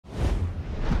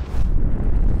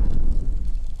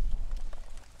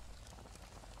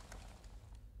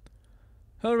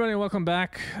Hello everybody, welcome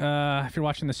back. If you're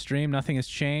watching the stream, nothing has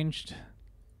changed.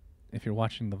 If you're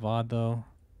watching the VOD though,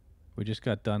 we just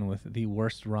got done with the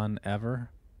worst run ever.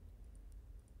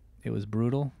 It was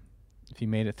brutal. If you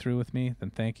made it through with me, then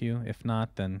thank you. If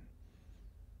not, then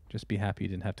just be happy you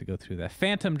didn't have to go through that.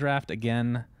 Phantom draft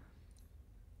again.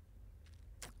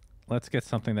 Let's get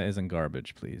something that isn't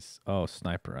garbage, please. Oh,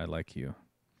 sniper, I like you.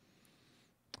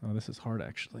 Oh, this is hard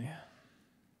actually.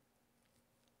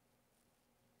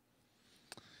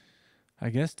 I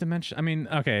guess dimension. I mean,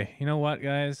 okay. You know what,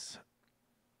 guys?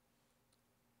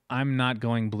 I'm not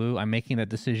going blue. I'm making that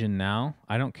decision now.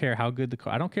 I don't care how good the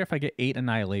card. I don't care if I get 8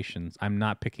 annihilations. I'm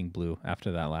not picking blue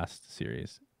after that last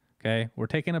series. Okay, we're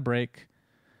taking a break,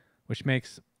 which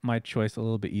makes my choice a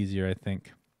little bit easier, I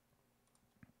think.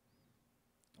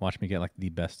 Watch me get like the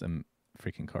best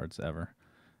freaking cards ever.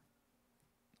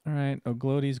 All right,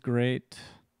 Oglody's great.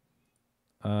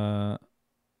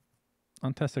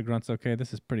 Untested Grunt's okay.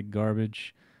 This is pretty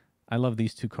garbage. I love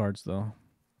these two cards, though.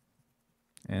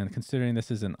 And considering this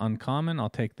is an uncommon, I'll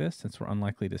take this since we're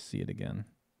unlikely to see it again.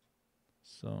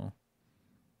 So,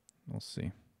 we'll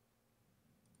see.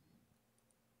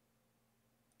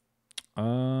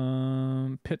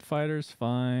 Pit Fighter's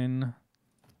fine.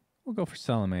 We'll go for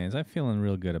Salamanes. I'm feeling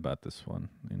real good about this one,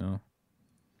 you know.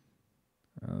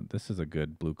 This is a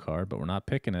good blue card, but we're not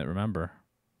picking it, remember.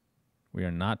 We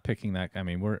are not picking that. I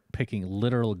mean, we're picking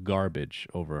literal garbage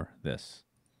over this.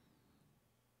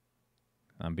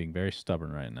 I'm being very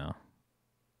stubborn right now.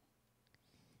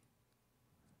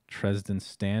 Dresden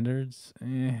Standards?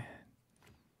 I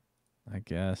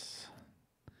guess.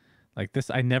 Like this,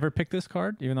 I never pick this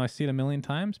card, even though I see it a million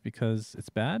times because it's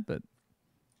bad, but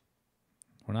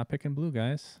we're not picking blue,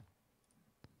 guys.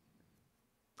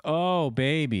 Oh,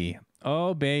 baby.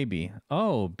 Oh, baby.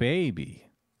 Oh, baby.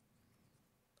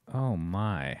 Oh,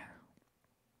 my.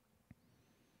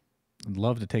 I'd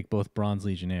love to take both Bronze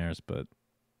Legionnaires, but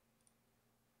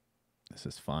this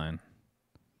is fine.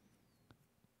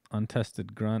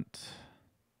 Untested Grunt.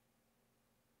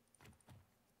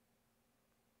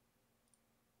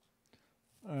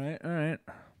 All right, all right.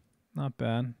 Not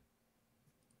bad.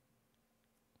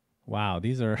 Wow,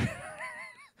 these are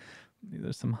these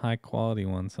are some high quality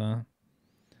ones, huh?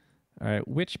 All right,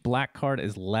 which black card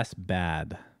is less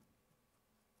bad?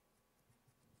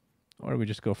 Or do we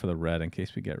just go for the red in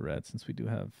case we get red, since we do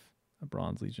have a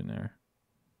Bronze Legionnaire?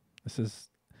 This is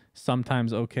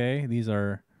sometimes okay. These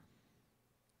are...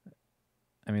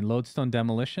 I mean, Lodestone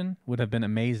Demolition would have been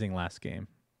amazing last game.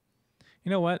 You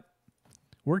know what?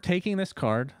 We're taking this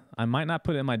card. I might not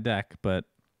put it in my deck, but...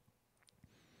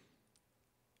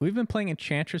 we've been playing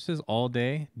Enchantresses all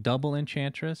day. Double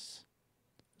Enchantress.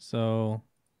 So...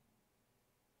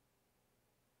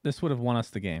 this would have won us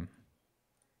the game.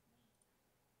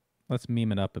 Let's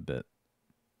meme it up a bit.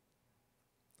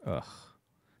 Ugh.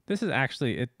 This is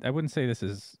actually... I wouldn't say this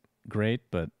is great,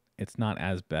 but it's not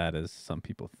as bad as some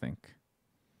people think.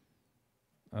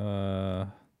 In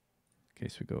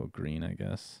case we go green, I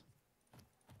guess.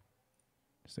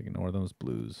 Just ignore those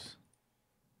blues.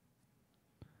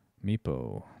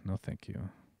 Meepo. No, thank you.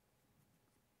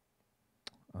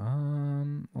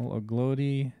 Well,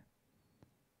 Oglody.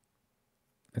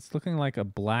 It's looking like a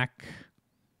black...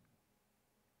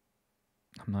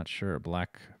 I'm not sure, a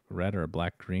black red or a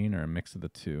black green or a mix of the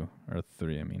two. Or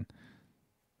three, I mean.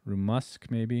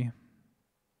 Rumusk, maybe.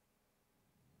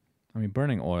 I mean,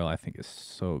 Burning Oil, I think, is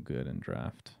so good in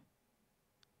draft.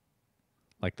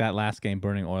 Like that last game,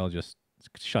 Burning Oil just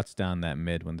shuts down that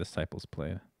mid when Disciples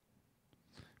played.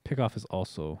 Pickoff is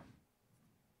also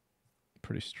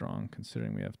pretty strong,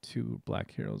 considering we have 2 black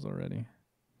heroes already.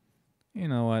 You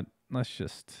know what? Let's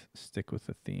just stick with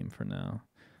the theme for now.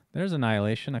 There's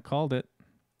Annihilation. I called it.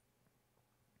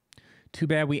 Too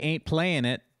bad we ain't playing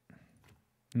it.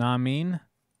 Nah, I mean.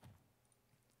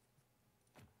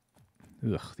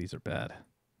 Ugh, these are bad.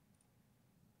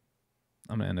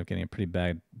 I'm going to end up getting a pretty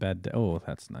bad... oh,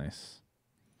 that's nice.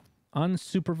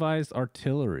 Unsupervised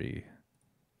Artillery.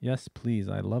 Yes, please.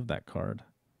 I love that card.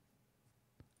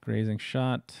 Grazing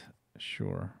Shot.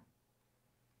 Sure.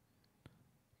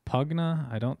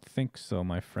 Pugna? I don't think so,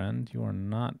 my friend. You are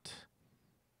not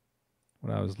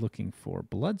what I was looking for.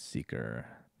 Bloodseeker.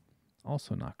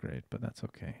 Also not great, but that's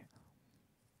okay.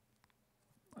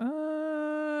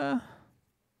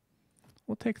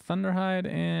 We'll take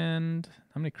Thunderhide and...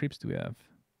 how many creeps do we have?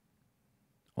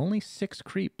 Only 6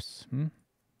 creeps.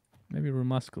 Maybe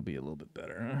Rumusk will be a little bit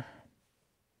better.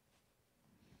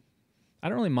 I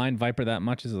don't really mind Viper that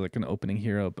much as like an opening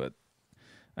hero, but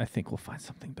I think we'll find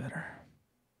something better.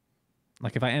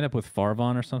 Like if I end up with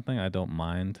Farvon or something, I don't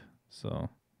mind. So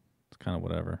it's kind of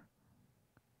whatever.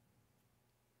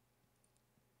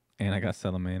 And I got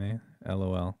Salamene.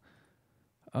 LOL.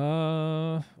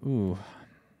 Ooh.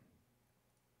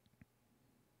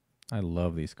 I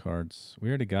love these cards. We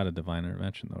already got a Divine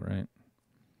Intervention though, right?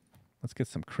 Let's get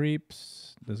some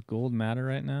creeps. Does gold matter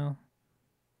right now?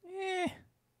 Eh.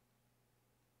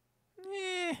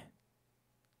 Eh.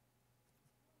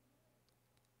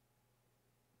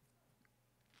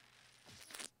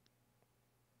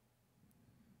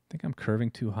 Think I'm curving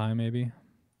too high maybe.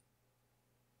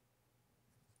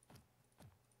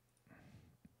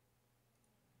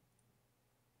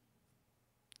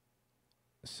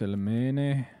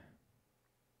 Salamene.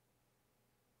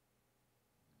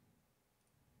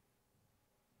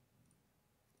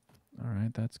 All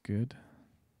right, that's good.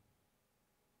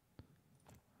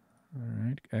 All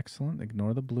right, excellent.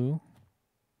 Ignore the blue.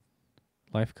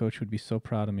 Life coach would be so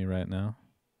proud of me right now.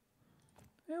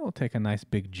 Yeah, we'll take a nice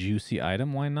big juicy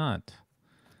item. Why not?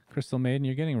 Crystal Maiden,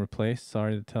 you're getting replaced.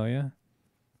 Sorry to tell you.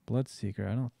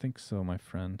 Bloodseeker, I don't think so, my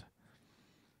friend.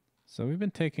 So we've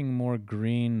been taking more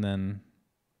green than...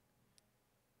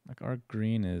 Like, our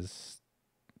green is...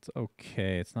 It's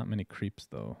okay. It's not many creeps,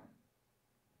 though.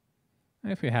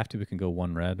 If we have to, we can go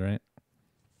one red, right?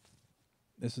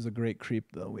 This is a great creep,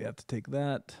 though. We have to take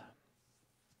that.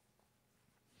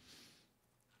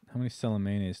 How many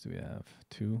Salamanes do we have?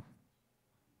 2?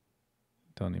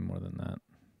 Don't need more than that.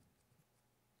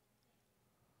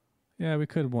 Yeah, we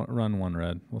could run one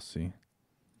red. We'll see.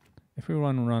 If we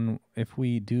if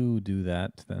we do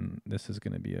that, then this is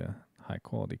going to be a high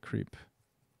quality creep.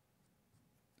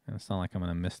 And it's not like I'm going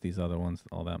to miss these other ones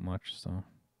all that much, so.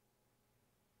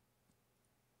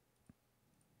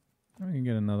 We can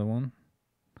get another one.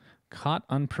 Caught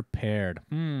unprepared.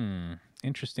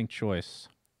 Interesting choice.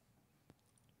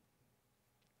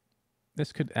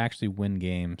 This could actually win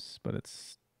games, but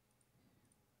it's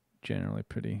generally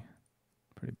pretty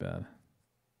bad.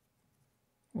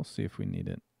 We'll see if we need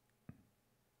it.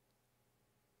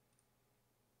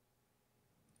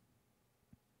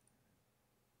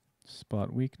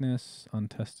 Spot weakness,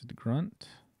 untested grunt.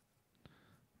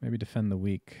 Maybe defend the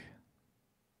weak.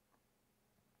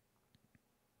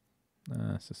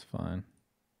 This is fine.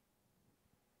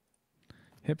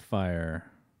 Hipfire.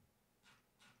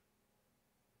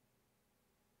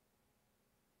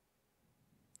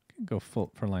 Can go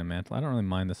full for line mantle. I don't really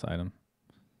mind this item.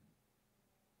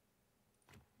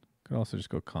 Could also just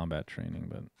go combat training,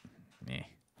 but meh.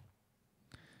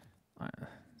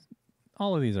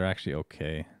 All of these are actually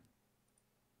okay.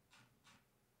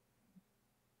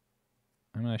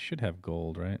 I mean, I should have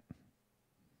gold, right?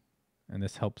 And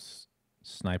this helps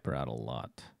Sniper out a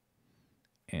lot.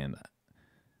 And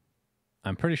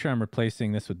I'm pretty sure I'm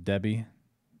replacing this with Debbie,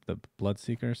 the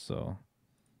Bloodseeker, so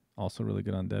also really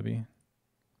good on Debbie.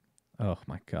 Oh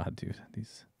my god, dude.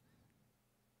 These...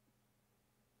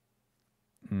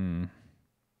 I'm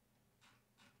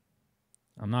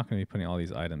not going to be putting all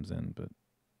these items in, but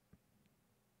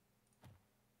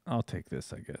I'll take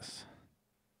this, I guess.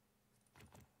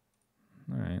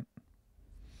 All right.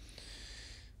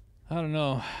 I don't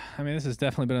know. I mean, this is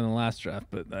definitely better than the last draft,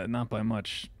 but not by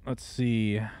much. Let's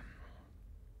see.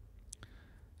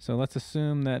 So let's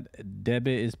assume that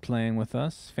Debbie is playing with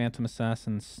us. Phantom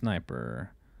Assassin,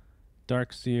 Sniper,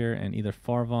 Darkseer, and either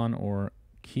Farvon or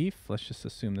Keef. Let's just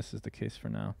assume this is the case for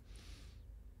now.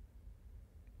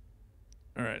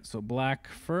 All right, so black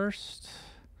first.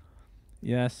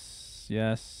 Yes,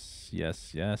 yes,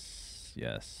 yes, yes,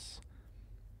 yes.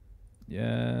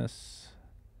 Yes.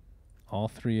 All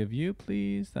 3 of you,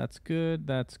 please. That's good.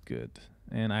 That's good.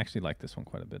 And I actually like this one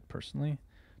quite a bit personally.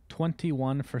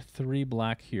 21 for 3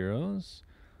 black heroes.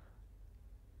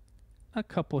 A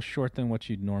couple short than what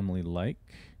you'd normally like.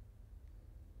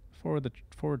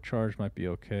 Forward charge might be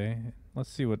okay. Let's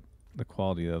see what the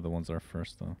quality of the other ones are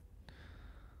first, though.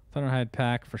 Thunderhide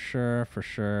pack for sure, for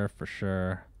sure, for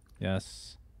sure.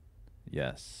 Yes.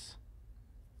 Yes.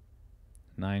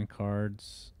 9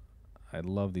 cards. I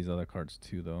love these other cards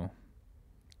too, though.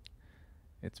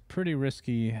 It's pretty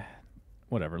risky.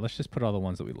 Whatever. Let's just put all the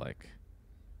ones that we like.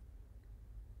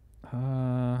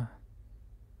 I'm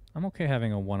okay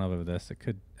having a 1 of this. It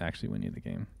could actually win you the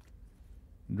game.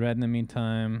 Red in the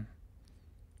meantime.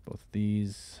 Both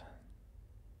these.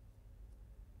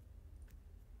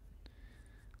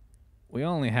 We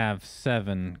only have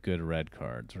 7 good red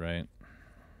cards, right?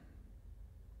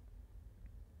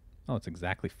 Oh, it's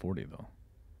exactly 40, though.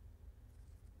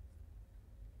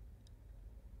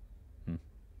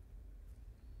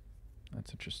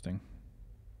 That's interesting.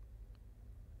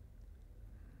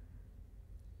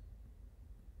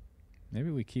 Maybe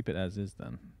we keep it as is,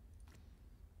 then.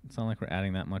 It's not like we're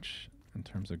adding that much in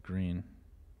terms of green.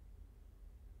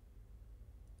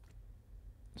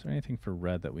 Is there anything for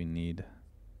red that we need?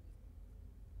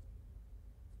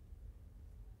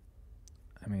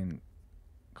 I mean,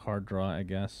 card draw, I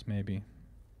guess, maybe.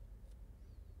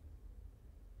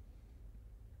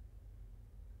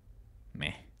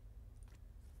 Meh.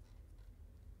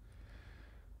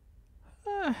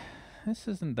 This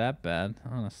isn't that bad,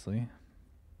 honestly.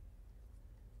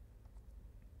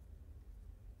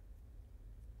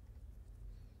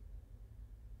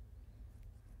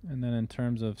 And then in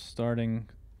terms of starting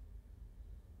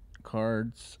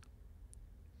cards,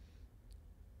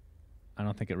 I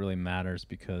don't think it really matters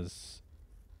because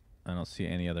I don't see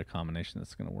any other combination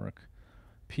that's going to work.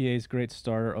 PA's great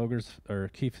starter.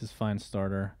 Keith is fine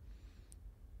starter.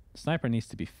 Sniper needs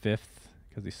to be 5th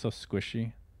because he's so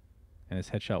squishy, and his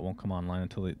headshot won't come online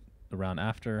until the round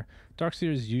after.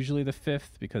 Darkseer is usually the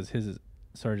 5th because his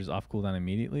Surge is off cooldown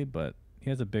immediately, but he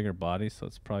has a bigger body, so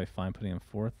it's probably fine putting him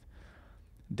 4th.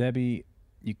 Debbie,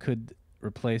 you could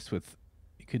replace with,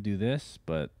 you could do this,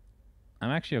 but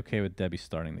I'm actually okay with Debbie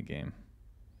starting the game.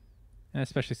 And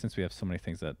especially since we have so many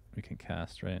things that we can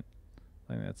cast, right?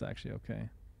 I think that's actually okay.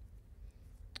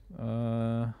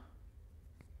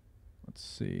 Let's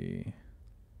see.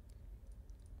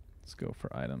 Let's go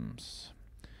for items.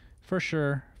 For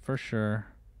sure.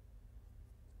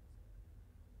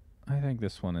 I think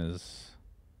this one is...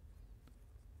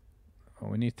 Oh,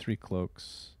 we need 3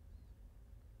 cloaks.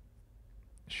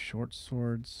 Short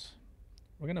swords.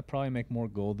 We're going to probably make more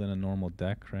gold than a normal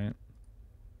deck, right?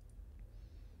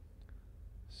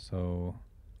 So...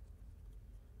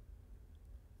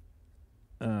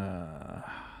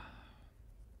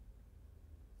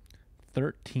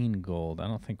 13 gold. I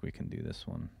don't think we can do this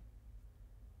one.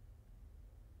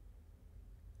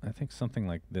 I think something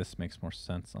like this makes more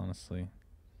sense, honestly.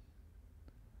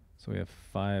 So we have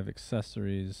 5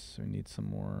 accessories. We need some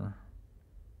more.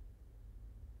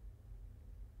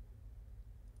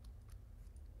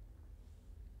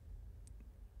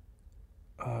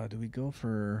 Do we go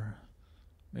for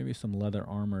maybe some leather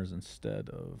armors instead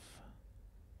of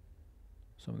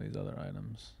some of these other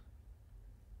items?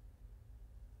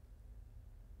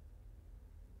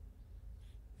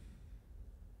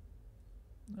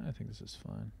 I think this is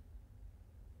fine.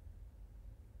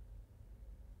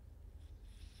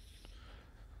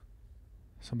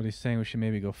 Somebody's saying we should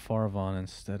maybe go Farvon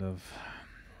instead of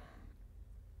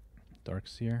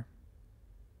Darkseer.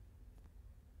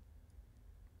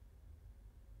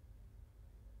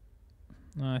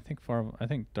 No, I think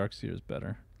Darkseer is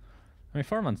better. I mean,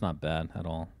 Farvon's not bad at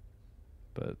all,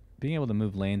 but being able to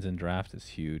move lanes in draft is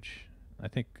huge. I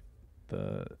think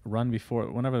the run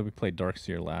before, whenever we played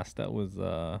Darkseer last, that was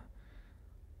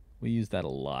we used that a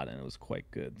lot and it was quite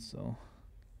good. So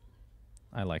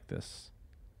I like this.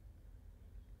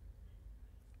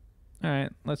 All right,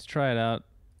 let's try it out.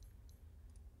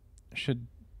 Should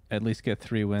at least get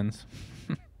 3 wins.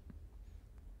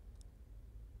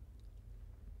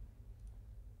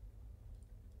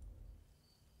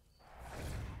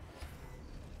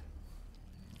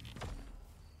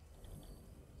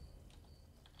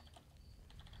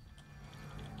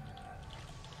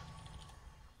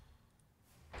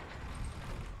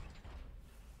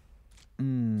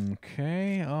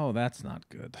 Okay. Oh, that's not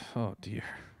good. Oh, dear.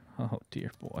 Oh,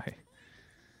 dear boy.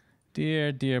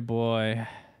 Dear boy.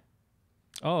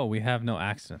 Oh, we have no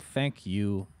accident. Thank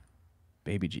you,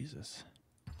 baby Jesus.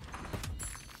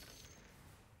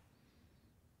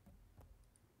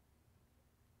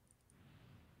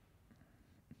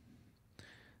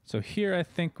 So here I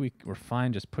think we're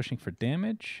fine just pushing for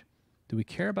damage. Do we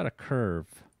care about a curve?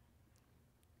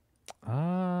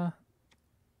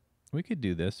 We could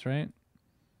do this, right?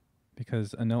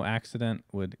 Because a no accident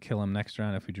would kill him next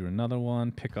round if we drew another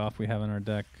one. Pick off we have in our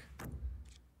deck.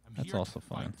 That's also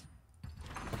fine.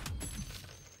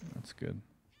 That's good.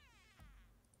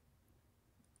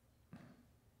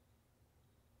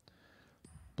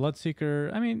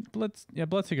 Bloodseeker, I mean,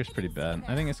 Bloodseeker's pretty bad.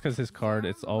 I think it's because his card,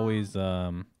 it's always,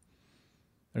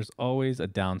 there's always a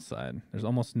downside. There's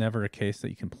almost never a case that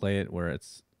you can play it where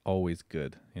it's always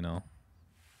good, you know?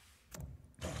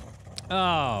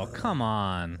 Oh, come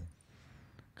on.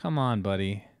 Come on,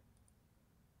 buddy.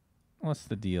 What's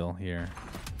the deal here?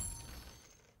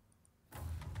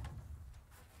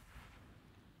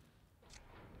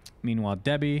 Meanwhile,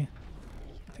 Debbie,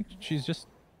 I think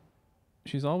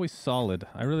she's always solid.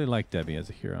 I really like Debbie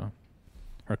as a hero.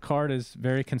 Her card is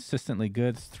very consistently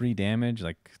good. It's 3 damage.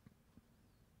 Like,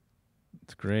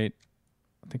 it's great.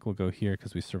 I think we'll go here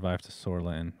because we survived to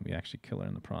Sorla and we actually kill her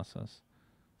in the process.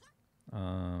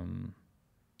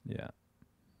 Yeah.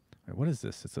 Right, what is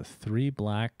this? It's a 3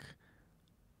 black,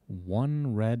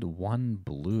 1 red, 1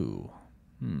 blue.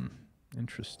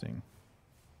 Interesting.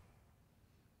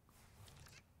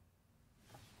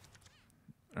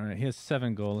 All right, he has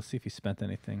 7 gold. Let's see if he spent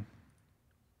anything.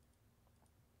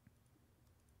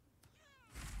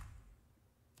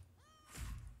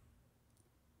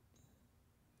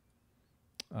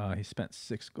 He spent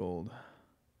 6 gold.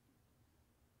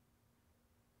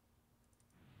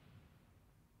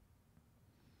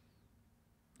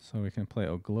 So we can play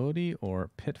Oglodi or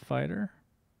Pit Fighter.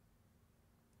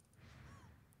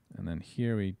 And then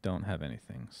here we don't have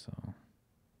anything, so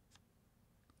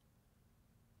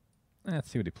let's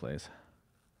see what he plays.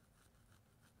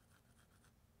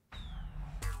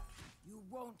 You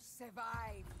won't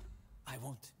survive. I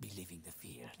won't be living the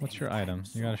fear. What's your item?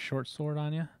 You got a short sword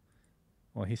on you?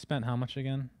 Well, he spent how much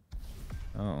again?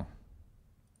 Oh.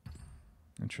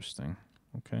 Interesting.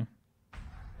 Okay.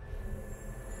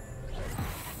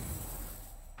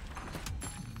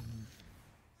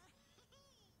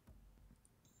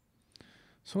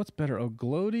 So what's better,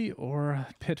 Oglodi or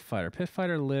Pit Fighter? Pit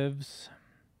Fighter lives,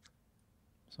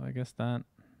 so I guess that.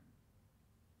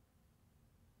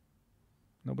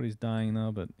 Nobody's dying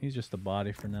though, but he's just a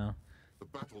body for now. The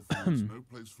battlefield's no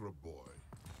place for a boy.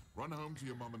 Run home to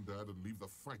your mum and dad and leave the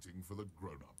fighting for the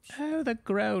grown-ups. Oh, the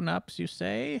grown-ups, you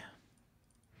say?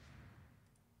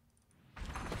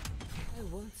 I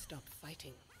won't stop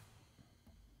fighting.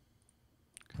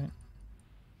 Okay.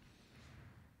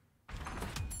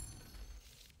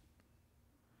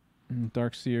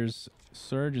 Darkseer's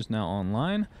Surge is now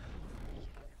online.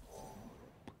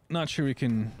 Not sure we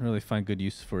can really find good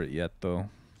use for it yet, though.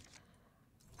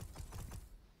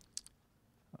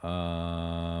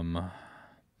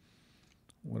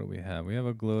 What do we have? We have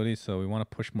a Glody, so we want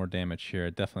to push more damage here. I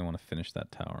definitely want to finish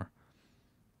that tower.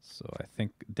 So I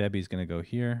think Debbie's going to go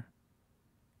here.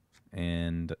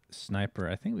 And Sniper,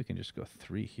 I think we can just go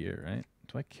 3 here, right?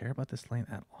 Do I care about this lane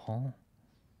at all?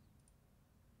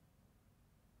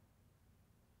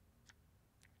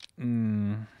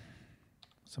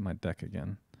 What's on my deck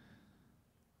again?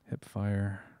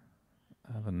 Hipfire.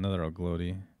 I have another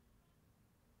Oglodi.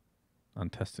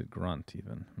 Untested Grunt,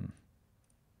 even.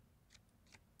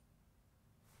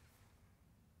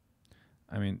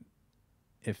 I mean,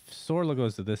 if Sorla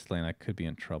goes to this lane, I could be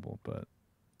in trouble, but...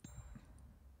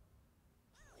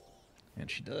 And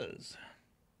she does.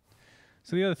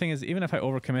 So the other thing is, even if I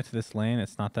overcommit to this lane,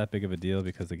 it's not that big of a deal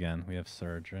because, again, we have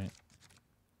Surge, right?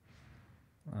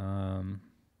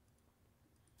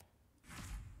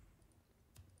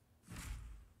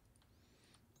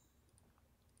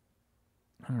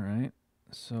 All right.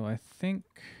 So I think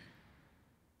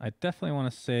I definitely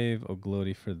want to save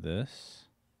Oglodi for this.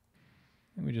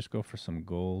 And we just go for some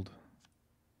gold.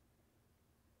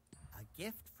 A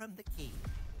gift from the king.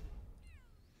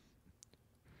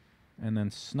 And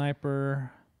then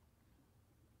Sniper.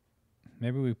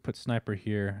 Maybe we put Sniper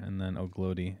here and then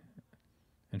Oglodi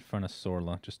in front of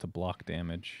Sorla just to block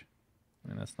damage. I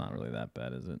mean, that's not really that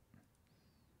bad, is it?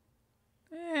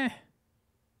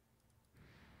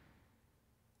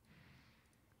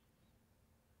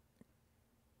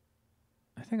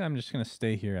 I think I'm just going to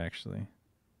stay here, actually.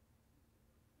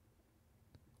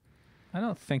 I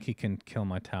don't think he can kill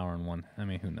my tower in one. I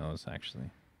mean, who knows,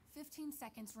 actually. 15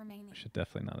 seconds remaining. I should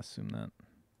definitely not assume that.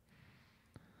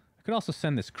 I could also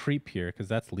send this creep here, because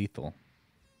that's lethal.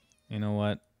 You know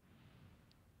what?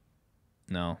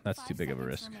 No, that's too big of a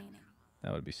risk. Remaining.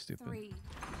 That would be stupid. 3.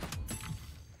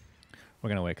 We're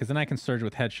going to wait, because then I can surge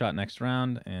with headshot next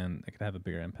round, and it could have a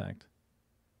bigger impact.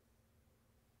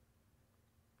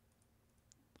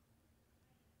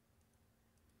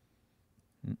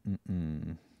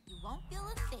 You won't feel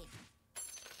a thing.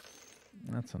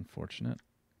 That's unfortunate.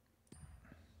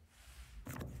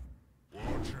 Watch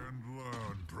and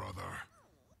learn, brother.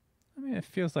 I mean, it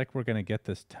feels like we're going to get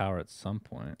this tower at some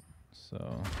point,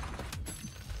 so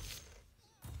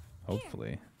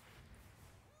hopefully.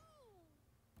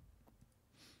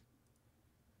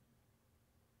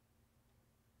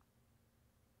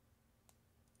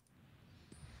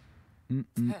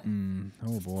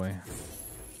 Oh boy.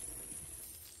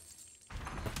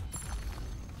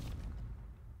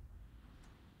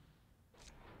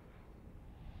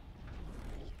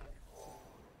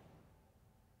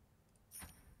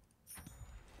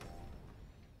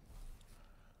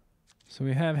 So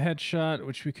we have headshot,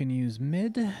 which we can use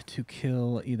mid to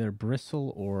kill either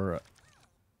Bristle or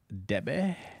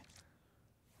Debe.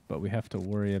 But we have to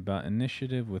worry about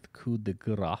initiative with coup de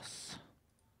grace.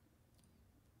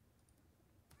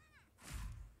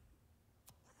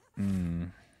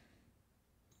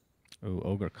 Oh,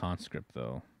 Ogre Conscript,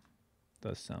 though.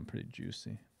 Does sound pretty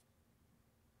juicy.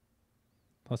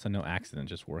 Plus, I know Accident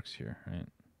just works here, right?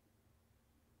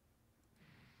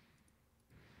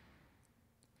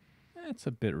 It's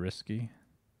a bit risky.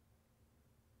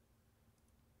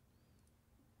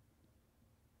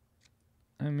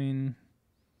 I mean,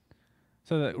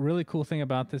 so the really cool thing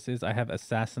about this is I have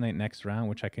Assassinate next round,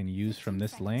 which I can use from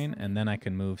this lane, and then I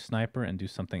can move Sniper and do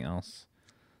something else.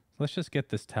 So let's just get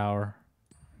this tower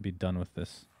and be done with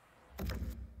this.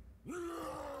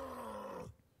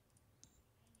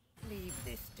 Leave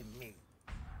this to me.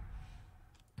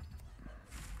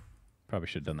 Probably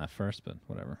should have done that first, but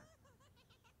whatever.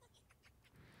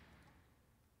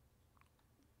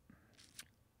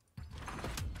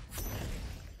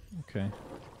 Okay.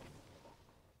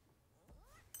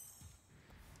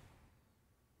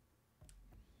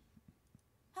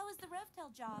 How was the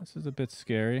Revtel job? This is a bit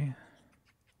scary.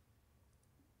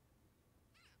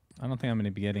 I don't think I'm going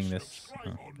to be getting this.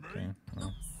 Oh, okay.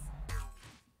 Well.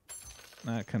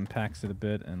 That compacts it a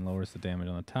bit and lowers the damage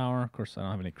on the tower. Of course, I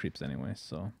don't have any creeps anyway,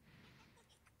 so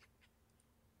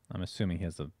I'm assuming he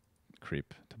has a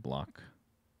creep to block.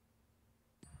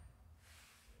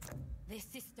 The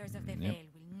Sisters of the Veil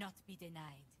will not be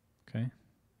denied. Okay.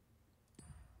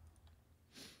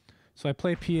 So I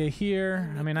play PA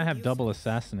here. I mean, I have double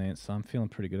Assassinate, so I'm feeling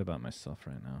pretty good about myself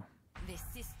right now. The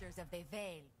Sisters of the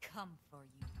Veil come for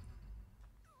you.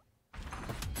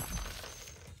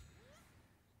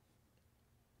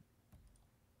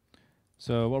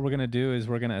 So what we're going to do is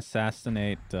we're going to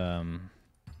assassinate the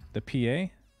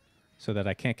PA so that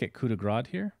I can't get coup de grace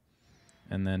here.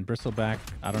 And then Bristleback,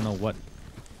 I don't know what.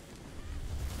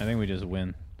 I think we just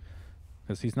win.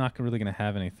 Because he's not really going to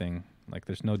have anything. Like,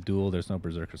 there's no duel, there's no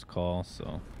Berserker's Call,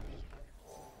 so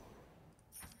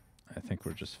I think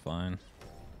we're just fine.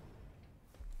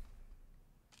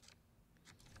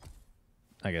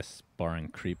 I guess barring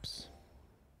creeps.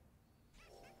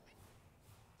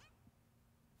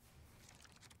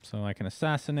 So I can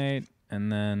assassinate,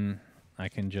 and then I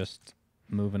can just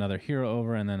move another hero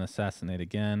over and then assassinate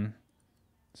again.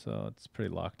 So it's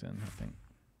pretty locked in, I think.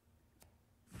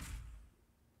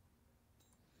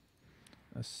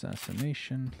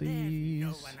 Assassination, please.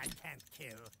 There's no one I can't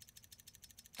kill.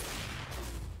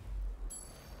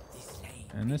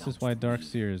 And this is why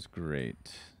Darkseer is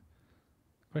great.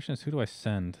 Question is, who do I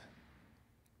send?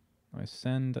 Do I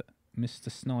send Mr.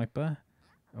 Sniper?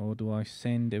 Or do I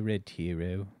send a red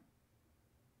hero?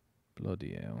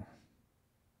 Bloody hell.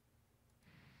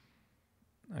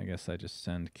 I guess I just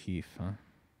send Keith, huh?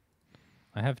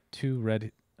 I have two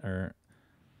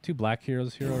black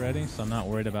heroes here already, so I'm not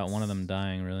worried about one of them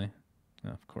dying, really. Oh,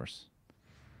 of course.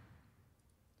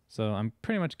 So I'm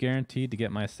pretty much guaranteed to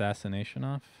get my assassination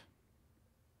off.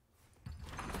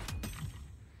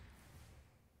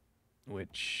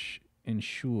 Which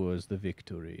ensures the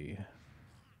victory.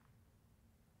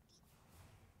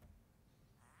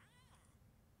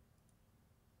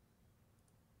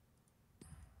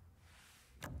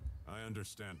 I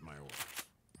understand my orders.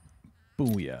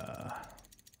 Booyah.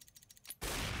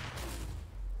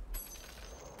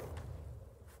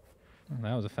 Oh,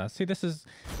 that was a fast. See, this is.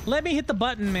 Let me hit the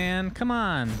button, man. Come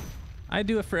on. I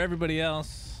do it for everybody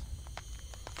else.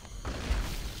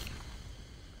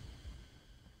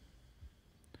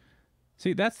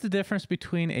 See, that's the difference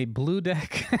between a blue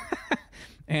deck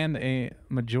and a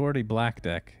majority black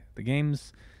deck. The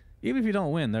games, even if you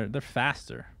don't win, they're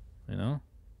faster, you know?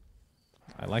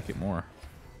 I like it more.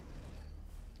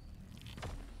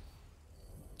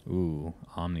 Ooh,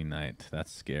 Omni Knight.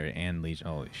 That's scary. And Legion.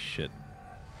 Holy shit.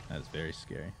 That's very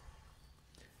scary.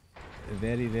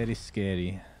 Very, very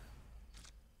scary.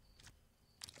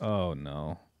 Oh,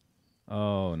 no.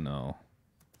 Oh, no.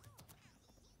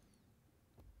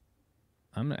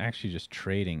 I'm actually just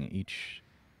trading each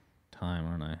time,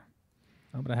 aren't I?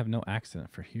 Oh, but I have no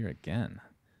accident for here again.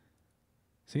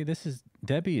 See, this is...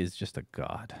 Debbie is just a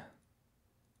god.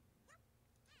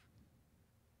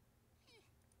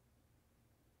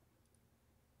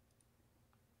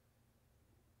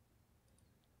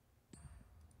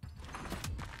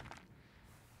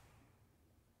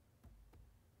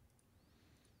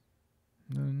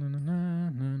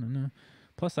 No.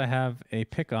 Plus, I have a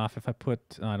pick off if I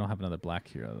put. Oh, I don't have another black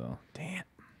hero though. Damn.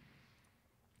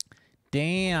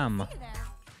 Damn. See there.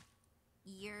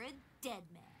 You're a dead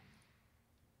man.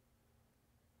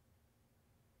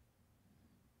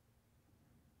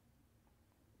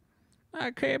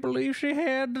 I can't believe she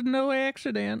had no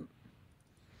accident.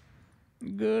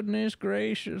 Goodness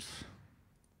gracious.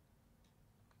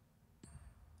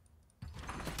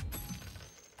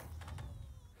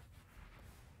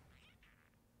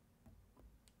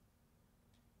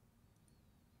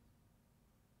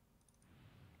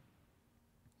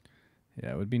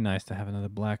 Yeah, it would be nice to have another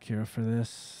black hero for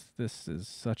this. This is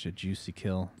such a juicy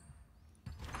kill.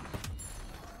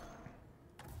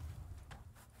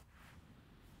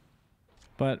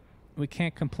 But we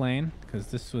can't complain because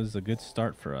this was a good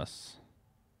start for us.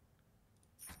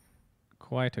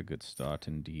 Quite a good start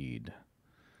indeed.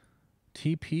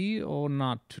 TP or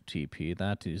not to TP?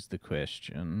 That is the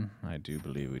question. I do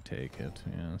believe we take it,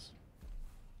 yes.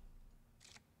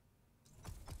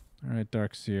 Alright,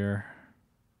 Darkseer.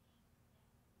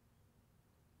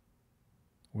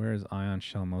 Where is Ion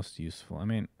Shell most useful? I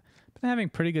mean, been having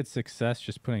pretty good success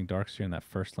just putting Darkseer in that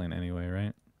first lane anyway,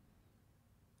 right?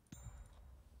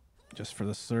 Just for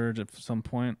the surge at some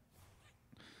point.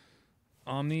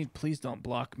 Omni, please don't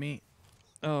block me.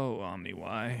 Oh, Omni,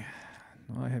 why?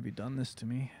 Why have you done this to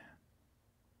me?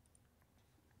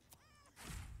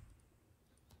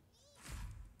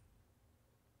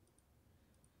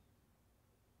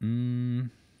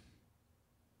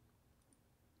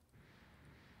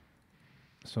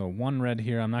 So 1 red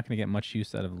here. I'm not going to get much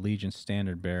use out of Legion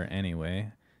Standard Bearer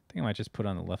anyway. I think I might just put it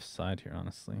on the left side here,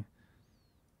 honestly.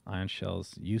 Ion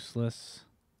Shell's useless.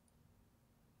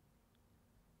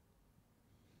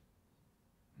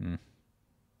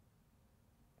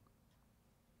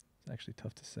 It's actually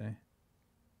tough to say.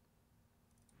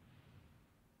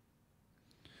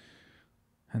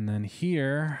 And then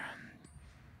here...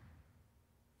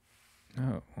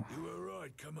 Oh. You were right,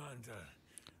 Commander.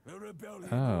 The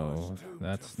rebellion Oh,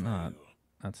 that's not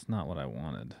what I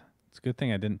wanted. It's a good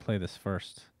thing I didn't play this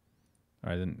first.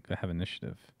 Or I didn't have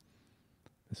initiative.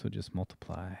 This would just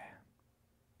multiply.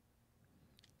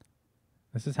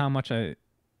 This is how much I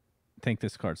think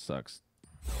this card sucks.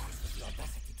 The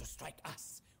audacity to strike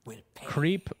us will pay.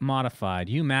 Creep modified.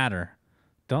 You matter.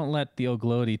 Don't let the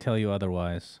Oglodi tell you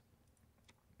otherwise.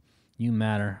 You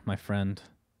matter, my friend.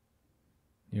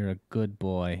 You're a good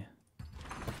boy.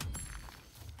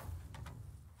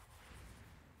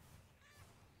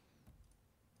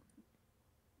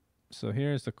 So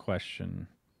here's the question.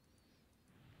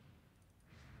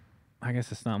 I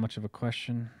guess it's not much of a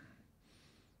question.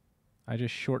 I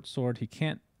just short sword. He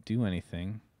can't do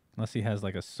anything unless he has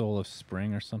like a Soul of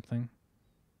Spring or something.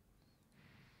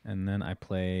 And then I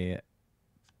play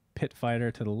Pit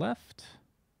Fighter to the left.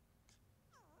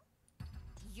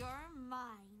 You're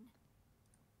mine.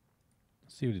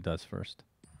 See what he does first.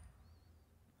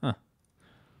 Huh.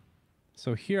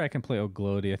 So here I can play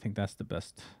Oglodi. I think that's the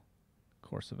best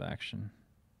course of action.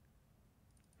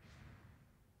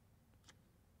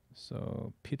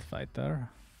 So, Pit Fighter.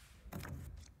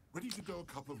 Ready to go a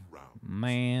couple of rounds.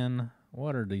 Man,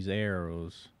 what are these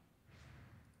arrows?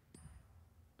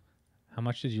 How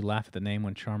much did you laugh at the name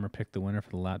when Charmer picked the winner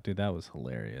for the lap? Dude, that was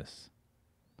hilarious.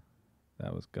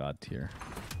 That was God tier.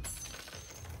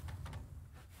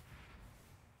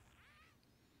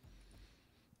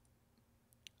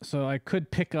 So I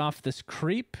could pick off this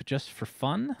creep just for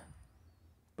fun,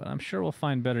 but I'm sure we'll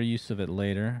find better use of it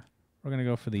later. We're going to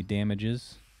go for the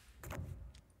damages.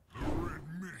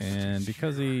 And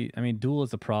because I mean, duel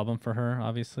is a problem for her,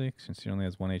 obviously, since she only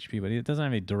has 1 HP, but it doesn't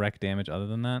have any direct damage other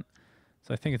than that.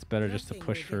 So I think it's better just to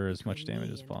push for as much damage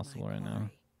as possible right now,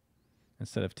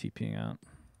 instead of TPing out.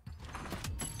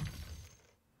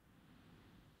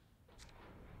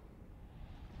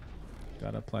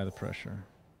 Gotta apply the pressure.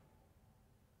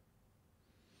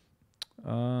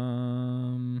 I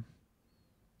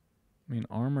mean,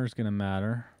 armor's gonna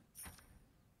matter.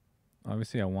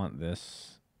 Obviously, I want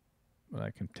this, but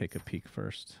I can take a peek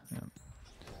first. Yeah.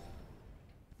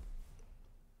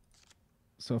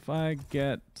 So if I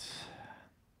get...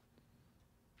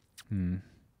 So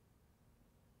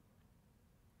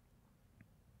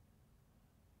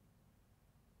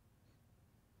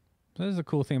this is a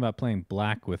cool thing about playing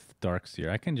black with Darkseer.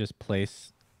 I can just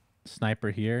place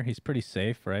Sniper here. He's pretty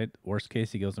safe, right? Worst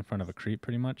case, he goes in front of a creep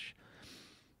pretty much.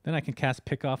 Then I can cast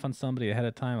Pick Off on somebody ahead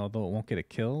of time, although it won't get a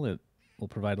kill. It will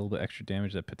provide a little bit extra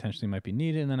damage that potentially might be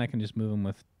needed, and then I can just move him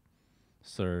with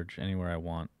Surge anywhere I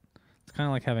want. It's kind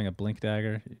of like having a Blink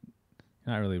Dagger. You're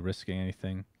not really risking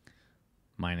anything.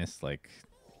 Minus, like,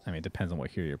 I mean, it depends on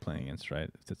what hero you're playing against, right?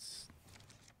 If it's...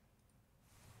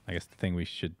 I guess the thing we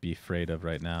should be afraid of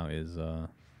right now is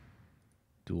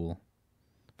duel.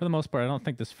 For the most part, I don't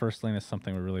think this first lane is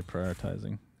something we're really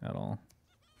prioritizing at all.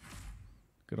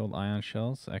 Good old Ion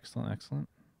Shells. Excellent, excellent.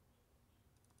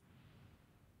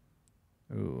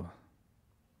 Ooh.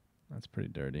 That's pretty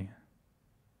dirty.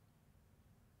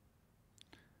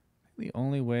 The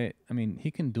only way... I mean, he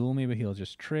can duel me, but he'll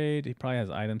just trade. He probably has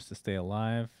items to stay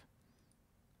alive.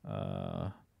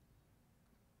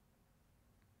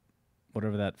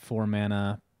 Whatever that 4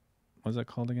 mana... What is that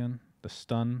called again? The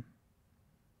stun?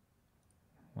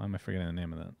 Why am I forgetting the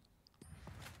name of that?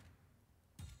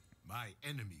 My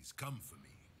enemies come for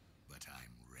me, but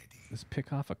I'm ready. Does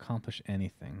Pick Off accomplish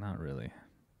anything? Not really.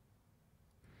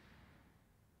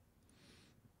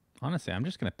 Honestly, I'm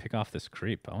just going to pick off this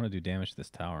creep. I want to do damage to this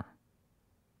tower.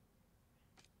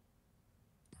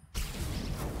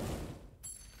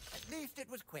 it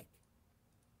was quick.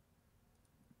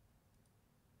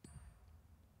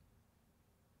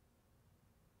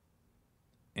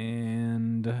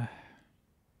 And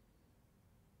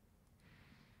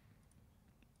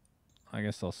I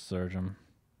guess I'll surge him.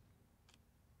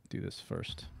 Do this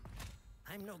first.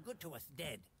 I'm no good to us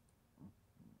dead.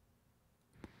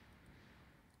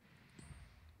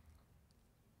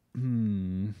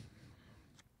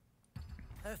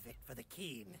 Perfect for the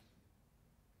keen.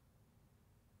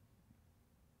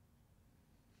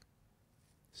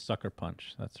 Sucker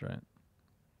punch, that's right.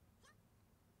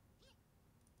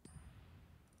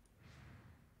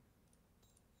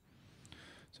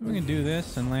 So we can do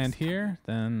this and land here,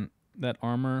 then that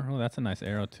armor, oh, that's a nice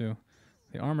arrow too.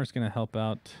 The armor's gonna help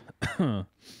out that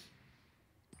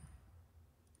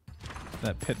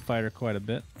pit fighter quite a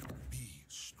bit. Be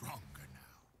stronger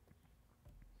now.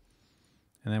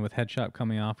 And then with headshot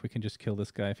coming off, we can just kill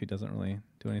this guy if he doesn't really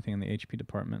do anything in the HP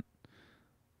department.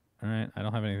 Alright, I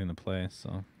don't have anything to play,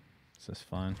 so this is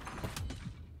fine.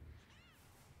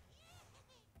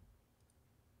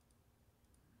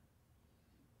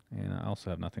 And I also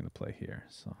have nothing to play here,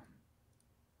 so.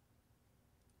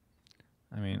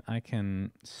 I mean, I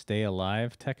can stay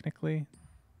alive, technically.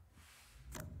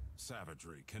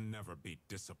 Savagery can never beat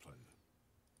discipline.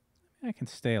 I can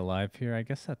stay alive here. I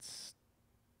guess that's...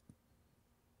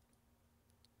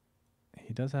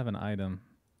 He does have an item.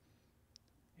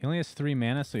 He only has 3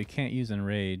 mana, so he can't use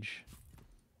Enrage. I'm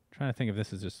trying to think if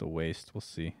this is just a waste. We'll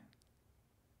see.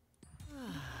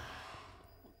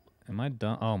 Am I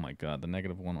done? Oh my god, the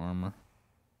 -1 armor.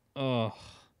 Oh,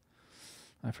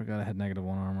 I forgot I had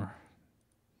 -1 armor.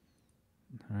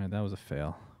 Alright, that was a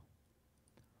fail.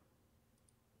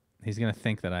 He's gonna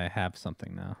think that I have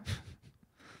something now.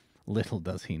 Little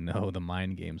does he know the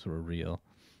mind games were real.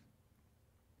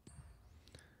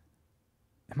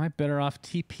 Am I better off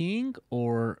TPing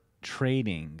or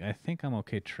trading? I think I'm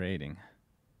okay trading.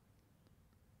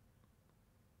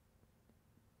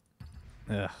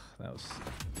 Ugh, that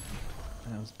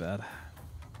was bad.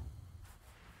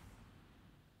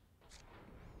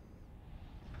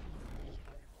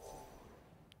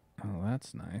 Oh,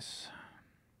 that's nice.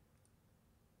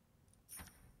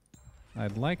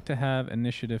 I'd like to have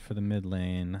initiative for the mid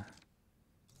lane.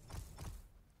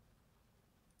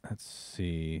 Let's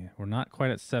see. We're not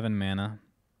quite at 7 mana.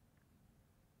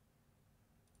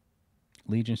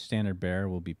 Legion Standard Bearer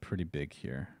will be pretty big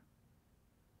here.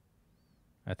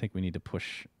 I think we need to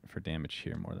push for damage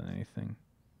here more than anything.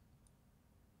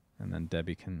 And then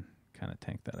Debbie can kind of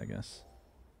tank that, I guess.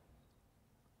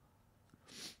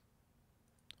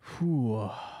 Whew.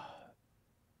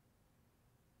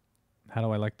 How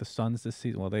do I like the Suns this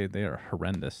season? Well, they are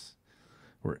horrendous.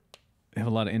 They have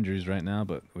a lot of injuries right now,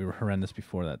 but we were horrendous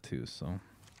before that too, so.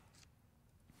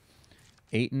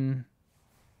 Ayton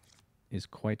is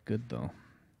quite good, though.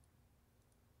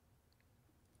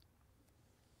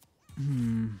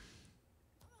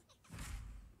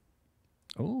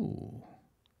 Oh.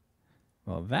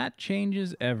 Well, that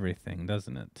changes everything,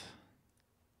 doesn't it?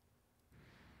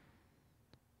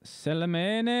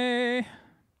 Salamene.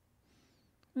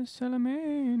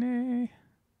 Salamene.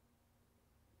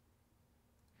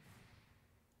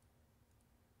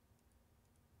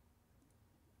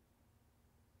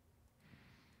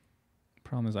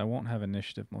 Problem is I won't have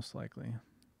initiative most likely.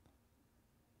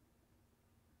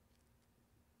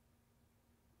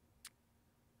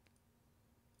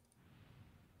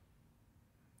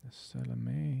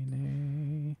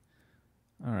 Salamene.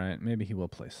 All right, maybe he will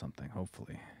play something,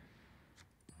 hopefully.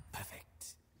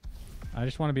 Perfect. I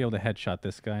just want to be able to headshot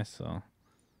this guy, so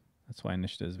that's why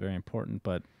initiative is very important,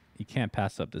 but you can't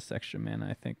pass up this extra mana,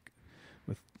 I think,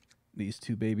 with these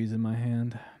 2 babies in my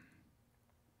hand.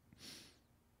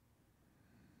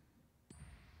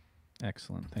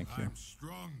 Excellent, thank you. I'm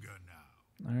stronger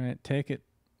now. All right, take it.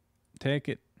 Take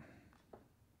it.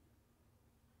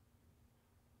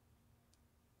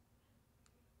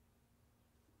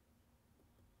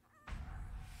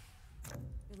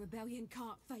 The rebellion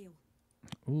can't fail.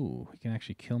 Ooh, he can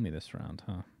actually kill me this round,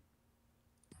 huh?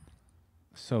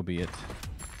 So be it.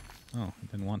 Oh, he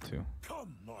didn't want to.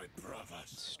 Come, my brothers.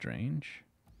 Strange.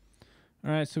 All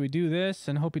right, so we do this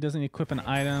and hope he doesn't equip an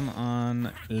item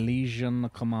on Legion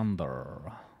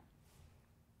Commander.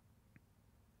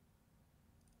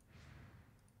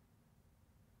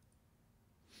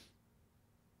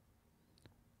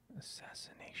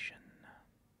 Assassination.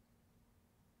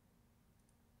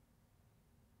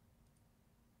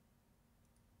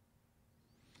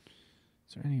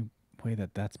 Is there any way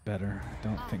that that's better? I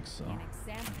don't think so. An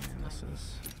example to And this my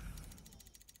is...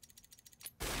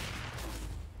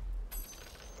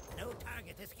 No time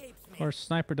target escapes me. Of course,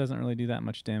 sniper doesn't really do that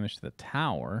much damage to the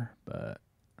tower, but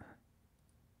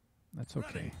that's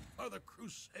okay. Ready for the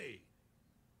crusade.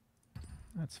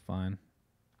 That's fine.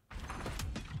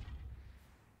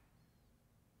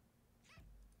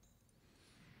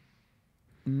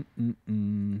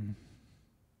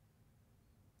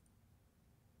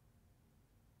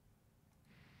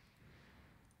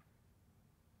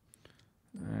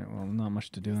 Alright, well, not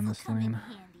much to do in this lane.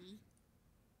 Handy.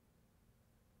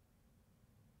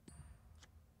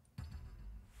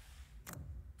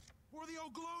 For the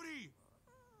Oglodi!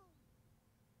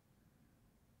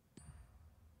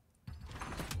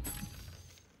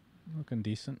 Looking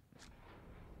decent.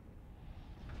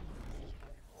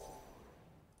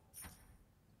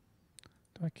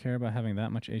 Do I care about having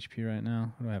that much HP right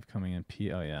now? What do I have coming in?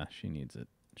 P. Oh yeah, she needs it.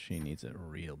 She needs it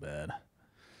real bad.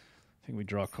 I think we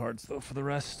draw cards though for the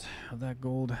rest of that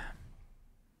gold.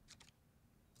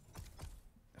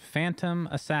 Phantom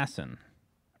Assassin.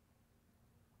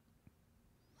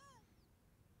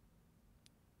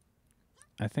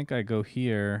 I think I go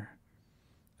here,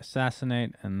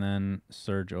 assassinate, and then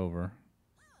surge over.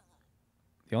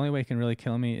 The only way he can really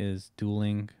kill me is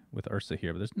dueling with Ursa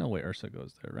here, but there's no way Ursa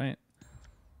goes there, right?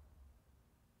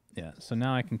 Yeah, so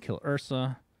now I can kill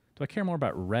Ursa. Do I care more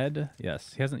about red?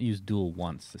 Yes, he hasn't used duel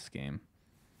once this game.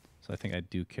 So I think I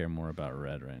do care more about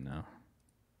red right now.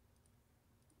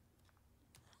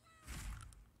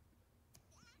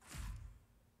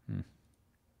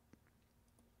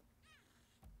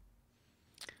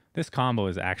 This combo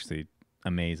is actually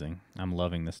amazing. I'm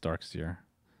loving this Darkseer.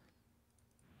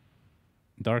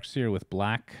 Darkseer with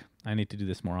black. I need to do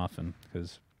this more often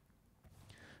because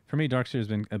for me, Darkseer has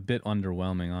been a bit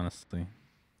underwhelming, honestly.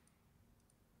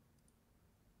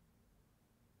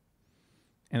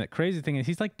 And the crazy thing is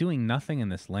he's like doing nothing in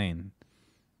this lane.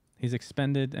 He's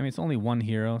expended. I mean, it's only one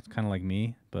hero. It's kind of like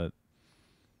me, but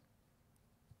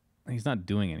he's not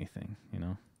doing anything, you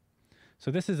know?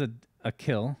 So this is a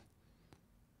kill.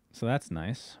 So that's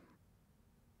nice.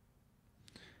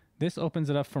 This opens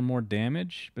it up for more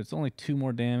damage, but it's only 2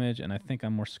 more damage, and I think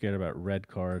I'm more scared about red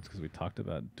cards because we talked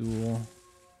about duel.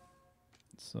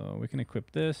 So we can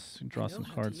equip this, draw some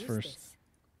cards first.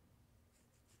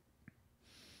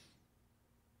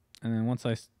 And then once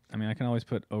I mean, I can always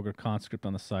put Ogre Conscript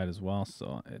on the side as well,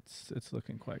 so it's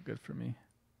looking quite good for me.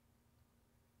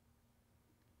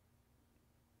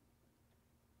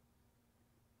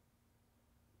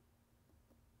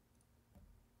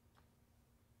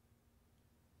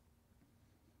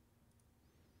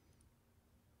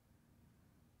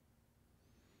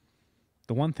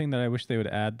 The one thing that I wish they would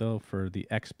add, though, for the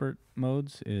expert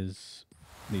modes is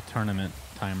the tournament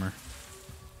timer.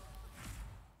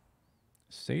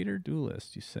 Satyr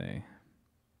Duelist, you say?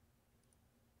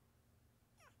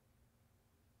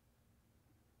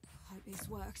 Hope this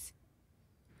works.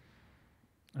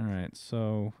 All right,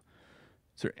 so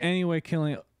is there any way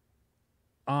killing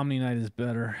Omni Knight is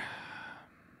better?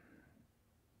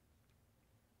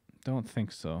 Don't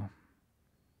think so.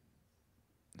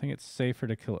 I think it's safer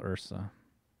to kill Ursa.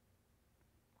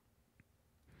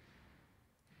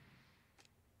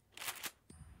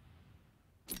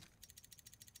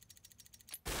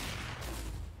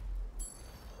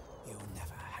 You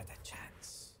never had a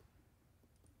chance.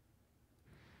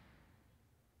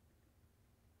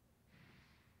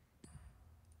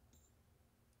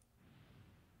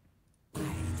 I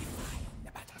define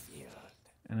the battlefield.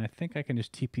 And I think I can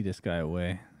just TP this guy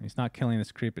away. He's not killing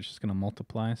this creep, it's just going to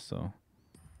multiply, so...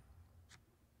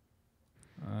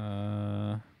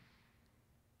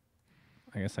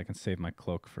 I guess I can save my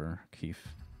cloak for Keith.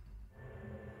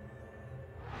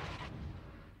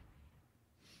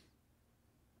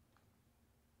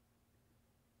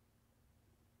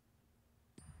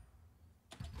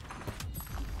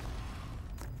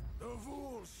 The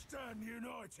Fools stand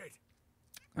united.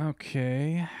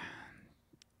 Okay.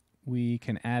 We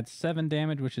can add 7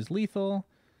 damage, which is lethal,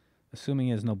 assuming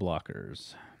he has no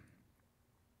blockers.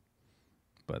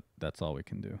 But that's all we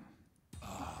can do.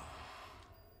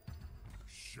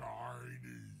 Shiny.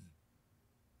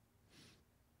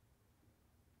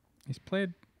 He's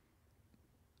played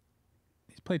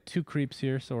 2 creeps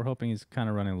here, so we're hoping he's kind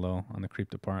of running low on the creep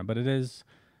department. But it is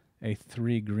a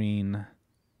 3 green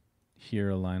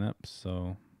hero lineup,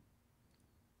 so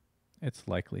it's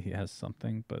likely he has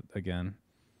something. But again,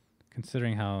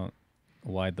 considering how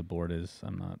wide the board is,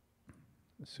 I'm not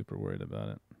super worried about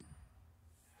it.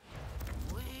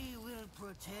 We will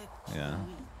protect Yeah. the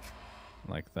weak.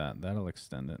 Like that. That'll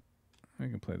extend it. We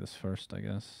can play this first, I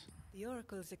guess. The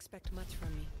oracles expect much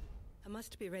from me. I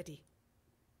must be ready.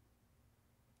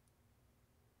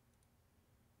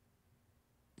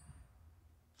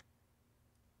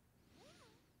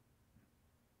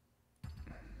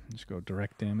 Just go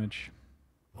direct damage.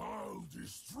 I'll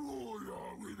destroy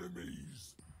our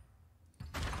enemies.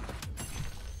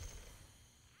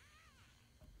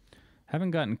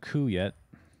 Haven't gotten coup yet.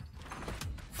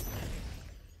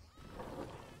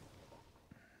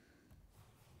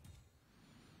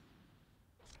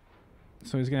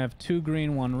 So he's gonna have 2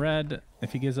 green, 1 red.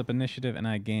 If he gives up initiative and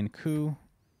I gain coup,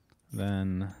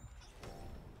 then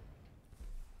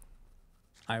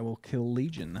I will kill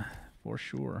Legion for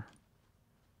sure.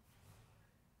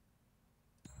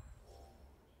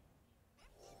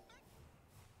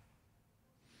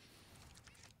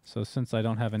 So since I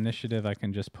don't have initiative, I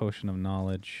can just Potion of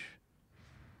Knowledge.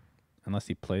 Unless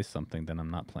he plays something, then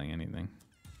I'm not playing anything.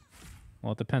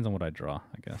 Well, it depends on what I draw,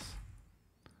 I guess.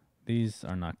 These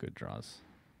are not good draws.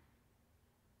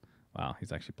 Wow,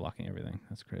 he's actually blocking everything.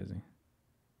 That's crazy.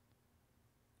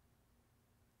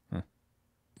 Huh.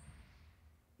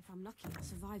 If I'm lucky, I'll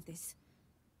survive this.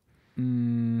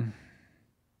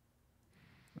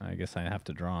 I guess I have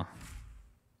to draw.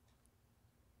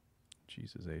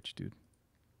 Jesus H, dude.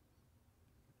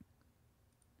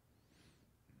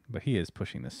 But he is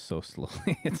pushing this so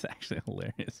slowly. It's actually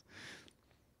hilarious.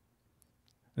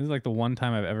 This is like the one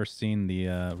time I've ever seen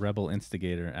the Rebel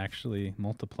Instigator actually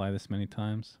multiply this many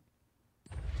times.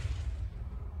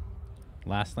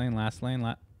 Last lane,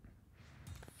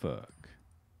 Fuck.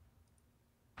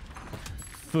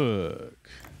 Fuck.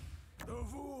 The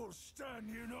fools stand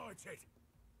united.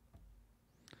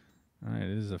 Alright,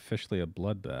 it is officially a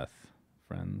bloodbath,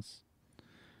 friends.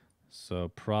 So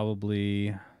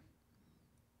probably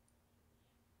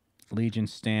Legion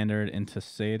Standard into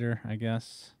Satyr, I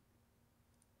guess.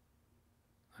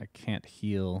 I can't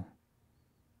heal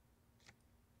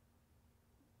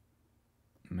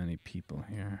many people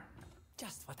here.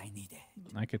 Just what I needed.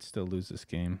 I could still lose this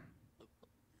game.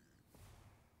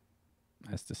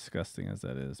 As disgusting as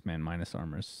that is. Man, minus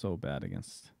armor is so bad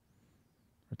against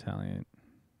Retaliate.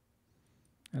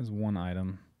 Has 1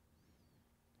 item.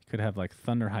 You could have like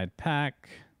Thunderhide Pack.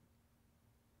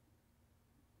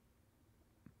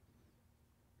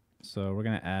 So we're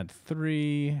going to add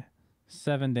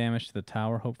 7 damage to the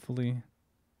tower, hopefully.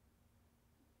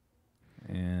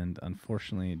 And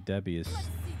unfortunately, Debbie is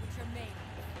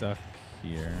stuck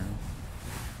here.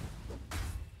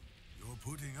 You're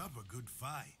putting up a good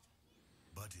fight,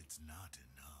 but it's not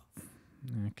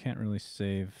enough. I can't really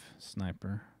save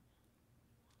Sniper.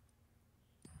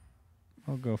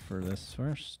 I'll go for this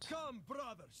first. Come,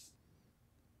 brothers.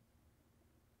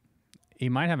 He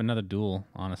might have another duel,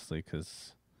 honestly,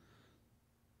 because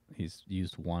he's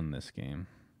used 1 this game,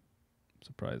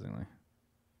 surprisingly.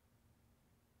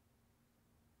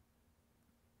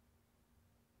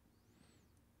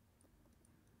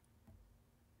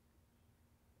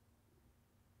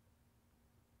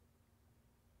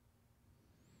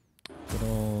 Good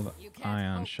old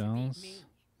ion shells.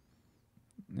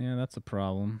 Yeah, that's a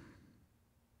problem.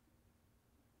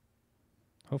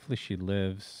 Hopefully she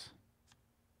lives.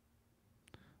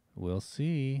 We'll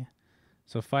see.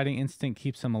 So Fighting Instinct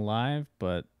keeps him alive,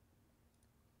 but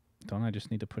don't I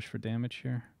just need to push for damage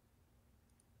here?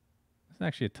 It's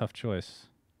actually a tough choice.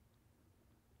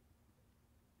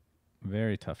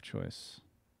 Very tough choice.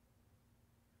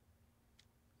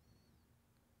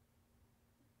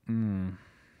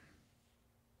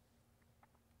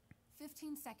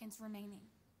 15 seconds remaining.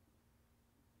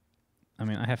 I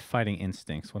mean, I have Fighting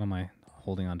Instincts. What am I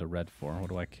holding on to red for? What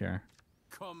do I care?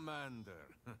 Commander.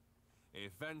 A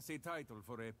fancy title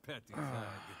for a petty flag.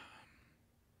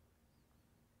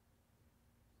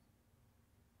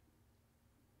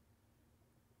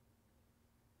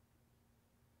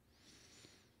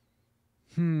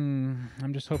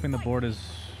 I'm just hoping the board is...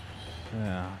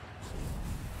 Yeah.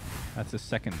 That's his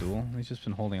second duel. He's just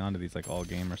been holding on to these like all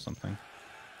game or something.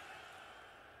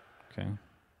 Okay.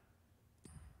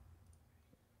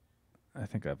 I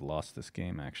think I've lost this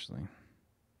game, actually.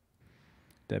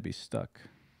 Debbie's stuck.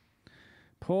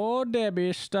 Poor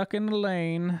Debbie stuck in the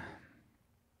lane.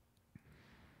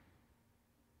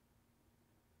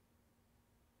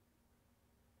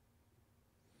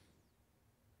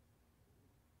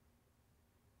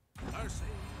 Mercy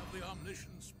of the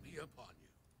omniscience be upon you.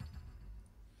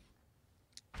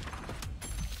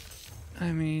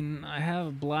 I mean, I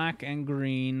have black and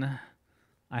green.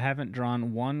 I haven't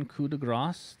drawn 1 coup de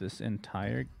grace this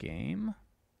entire game.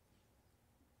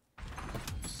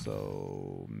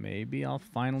 So maybe I'll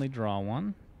finally draw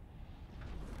one,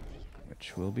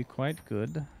 which will be quite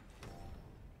good.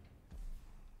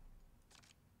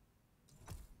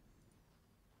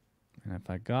 And if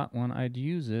I got one, I'd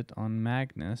use it on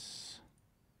Magnus.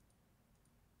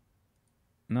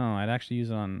 No, I'd actually use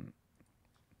it on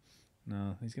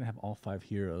No, he's going to have all 5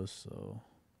 heroes, so...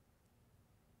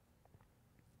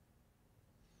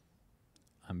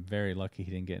 I'm very lucky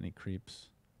he didn't get any creeps.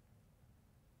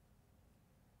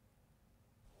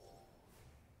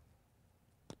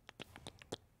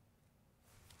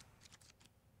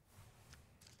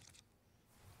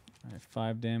 Alright,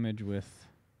 5 damage with...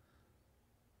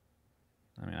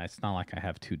 I mean, it's not like I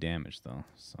have 2 damage, though,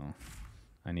 so...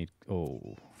 I need...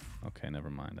 Oh, okay, never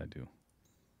mind, I do.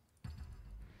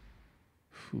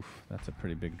 Whew, that's a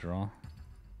pretty big draw.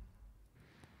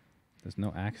 Does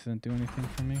no accident do anything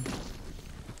for me?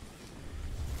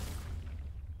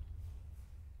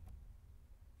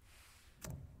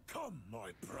 Come,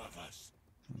 my brothers.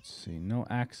 Let's see, no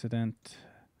accident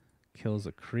kills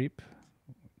a creep,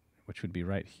 which would be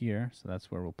right here, so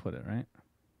that's where we'll put it, right?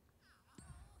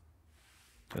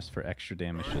 Just for extra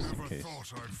damage, just in case.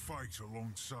 Thought I'd fight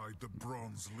alongside the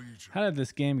Bronze Legion. How did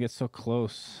this game get so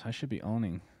close? I should be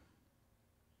owning.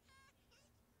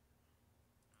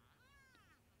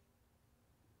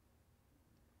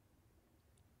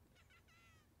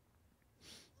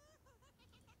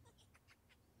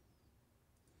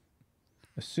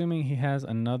 Assuming he has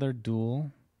another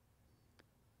duel,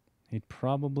 he'd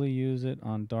probably use it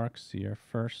on Darkseer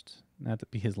first. That'd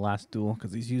be his last duel,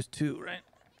 because he's used 2, right?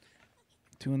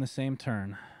 2 in the same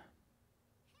turn.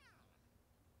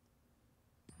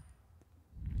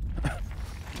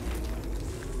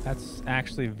 That's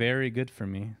actually very good for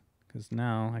me, because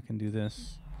now I can do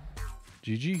this.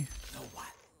 GG. No one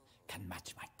can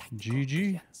match my tactical GG.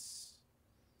 brilliance.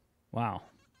 Wow.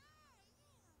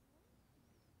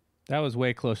 That was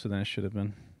way closer than it should have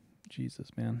been. Jesus,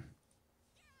 man.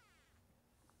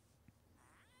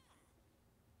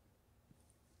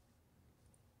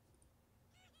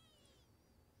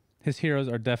 His heroes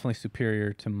are definitely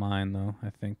superior to mine, though, I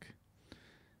think.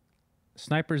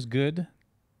 Sniper's good.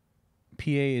 PA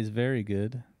is very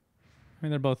good. I mean,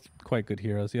 they're both quite good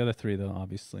heroes. The other 3, though,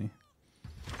 obviously.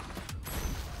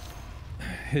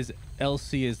 His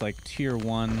LC is like tier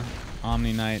 1.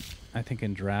 Omni Knight, I think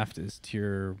in draft, is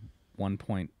tier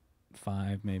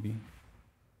 1.5, maybe.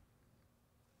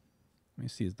 Let me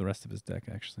see the rest of his deck,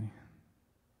 actually.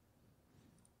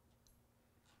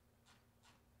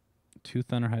 2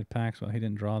 Thunderhide packs. Well, he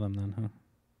didn't draw them then, huh?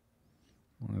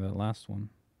 Only that last one.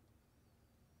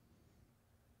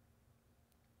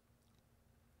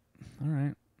 All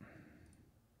right.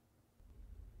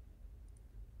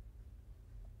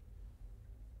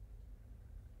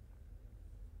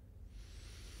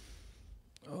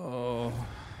 Oh.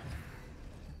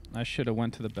 I should have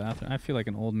went to the bathroom. I feel like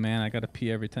an old man. I got to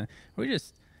pee every time. We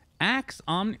just... Axe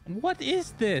Omni... What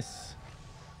is this?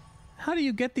 How do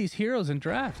you get these heroes in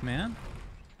draft, man?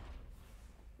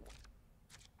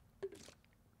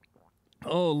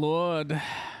 Oh, Lord.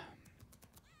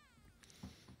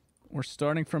 We're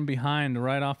starting from behind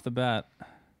right off the bat.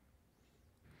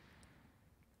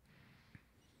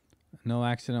 No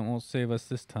accident won't save us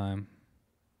this time.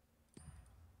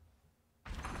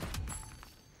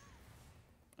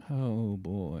 Oh,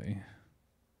 boy.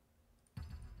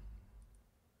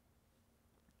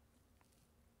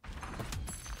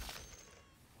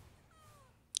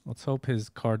 Let's hope his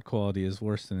card quality is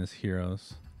worse than his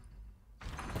heroes.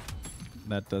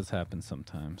 That does happen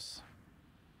sometimes.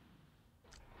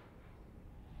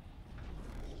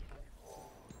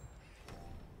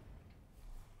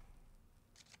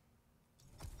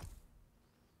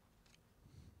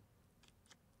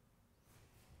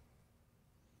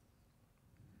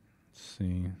 Let's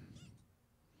see.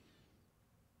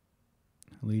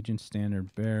 Legion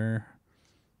Standard Bearer,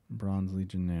 Bronze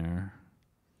Legionnaire.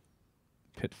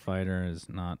 Pit Fighter is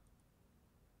not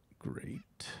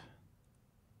great.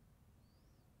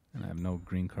 And I have no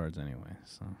green cards anyway,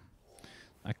 so...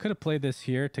 I could have played this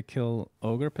here to kill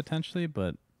Ogre potentially,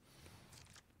 but...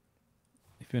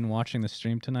 if you've been watching the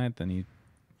stream tonight, then you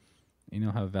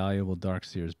know how valuable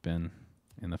Darkseer's been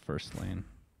in the first lane.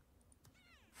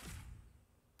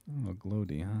 Oh,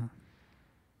 Oglody, huh?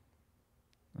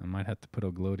 I might have to put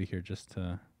Oglody here just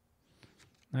to...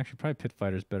 Actually, probably Pit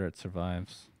Fighter's better at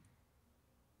survives.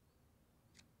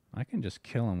 I can just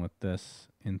kill him with this,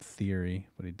 in theory,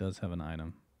 but he does have an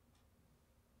item.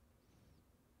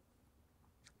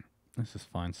 This is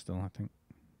fine still, I think.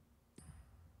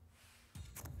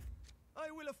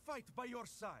 I will fight by your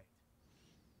side.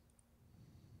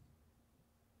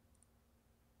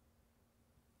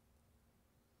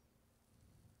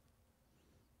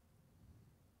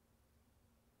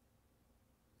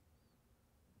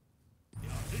 The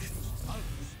Artific's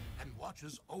hugs and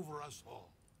watches over us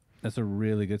all. That's a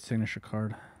really good signature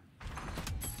card.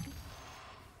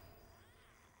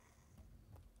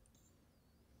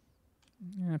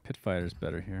 Yeah, Pit Fighter's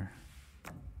better here.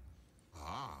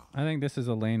 Ah, I think this is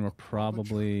a lane we're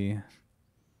probably...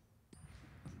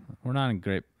 We're not in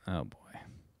great... Oh, boy.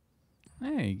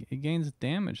 Hey, it gains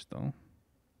damage, though.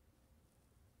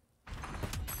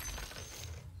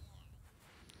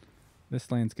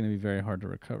 This lane's going to be very hard to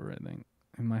recover, I think.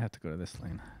 We might have to go to this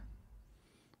lane.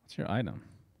 What's your item?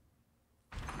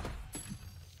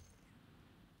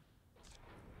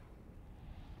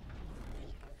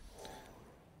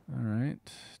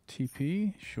 Alright.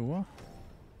 TP, sure.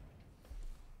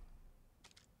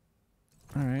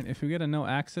 Alright, if we get a no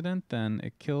accident, then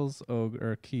it kills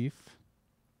Ogre or Keith.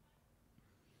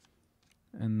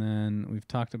 And then we've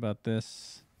talked about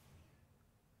this.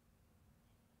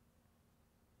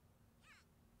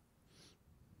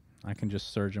 I can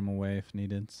just surge him away if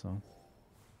needed, so.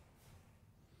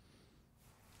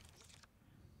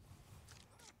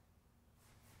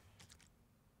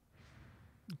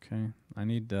 Okay, I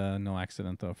need no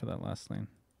accident though for that last lane.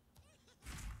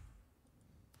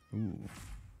 Ooh.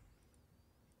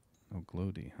 Oh,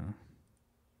 gloaty, huh?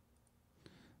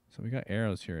 So we got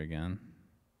arrows here again.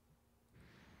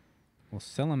 Will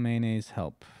Celamenes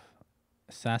help?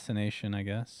 Assassination, I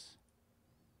guess.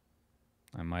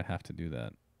 I might have to do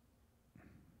that.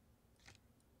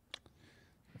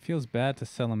 It feels bad to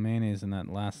Celamenes in that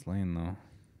last lane, though.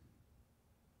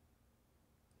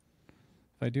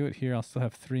 If I do it here, I'll still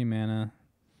have 3 mana.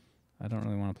 I don't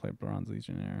really want to play Bronze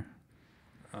Legionnaire.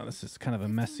 Oh, this is kind of a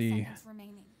messy...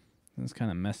 This is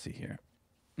kind of messy here.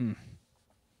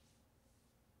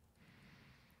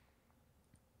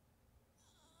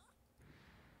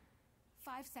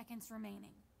 5 seconds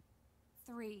remaining.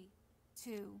 3,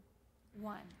 2,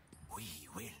 1. We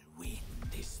will win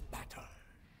this battle.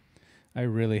 I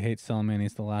really hate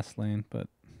Celamenes the last lane, but...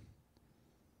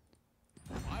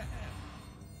 My hand,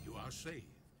 you are saved.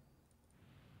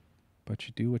 But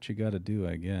you do what you gotta do,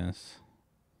 I guess.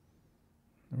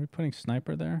 Are we putting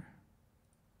Sniper there?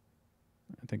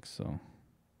 I think so.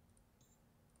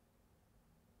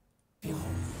 Behold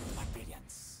my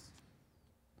brilliance.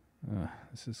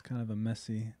 This is kind of a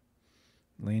messy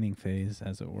laning phase,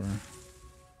 as it were.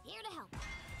 Here to help.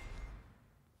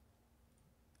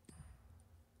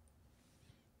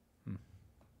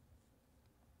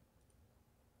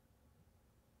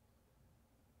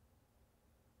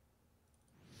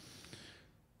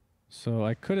 So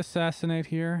I could assassinate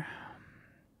here.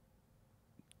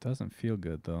 Doesn't feel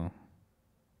good, though.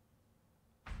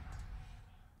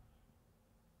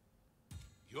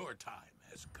 Your time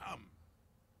has come.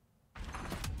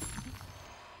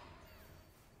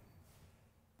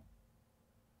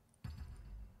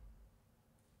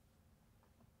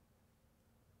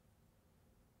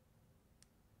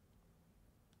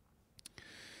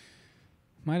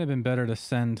 Might have been better to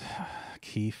send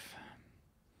Keith.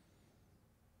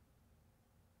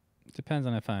 Depends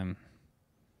on if I'm...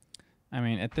 I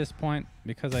mean, at this point,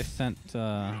 because I sent...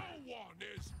 no one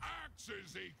is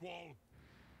axes equal.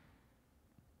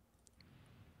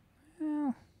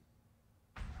 Well,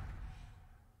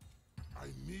 I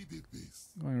needed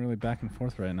this. going really back and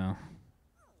forth right now.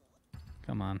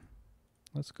 Come on.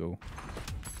 Let's go.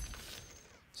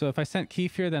 So if I sent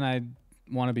Keith here, then I'd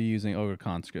want to be using Ogre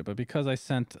Conscript. But because I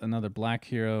sent another black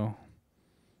hero,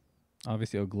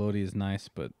 obviously Oglodi is nice,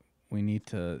 but we need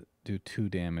to do 2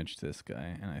 damage to this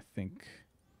guy. And I think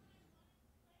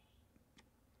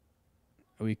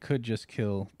we could just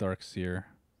kill Darkseer,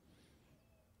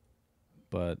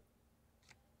 but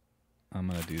I'm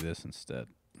going to do this instead.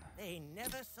 They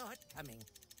never saw it coming.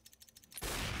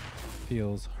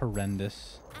 Feels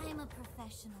horrendous. I'm a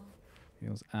professional.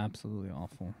 Feels absolutely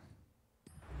awful.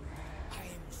 I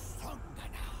am stronger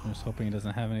now. I'm just hoping he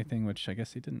doesn't have anything, which I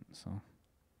guess he didn't, so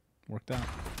worked out.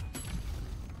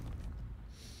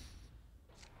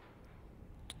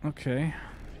 Okay.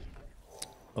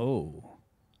 Oh.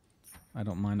 I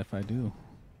don't mind if I do.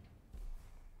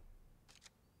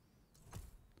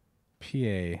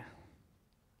 PA.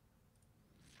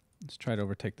 Let's try to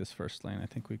overtake this first lane. I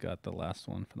think we got the last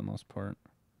one for the most part.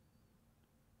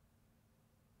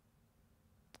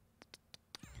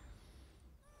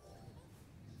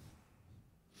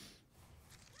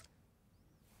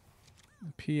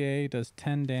 PA does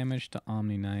 10 damage to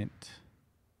Omni Knight.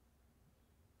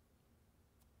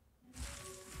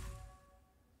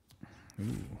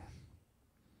 Ooh.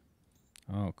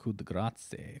 Oh, coup de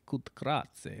grazie. Coup de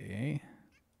grazie, eh?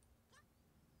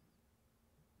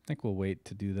 I think we'll wait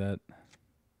to do that.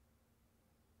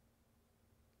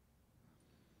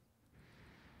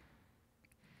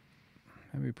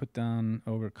 Maybe put down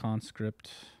Ogre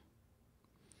Conscript.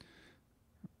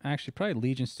 Actually, probably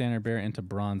Legion Standard Bearer into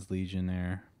Bronze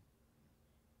Legionnaire.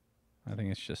 I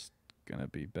think it's just gonna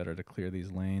be better to clear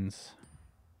these lanes.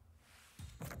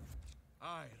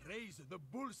 I raise the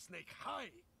bull snake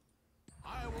high.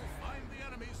 I will find the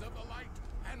enemies of the light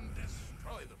and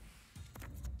destroy them.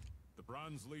 The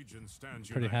Bronze Legion stands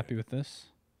Pretty happy with this.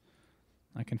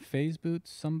 I can phase boot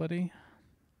somebody.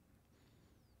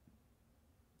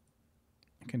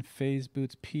 I can phase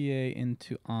boots PA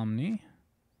into Omni.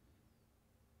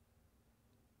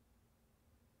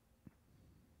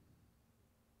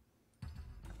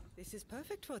 This is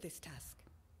perfect for this task.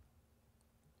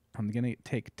 I'm gonna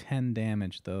take 10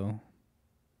 damage though.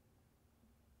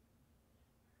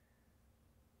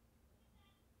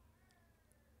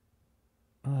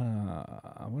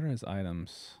 What are his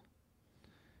items?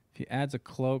 If he adds a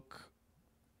cloak,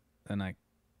 then I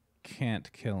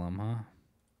can't kill him, huh?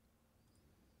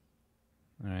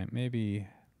 Alright, maybe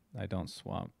I don't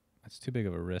swap. That's too big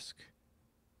of a risk.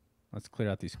 Let's clear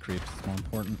out these creeps. It's more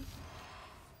important.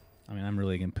 I mean, I'm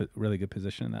really in really good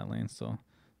position in that lane, so I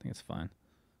think it's fine.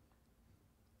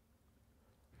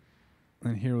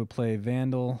 And here we'll play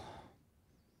Vandal.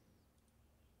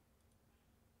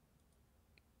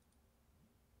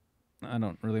 I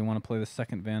don't really want to play the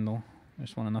second Vandal. I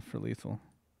just want enough for lethal.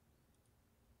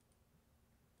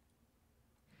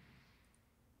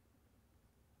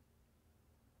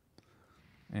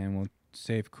 And we'll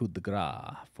save coup de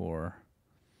grace for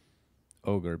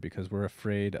Ogre because we're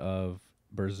afraid of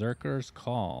Berserker's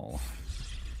Call.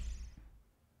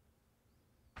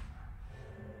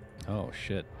 Oh,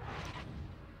 shit.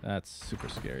 That's super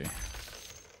scary.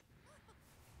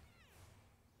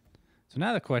 So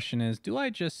now the question is, do I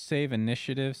just save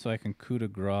initiative so I can coup de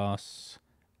grace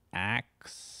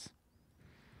axe?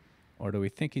 Or do we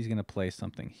think he's going to play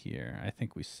something here? I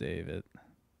think we save it.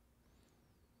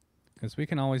 Because we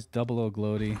can always double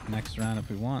Oglody next round if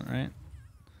we want, right?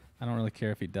 I don't really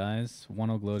care if he dies. One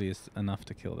Oglody is enough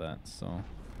to kill that, so...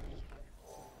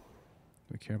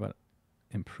 Do we care about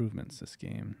improvements this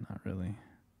game? Not really.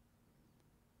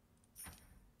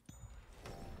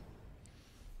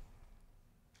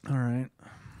 Alright.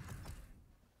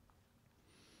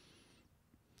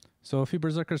 So if he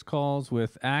Berserker's Calls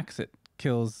with Axe, it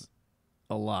kills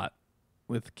a lot.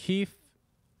 With Keef,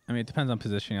 I mean, it depends on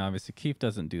positioning, obviously. Keef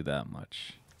doesn't do that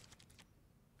much.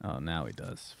 Oh, now he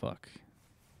does. Fuck.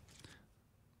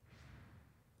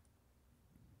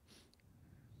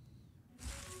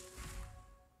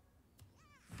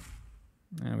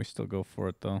 Yeah, we still go for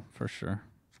it, though, for sure.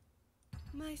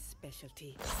 My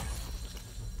specialty.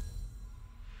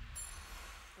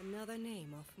 Another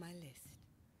name off my list.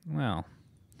 Well.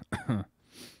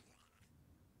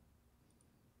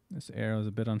 This arrow is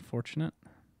a bit unfortunate.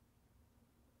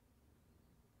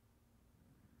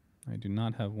 I do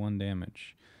not have 1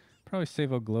 damage. Probably save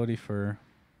Oglody for...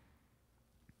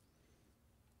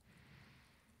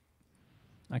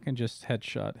 I can just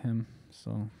headshot him,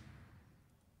 so...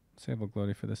 Save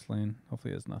Oglody for this lane.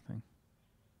 Hopefully he has nothing.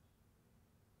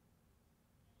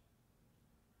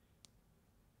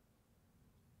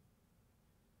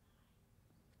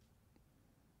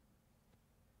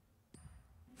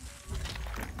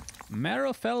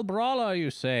 Marrowfell Brawler,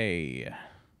 you say?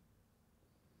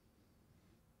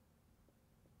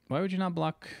 Why would you not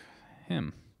block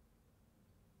him?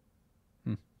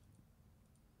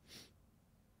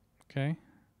 Okay.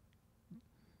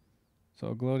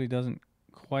 So Oglody doesn't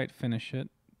quite finish it,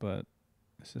 but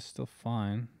this is still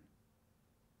fine.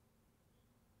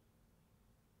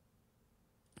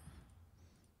 I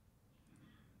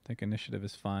think initiative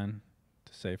is fine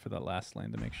to save for that last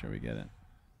lane to make sure we get it.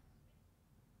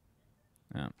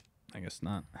 Yeah, I guess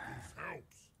not.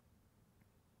 Helps.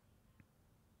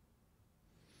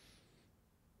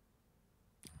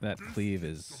 That cleave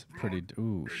is pretty...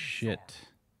 Ooh, shit.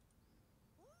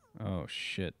 Oh,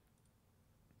 shit.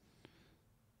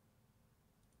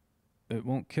 It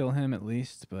won't kill him at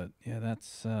least, but yeah,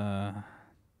 that's kind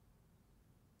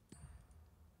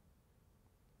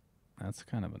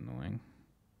of annoying.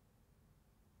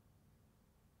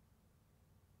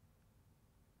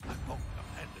 I won't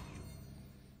abandon you.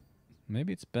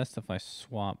 Maybe it's best if I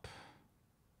swap.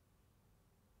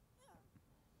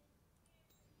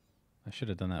 I should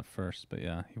have done that first, but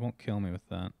yeah, he won't kill me with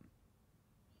that.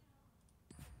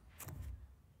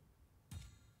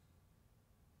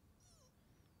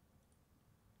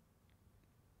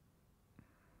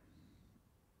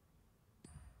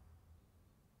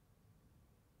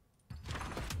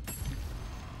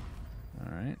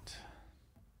 All right.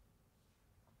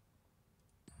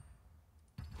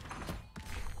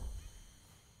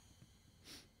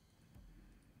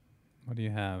 What do you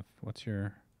have? What's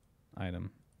your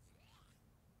item?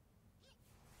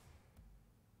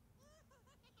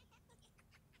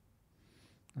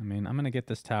 I mean, I'm going to get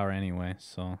this tower anyway,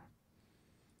 so...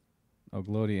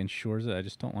 Oglodi ensures it. I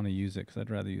just don't want to use it because I'd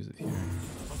rather use it here.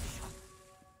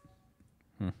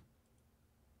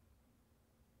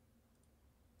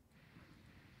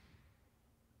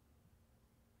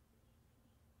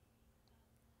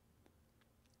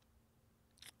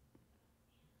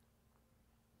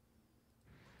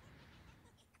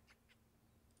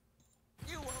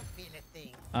 You won't feel a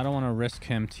thing. I don't want to risk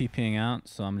him TPing out,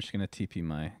 so I'm just going to TP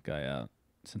my guy out.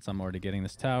 Since I'm already getting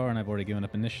this tower and I've already given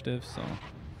up initiative, so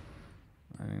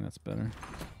I think that's better.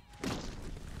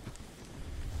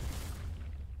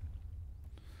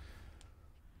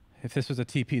 If this was a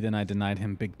TP, then I denied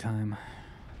him big time.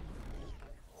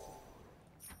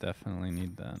 Definitely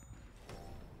need that.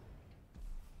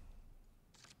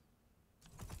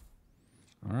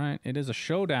 Alright, it is a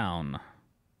showdown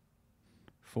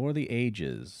for the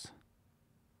ages.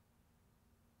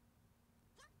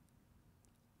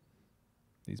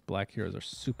 These black heroes are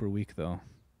super weak, though.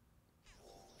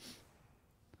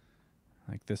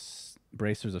 Like this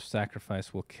Bracers of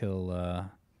Sacrifice will kill,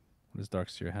 what does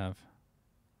Darkseer have?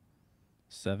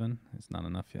 7? It's not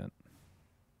enough yet,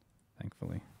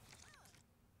 thankfully.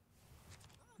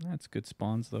 That's good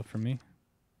spawns, though, for me.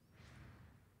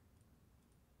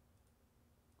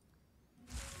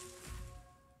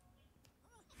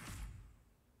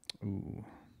 Ooh.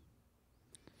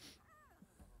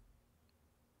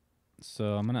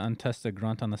 So I'm going to untest a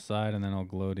Grunt on the side and then I'll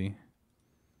Gloaty.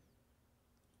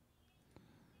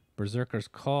 Berserker's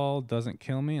Call doesn't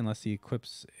kill me unless he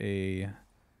equips a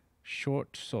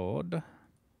short sword.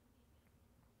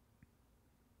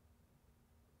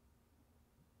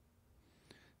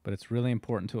 But it's really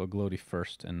important to a Gloaty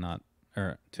first and not,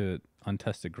 or to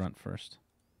untest a Grunt first.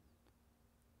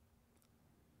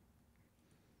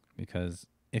 Because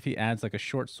if he adds like a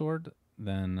short sword,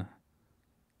 then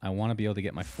I want to be able to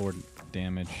get my 4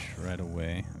 damage right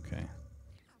away. Okay.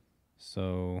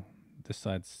 So this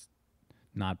side's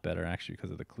not better actually because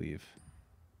of the cleave.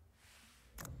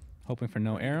 Hoping for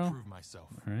no arrow. All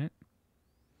right.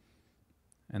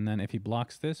 And then if he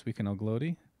blocks this, we can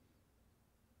Oglodi.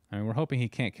 I mean, we're hoping he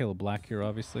can't kill a black hero,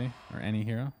 obviously, or any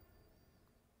hero.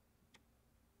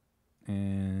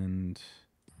 And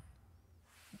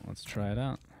let's try it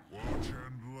out. Watch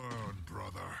and learn,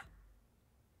 brother.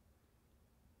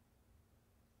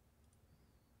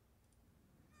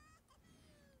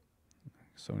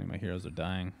 So many of my heroes are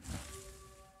dying.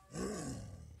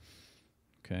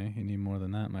 Okay, you need more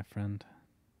than that, my friend.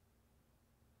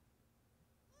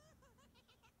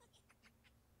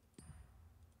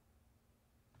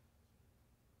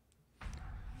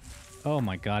 Oh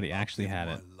my god, he actually had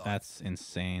it. That's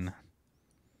insane.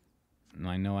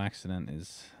 My no accident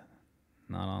is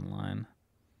not online.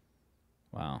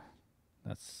 Wow.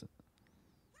 That's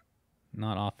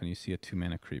not often you see a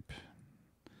 2-mana creep.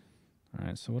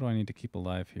 Alright, so what do I need to keep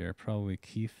alive here? Probably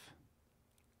Keef.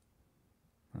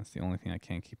 That's the only thing I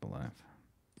can't keep alive.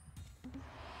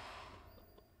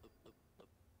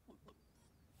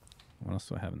 What else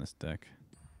do I have in this deck?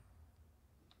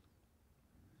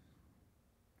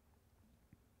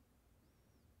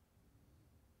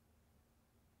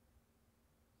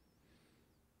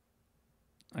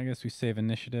 I guess we save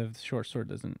initiative. The short sword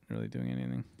isn't really doing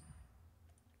anything.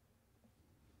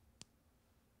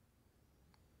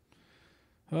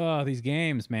 Oh, these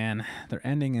games, man. They're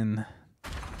ending in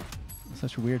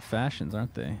such weird fashions,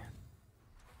 aren't they?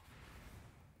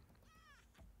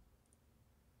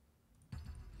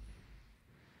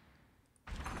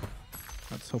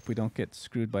 Let's hope we don't get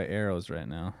screwed by arrows right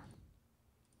now.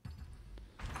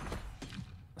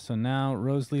 So now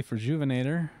Roseleaf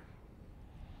Rejuvenator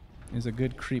is a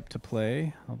good creep to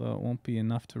play, although it won't be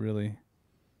enough to really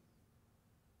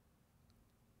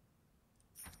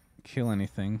kill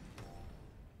anything.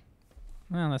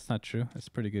 Well, that's not true. It's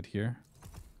pretty good here.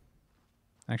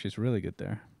 Actually, it's really good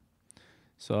there.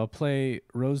 So I'll play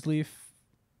Roseleaf.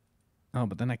 Oh,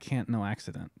 but then I can't no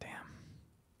accident. Damn.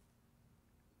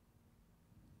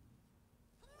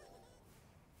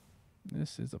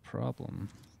 This is a problem.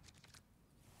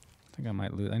 I think I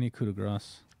might lose. I need coup de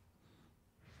grace.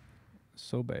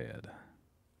 So bad.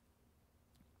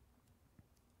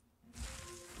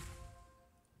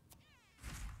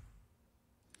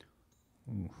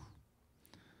 Ooh.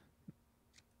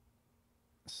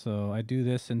 So I do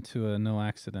this into a no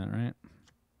accident, right?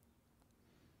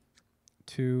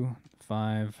 2,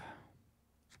 5.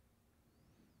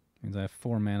 Means I have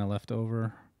 4 mana left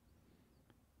over.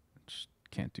 Just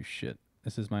can't do shit.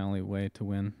 This is my only way to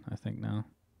win, I think, now.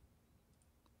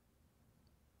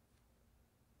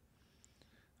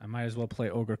 I might as well play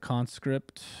Ogre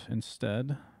Conscript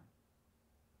instead.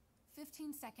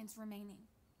 15 seconds remaining.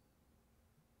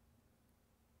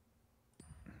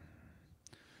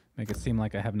 Make it seem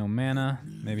like I have no mana.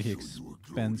 Maybe he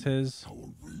expends his. How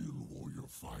a real warrior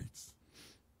fights.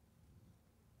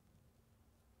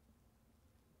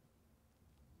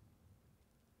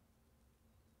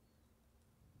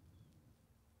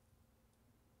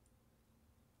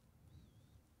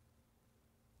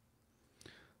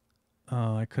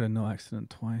 Oh, I could have no accident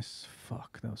twice.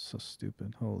 Fuck, that was so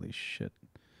stupid. Holy shit.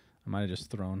 I might have just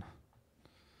thrown.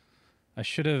 I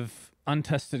should have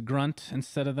untested grunt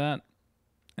instead of that.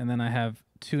 And then I have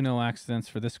 2 no accidents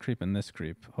for this creep and this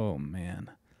creep. Oh,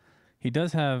 man. He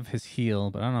does have his heal,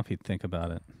 but I don't know if he'd think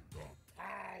about it.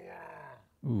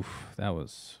 Oof, that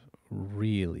was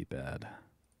really bad.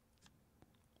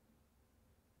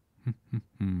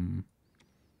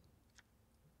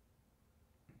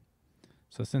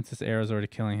 So since this arrow's already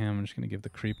killing him, I'm just going to give the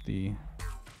creep the...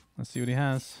 Let's see what he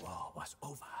has. War was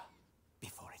over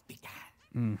before it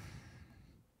began.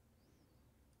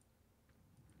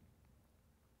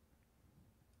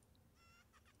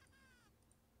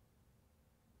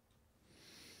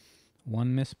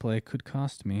 One misplay could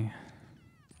cost me.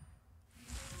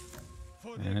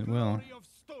 And it will.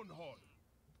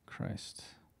 Christ.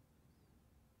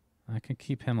 I can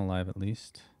keep him alive at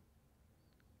least.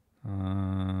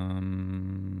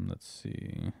 Let's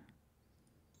see.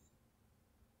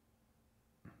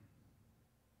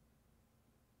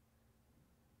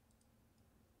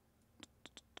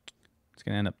 It's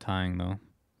gonna end up tying though.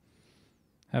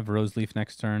 Have Roseleaf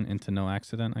next turn into no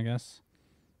accident, I guess.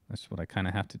 That's what I kind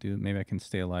of have to do. Maybe I can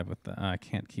stay alive with that. I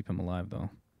can't keep him alive though.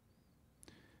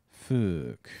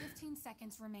 Fuck. 15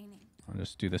 seconds remaining. I'll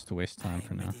just do this to waste time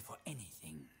for now. Ready for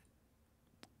anything.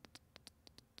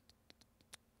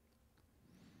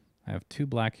 I have 2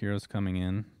 black heroes coming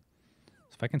in.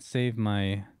 So if I can save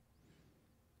my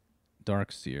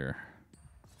Darkseer,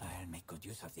 I'll make good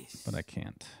use of this. but I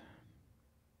can't.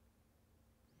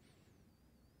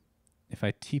 If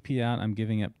I TP out, I'm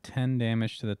giving up 10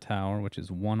 damage to the tower, which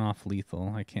is 1 off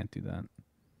lethal. I can't do that.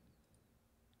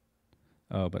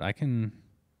 Oh, but I can...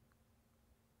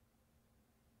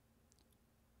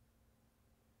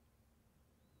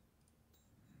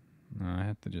 No, I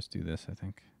have to just do this, I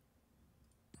think.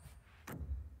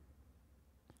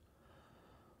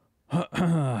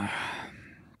 I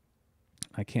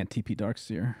can't TP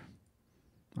Darkseer,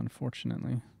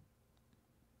 unfortunately.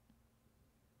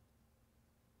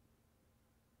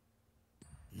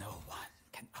 No one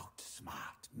can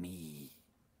outsmart me.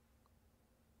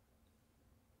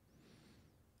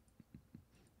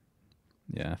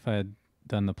 Yeah, if I had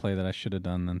done the play that I should have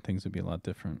done, then things would be a lot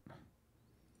different.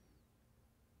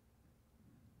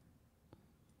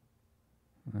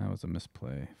 That was a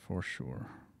misplay, for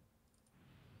sure.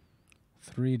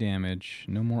 3 damage,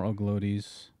 no more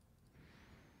Oglotes.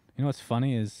 You know what's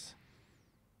funny is...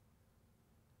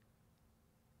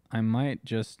 I might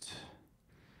just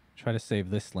try to save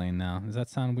this lane now. Does that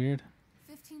sound weird?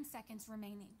 15 seconds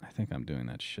remaining. I think I'm doing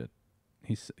that shit.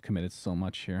 He's committed so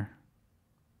much here.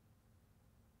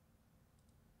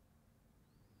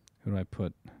 Who do I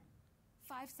put?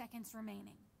 5 seconds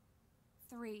remaining.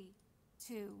 3,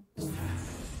 2.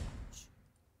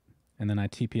 And then I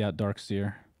TP out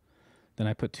Darkseer. Then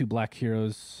I put 2 black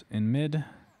heroes in mid.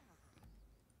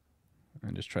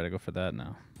 And just try to go for that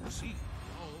now. See,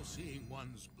 all seeing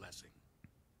one's blessing.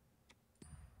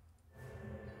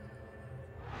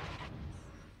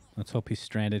 Let's hope he's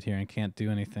stranded here and can't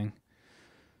do anything.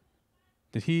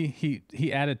 Did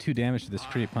he added 2 damage to this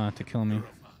creep, huh, to kill me?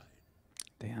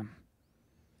 Damn.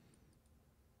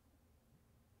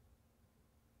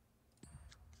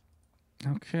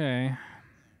 Okay.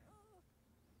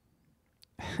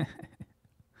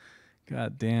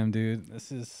 God damn, dude.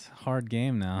 This is a hard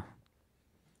game now.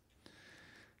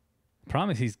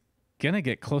 Problem is he's gonna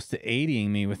get close to 80ing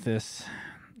me with this.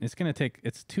 It's gonna take...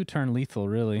 It's 2-turn lethal,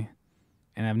 really.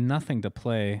 And I have nothing to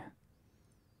play.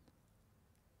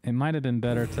 It might have been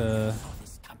better to...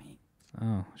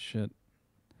 Oh, shit.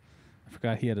 I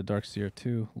forgot he had a Darkseer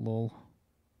too. Lol.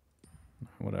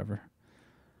 Whatever.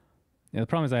 Yeah, the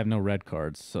problem is I have no red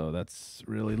cards, so that's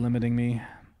really limiting me.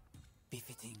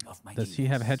 Does he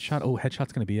have headshot? Oh,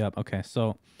 headshot's going to be up. Okay,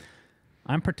 so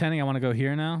I'm pretending I want to go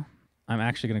here now. I'm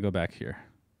actually going to go back here.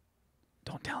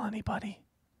 Don't tell anybody.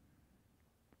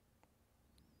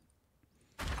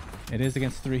 It is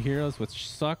against 3 heroes, which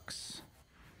sucks.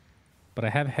 But I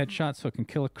have headshot, so it can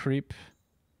kill a creep.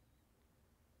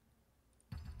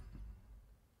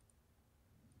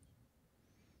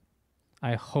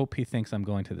 I hope he thinks I'm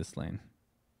going to this lane.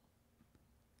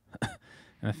 And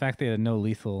the fact that he had no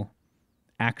lethal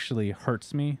actually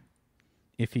hurts me.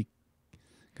 If he...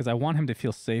 Because I want him to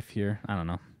feel safe here. I don't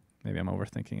know. Maybe I'm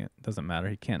overthinking it. Doesn't matter.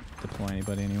 He can't deploy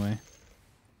anybody anyway.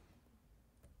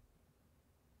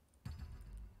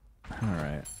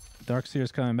 Alright.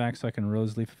 Darkseer's coming back so I can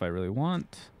Rose Leaf if I really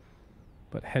want.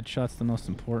 But headshot's the most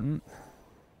important.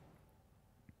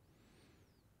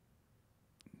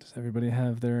 Does everybody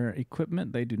have their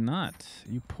equipment? They do not.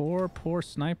 You poor, poor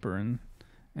sniper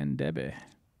and Debbie.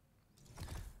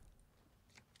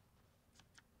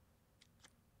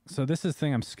 So this is the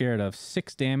thing I'm scared of.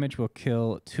 6 damage will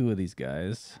kill 2 of these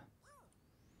guys.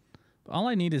 But all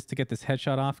I need is to get this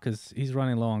headshot off because he's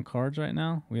running low on cards right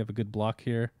now. We have a good block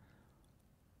here.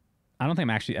 I don't think I'm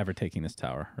actually ever taking this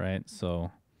tower, right?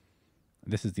 So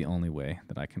this is the only way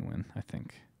that I can win, I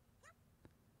think.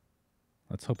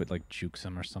 Let's hope it like jukes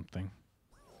him or something.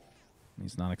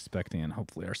 He's not expecting it.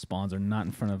 Hopefully our spawns are not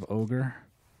in front of Ogre.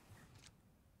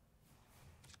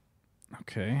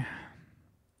 Okay.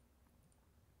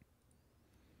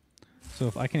 So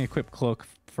if I can equip Cloak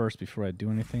first before I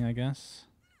do anything, I guess.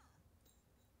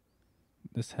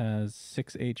 This has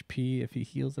 6 HP if he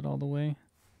heals it all the way.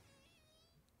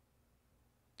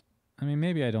 I mean,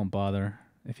 maybe I don't bother.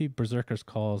 If he Berserker's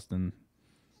Calls, then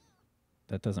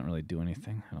that doesn't really do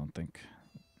anything, I don't think.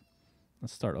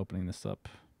 Let's start opening this up.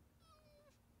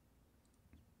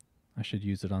 I should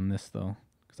use it on this, though,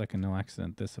 because I can no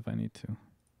accident this if I need to.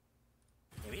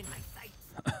 They're in my sights.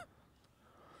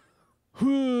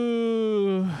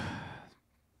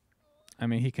 I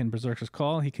mean, he can Berserker's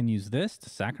Call. He can use this to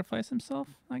sacrifice himself,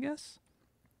 I guess.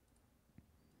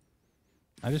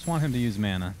 I just want him to use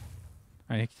mana.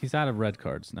 All right, he's out of red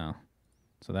cards now,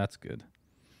 so that's good.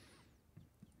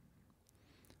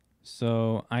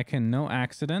 So I can no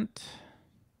accident.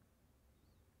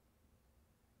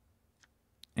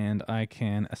 And I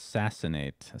can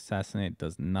assassinate. Assassinate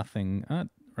does nothing.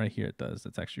 Right here it does.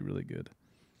 That's actually really good.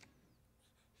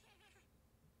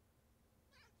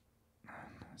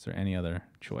 Is there any other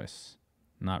choice?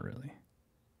 Not really.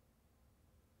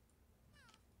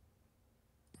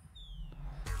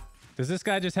 Does this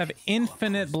guy just have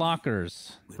infinite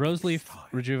blockers? Roseleaf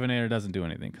Rejuvenator doesn't do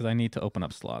anything because I need to open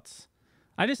up slots.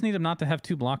 I just need him not to have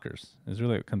 2 blockers is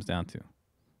really what it comes down to.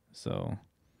 So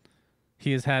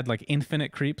he has had like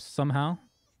infinite creeps somehow.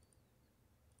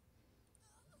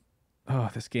 Oh,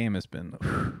 this game has been...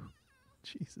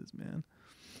 Jesus, man.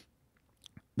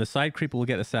 The side creep will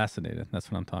get assassinated.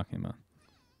 That's what I'm talking about.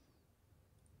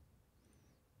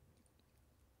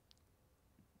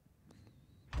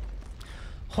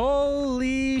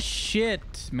 Holy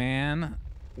shit, man.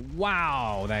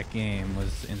 Wow, that game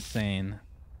was insane.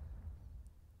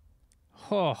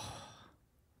 Oh.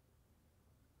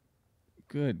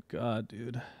 Good God,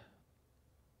 dude.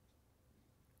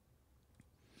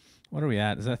 What are we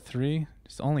at? Is that 3?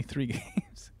 Just only 3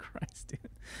 games? Christ, dude.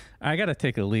 I gotta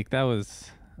take a leak. That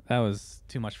was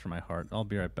too much for my heart. I'll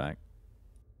be right back.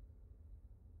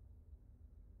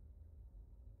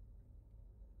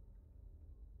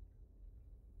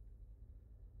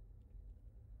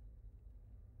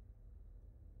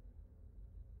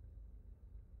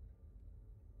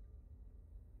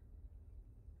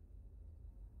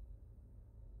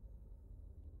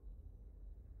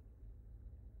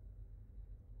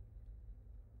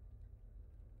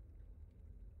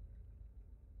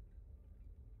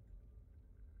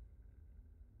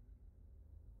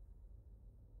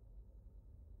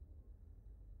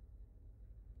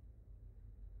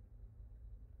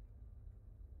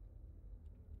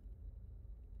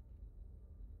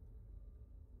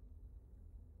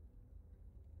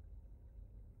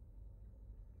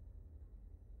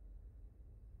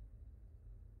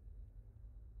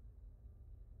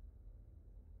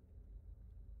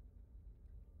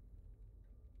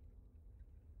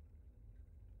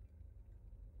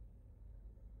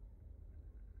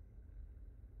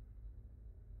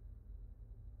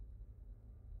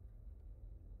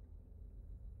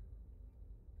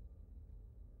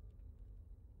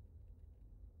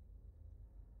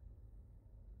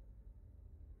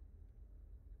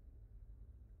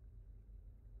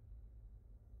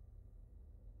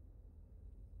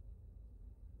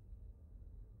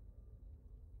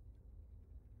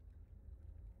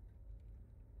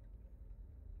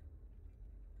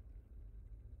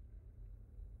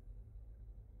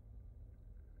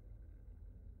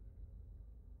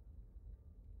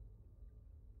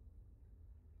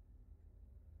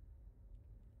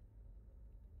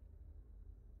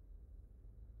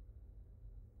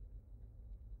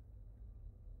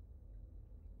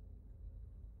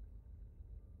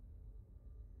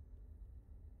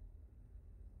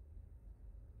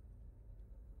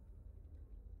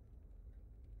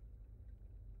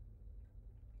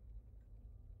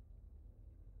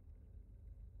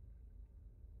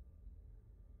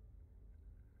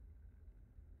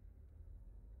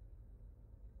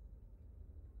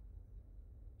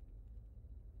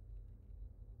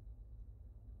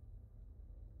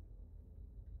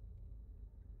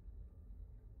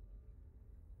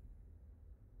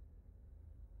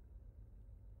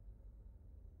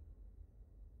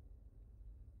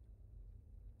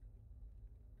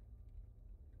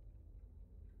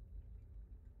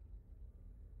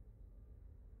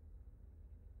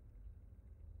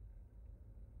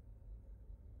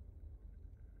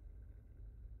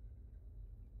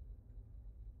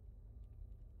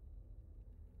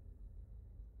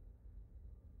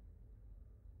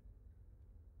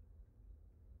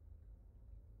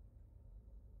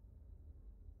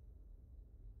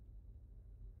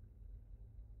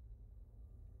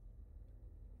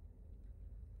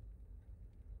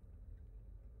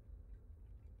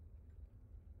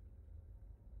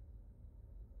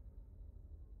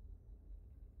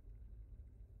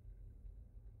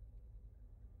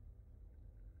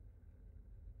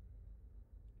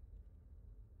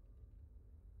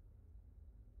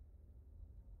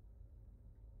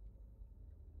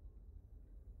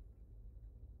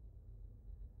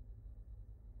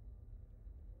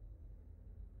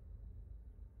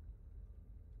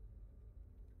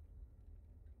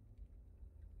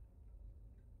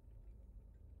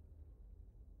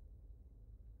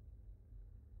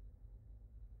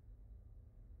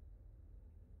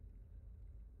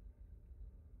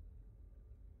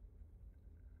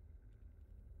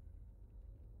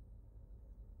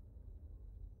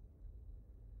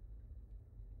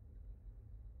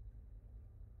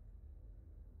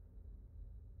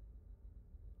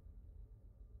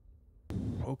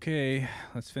 Okay,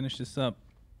 let's finish this up.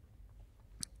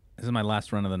 This is my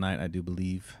last run of the night, I do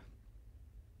believe.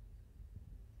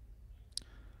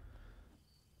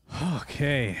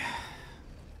 Okay.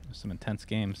 There's some intense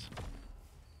games.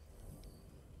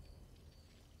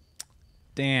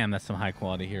 Damn, that's some high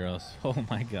quality heroes. Oh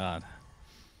my god.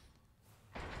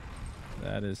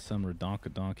 That is some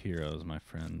redonkadonk heroes, my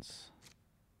friends.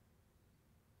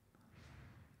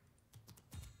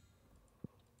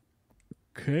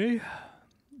 Okay.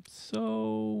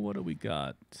 So, what do we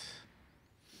got?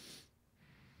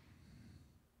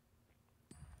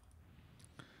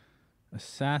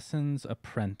 Assassin's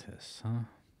Apprentice, huh?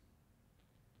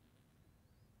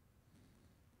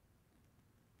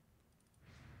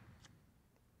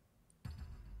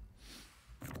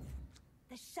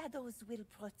 The shadows will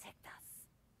protect us.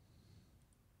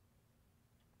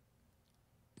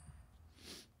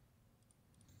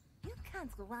 You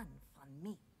can't run from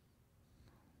me.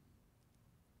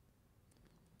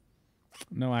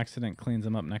 No accident cleans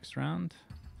them up next round.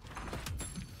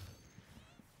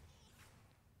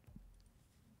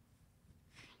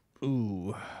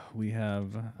 Ooh, we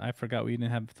have. I forgot we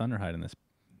didn't have Thunderhide in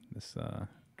this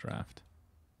draft.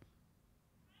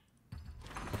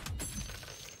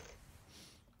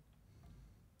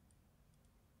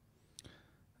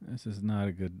 This is not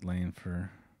a good lane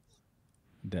for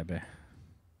Debbie.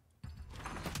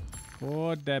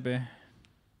 Poor Debbie.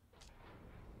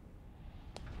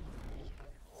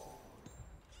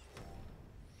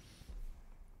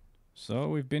 So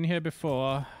we've been here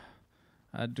before.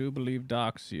 I do believe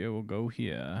Darkseer will go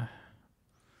here.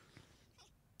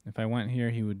 If I went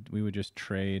here, we would just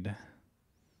trade.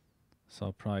 So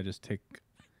I'll probably just take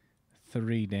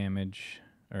 3 damage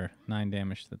or 9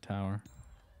 damage to the tower.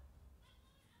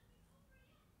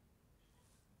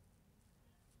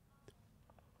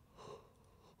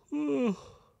 Oh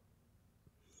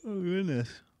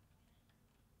goodness.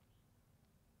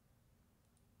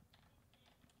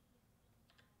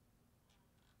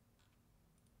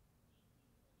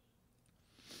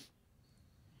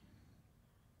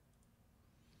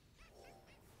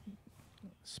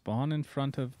 Spawn in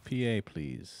front of PA,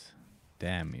 please.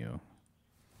 Damn you.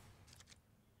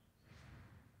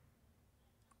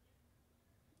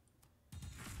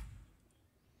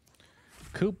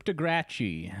 Coupe de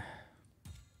Gracie.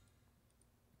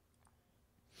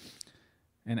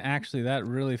 And actually, that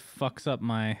really fucks up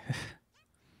my...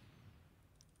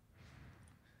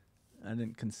 I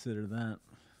didn't consider that.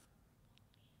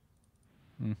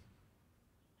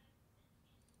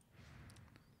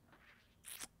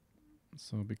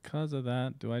 So because of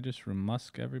that, do I just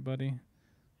remusk everybody?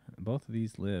 Both of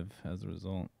these live as a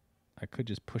result. I could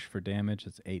just push for damage.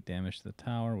 It's 8 damage to the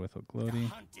tower with a gloaty.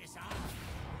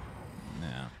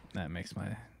 Yeah, that makes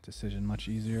my decision much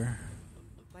easier.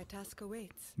 My task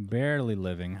awaits. Barely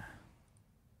living.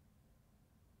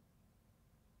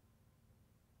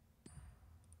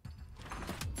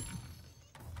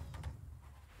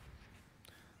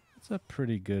 It's a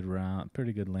pretty good round,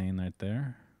 pretty good lane right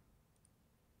there.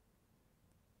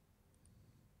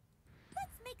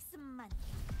 Let's make some money.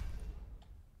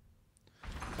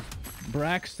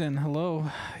 Braxton,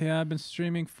 hello. Yeah, I've been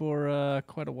streaming for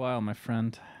quite a while, my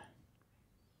friend.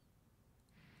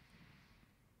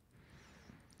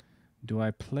 Do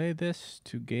I play this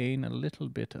to gain a little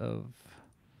bit of...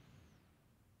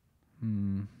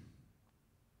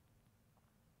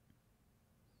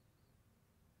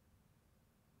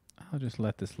 I'll just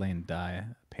let this lane die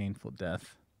a painful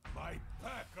death. My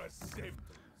pack of simples.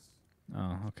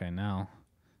 Oh, okay, now...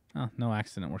 Oh, no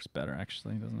accident works better,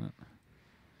 actually, doesn't it?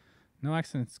 No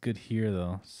accident's good here,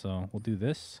 though, so we'll do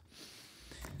this.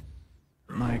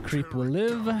 My creep will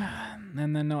live,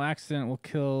 and then no accident will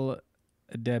kill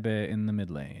Debe in the mid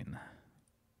lane.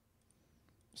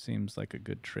 Seems like a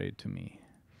good trade to me.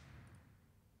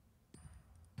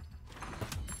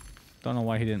 Don't know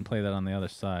why he didn't play that on the other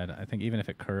side. I think even if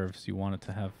it curves, you want it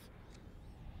to have...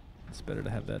 It's better to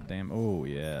have that damn... Oh,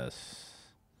 yes.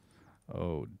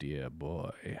 Oh, dear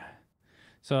boy.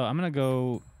 So I'm going to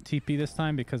go TP this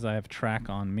time because I have track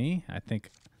on me. I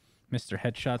think Mr.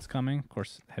 Headshot's coming. Of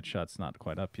course, Headshot's not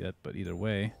quite up yet, but either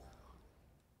way.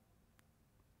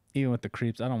 Even with the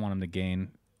creeps, I don't want him to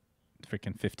gain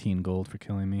freaking 15 gold for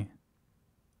killing me.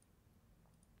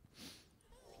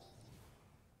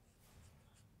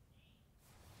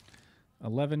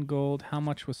 $11 gold. How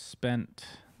much was spent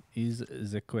is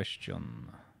the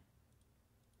question.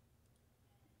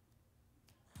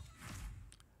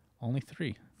 Only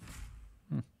 3.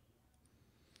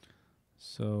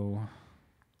 So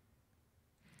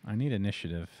I need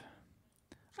initiative.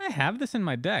 I have this in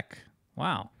my deck.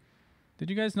 Wow. Did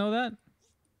you guys know that?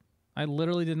 I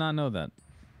literally did not know that.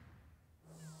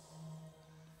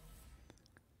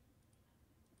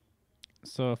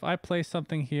 So if I play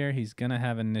something here, he's gonna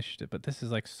have initiative. But this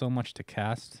is like so much to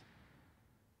cast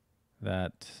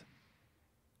that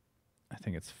I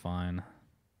think it's fine.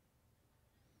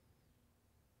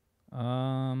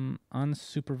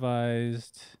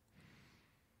 Unsupervised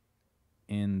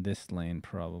in this lane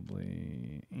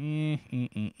probably.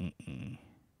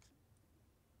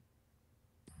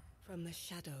 From the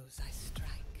shadows I strike.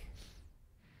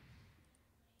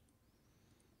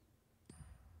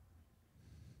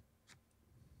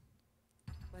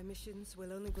 My missions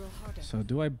will only grow harder. So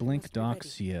do I blink must be ready.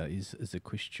 Doxia is a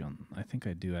question. I think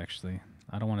I do actually.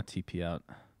 I don't want to TP out.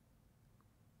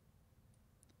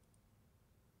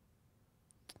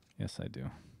 Yes, I do.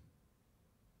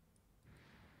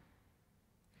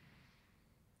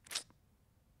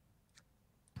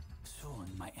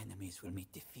 Soon my enemies will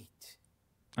meet defeat.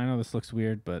 I know this looks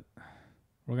weird, but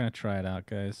we're going to try it out,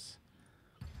 guys.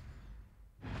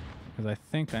 Because I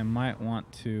think I might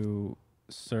want to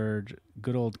surge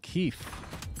good old Keith.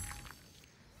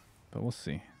 But we'll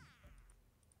see.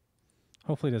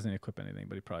 Hopefully he doesn't equip anything,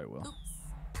 but he probably will.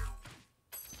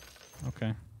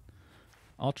 Okay.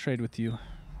 I'll trade with you.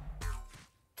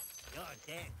 You're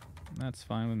dead. That's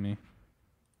fine with me.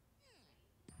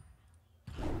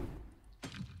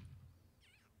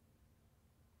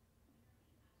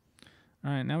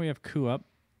 Alright, now we have coup up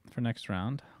for next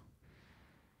round.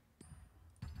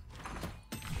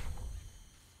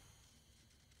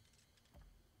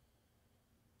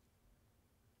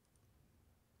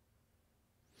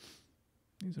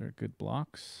 These are good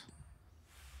blocks.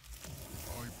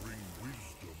 I bring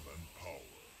wisdom and power.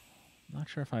 Not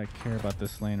sure if I care about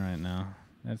this lane right now.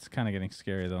 It's kind of getting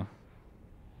scary though.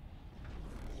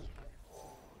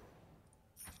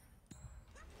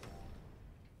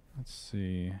 Let's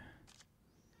see.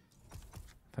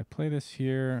 If I play this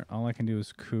here, all I can do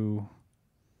is coup,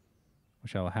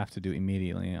 which I will have to do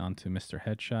immediately onto Mr.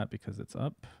 Headshot because it's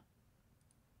up.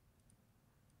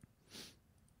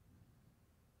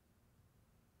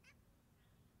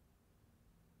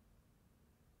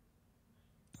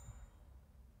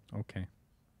 Okay.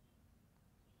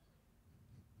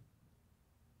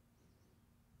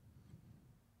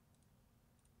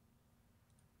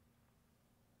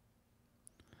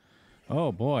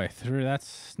 Oh boy,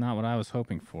 that's not what I was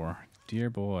hoping for. Dear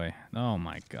boy. Oh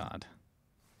my god.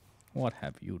 What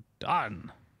have you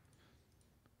done?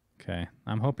 Okay,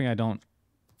 I'm hoping I don't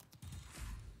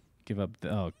give up the,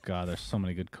 oh god, there's so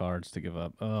many good cards to give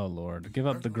up. Oh lord. Give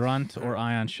up the Grunt or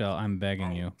Ion Shell, I'm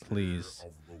begging you, please.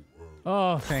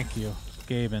 Oh, thank you,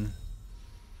 Gaben.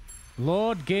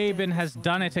 Lord Gaben has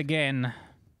done it again.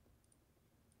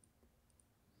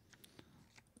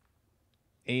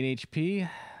 8 HP.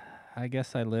 I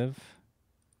guess I live.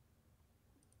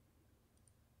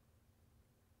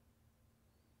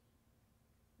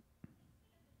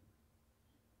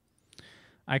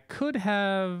 I could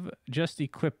have just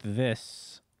equipped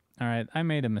this. All right, I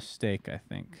made a mistake, I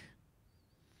think.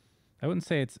 I wouldn't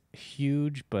say it's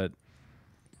huge, but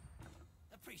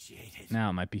Appreciate it. now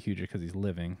it might be huger because he's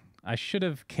living. I should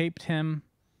have caped him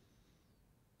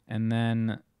and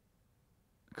then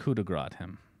coup de grace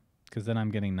him. Because then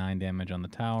I'm getting 9 damage on the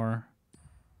tower.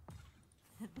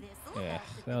 This'll Yeah, help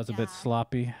with that the was a bit job.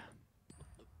 sloppy.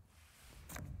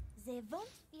 They won't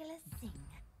feel a thing.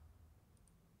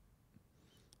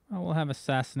 Oh, we'll have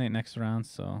Assassinate next round,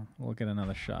 so we'll get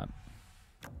another shot.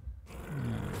 Yeah.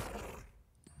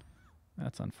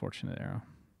 That's unfortunate, arrow.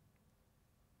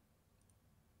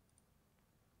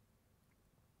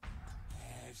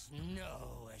 There's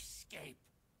no escape.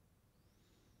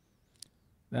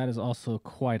 That is also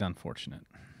quite unfortunate.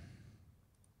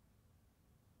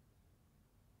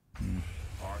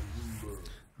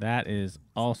 That is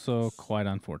also quite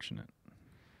unfortunate.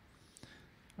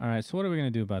 All right, so what are we going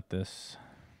to do about this?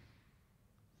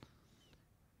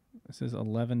 This is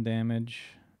 11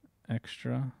 damage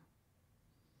extra.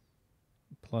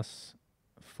 Plus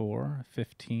 4,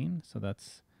 15. So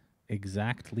that's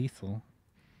exact lethal.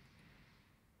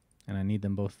 And I need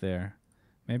them both there.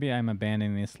 Maybe I'm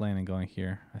abandoning this lane and going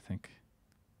here, I think.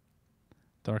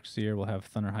 Darkseer will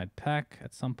have Thunderhide Pack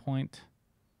at some point.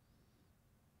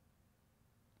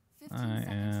 15 I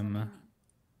seconds am... remaining.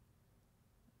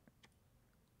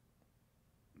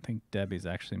 I think Debbie's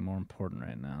actually more important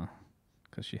right now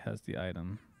because she has the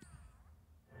item.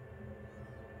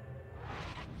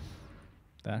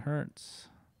 That hurts.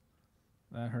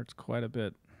 That hurts quite a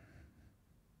bit.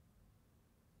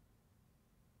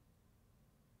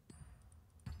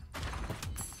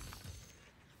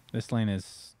 This lane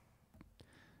is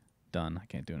done. I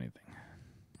can't do anything.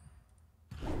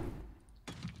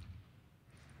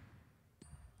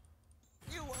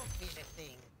 You won't feel a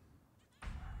thing.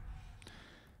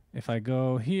 If I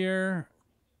go here,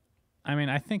 I mean,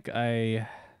 I think I...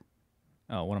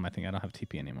 Oh, what am I thinking? I don't have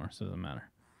TP anymore, so it doesn't matter.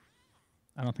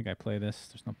 I don't think I play this.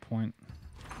 There's no point.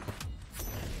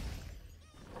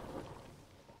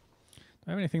 Do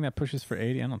I have anything that pushes for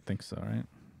 80? I don't think so, right?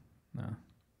 No.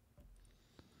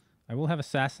 I will have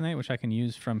Assassinate, which I can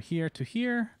use from here to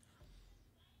here.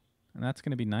 And that's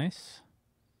going to be nice.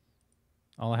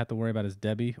 All I have to worry about is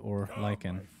Debbie or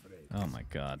Lycan. Oh my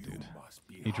god, dude.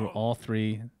 He drew all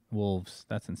 3 wolves.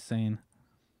 That's insane.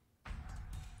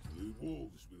 The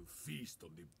wolves will feast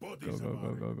on the Go, bodies go,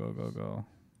 go, go, go, go, go.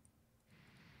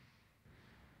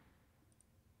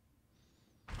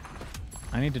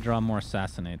 I need to draw more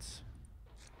Assassinates.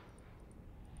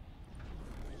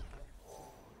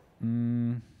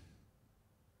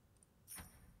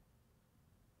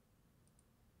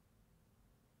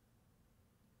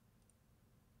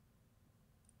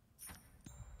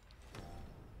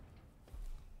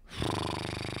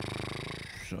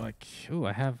 Ooh,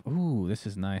 I have... Ooh, this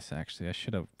is nice, actually. I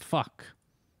should have... Fuck.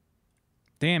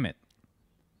 Damn it.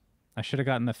 I should have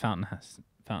gotten the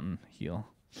fountain heal.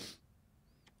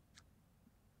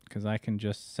 Because I can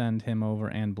just send him over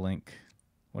and blink.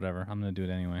 Whatever. I'm going to do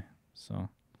it anyway. So...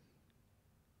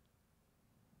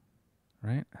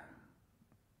 Right?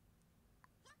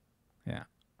 Yeah.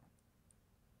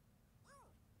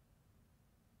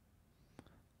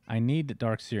 I need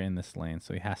Darkseer in this lane,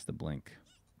 so he has to blink.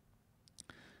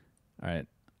 Alright.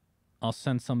 I'll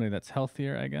send somebody that's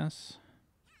healthier, I guess.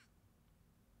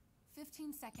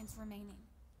 15 seconds remaining.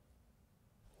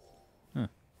 Huh.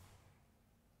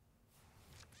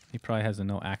 He probably has a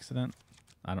no accident.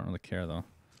 I don't really care, though.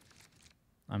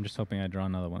 I'm just hoping I draw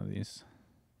another one of these.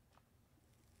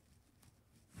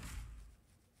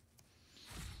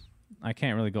 I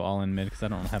can't really go all in mid because I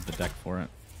don't have the deck for it.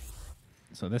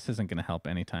 So this isn't going to help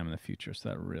anytime in the future, so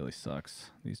that really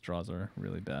sucks. These draws are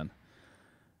really bad.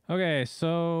 Okay,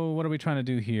 so what are we trying to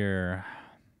do here?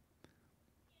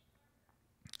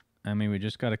 I mean, we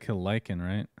just got to kill Lycan,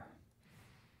 right?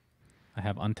 I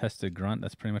have Untested Grunt.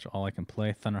 That's pretty much all I can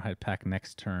play. Thunderhide Pack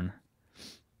next turn.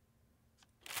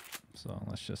 So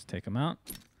let's just take him out.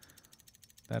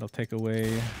 That'll take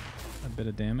away a bit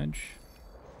of damage.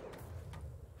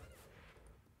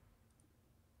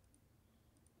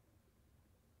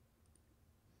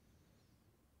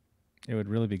 It would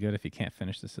really be good if he can't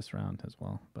finish this round as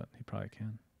well, but he probably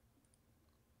can.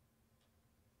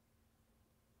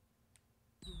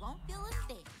 You won't feel a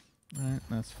thing. Alright,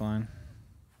 that's fine.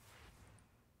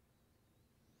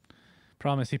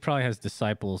 Problem is, he probably has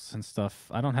Disciples and stuff.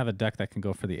 I don't have a deck that can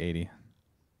go for the 80.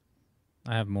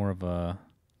 I have more of a...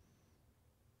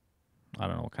 I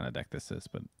don't know what kind of deck this is,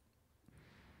 but...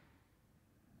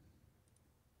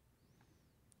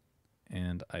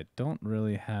 And I don't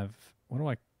really have...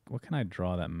 What can I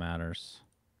draw that matters?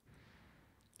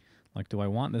 Like, do I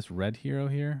want this red hero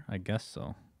here? I guess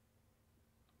so.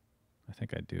 I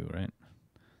think I do, right?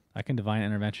 I can Divine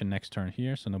Intervention next turn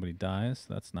here so nobody dies.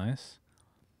 That's nice.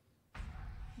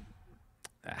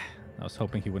 I was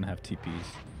hoping he wouldn't have TPs.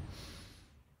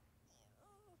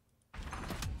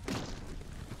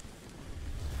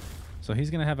 So he's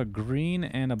going to have a green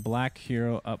and a black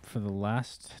hero up for the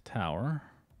last tower.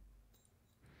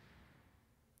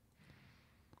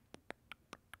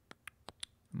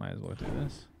 Might as well do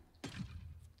this.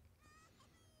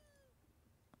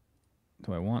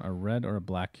 Do I want a red or a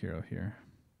black hero here?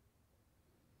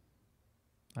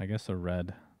 I guess a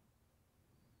red.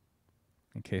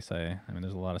 In case I mean,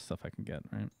 there's a lot of stuff I can get,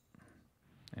 right?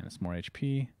 And it's more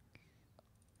HP.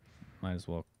 Might as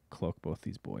well cloak both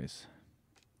these boys.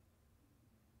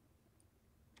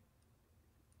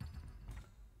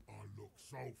 I look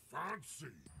so fancy.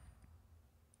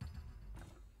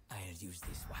 I'll use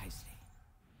this wisely.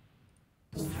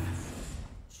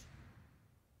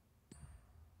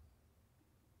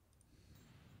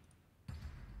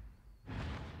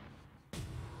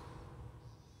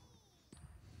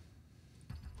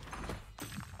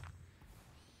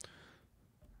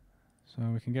 So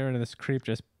we can get rid of this creep,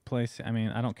 just place... I mean,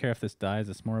 I don't care if this dies.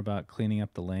 It's more about cleaning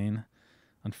up the lane.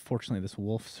 Unfortunately, this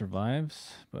wolf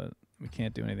survives, but we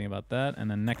can't do anything about that.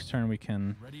 And then next turn we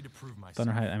can... Ready to prove myself.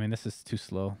 Thunderhide... I mean, this is too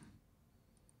slow.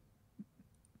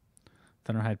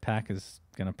 Thunderhide Pack is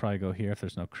going to probably go here if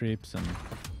there's no creeps, and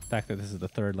the fact that this is the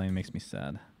third lane makes me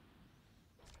sad.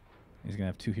 He's going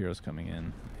to have 2 heroes coming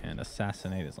in, and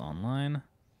Assassinate is online.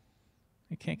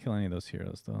 He can't kill any of those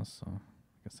heroes, though, so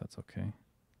I guess that's okay.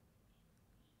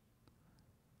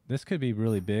 This could be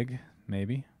really big,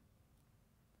 maybe.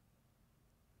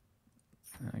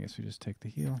 I guess we just take the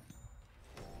heal.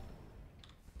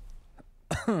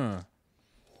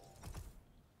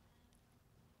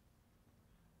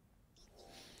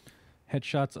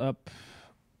 Headshots up,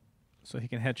 so he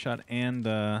can headshot. And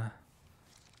the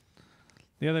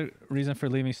other reason for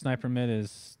leaving sniper mid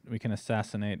is we can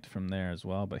assassinate from there as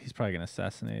well. But he's probably gonna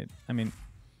assassinate. I mean,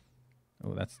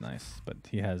 oh, that's nice. But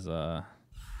he has the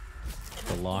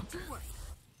lock,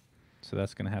 so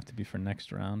that's gonna have to be for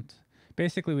next round.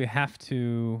 Basically, we have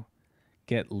to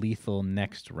get lethal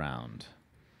next round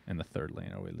in the third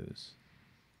lane, or we lose.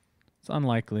 It's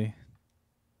unlikely.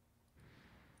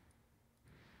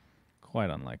 Quite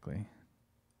unlikely.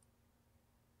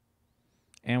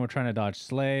 And we're trying to dodge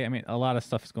Slay. I mean, a lot of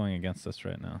stuff is going against us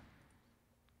right now.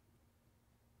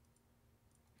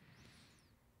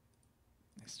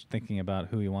 He's thinking about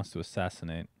who he wants to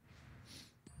assassinate.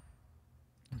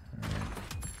 All right.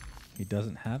 He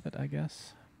doesn't have it, I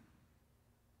guess.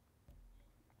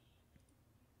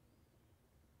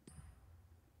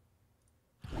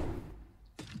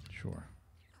 Sure.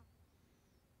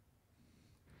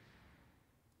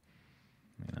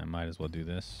 I mean, I might as well do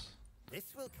this. This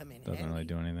will come in Doesn't really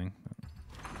do anything.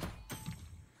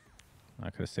 I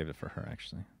could have saved it for her,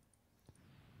 actually.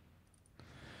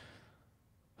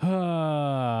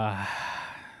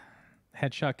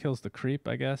 Headshot kills the creep,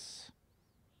 I guess.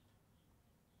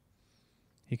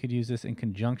 He could use this in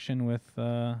conjunction with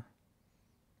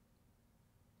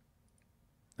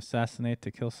assassinate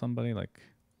to kill somebody like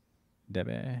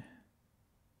Debe.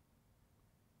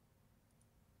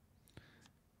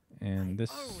 And this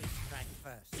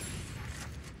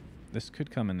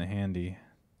could come in handy.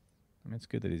 I mean, it's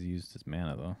good that he's used his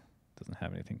mana, though. Doesn't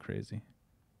have anything crazy.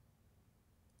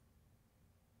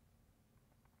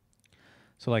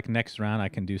 So, like, next round, I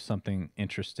can do something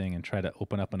interesting and try to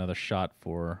open up another shot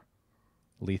for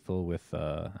lethal with...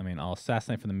 I mean, I'll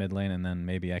assassinate from the mid lane, and then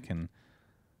maybe I can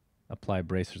apply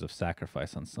Bracers of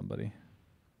Sacrifice on somebody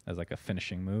as, like, a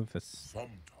finishing move. That's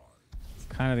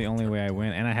kind of the only way I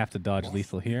win. And I have to dodge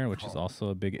lethal here, which is also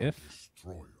a big if.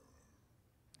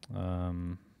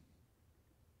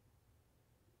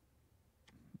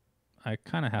 I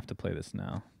kind of have to play this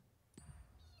now.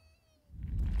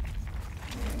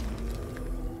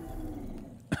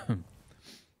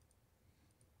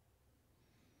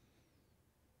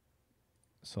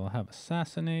 So I'll have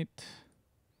Assassinate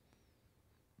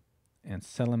and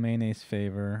Selemene's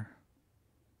Favor,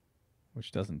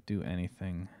 which doesn't do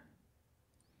anything.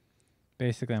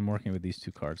 Basically, I'm working with these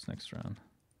two cards next round.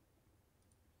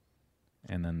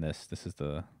 And then this is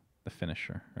the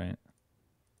finisher, right?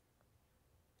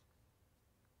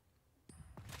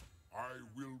 I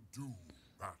will do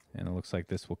battle. And it looks like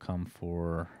this will come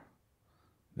for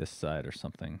this side or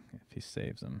something if he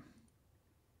saves him.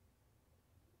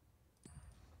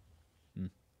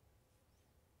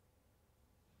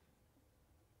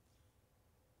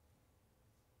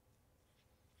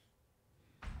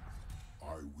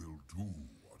 I will do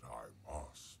what I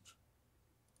must.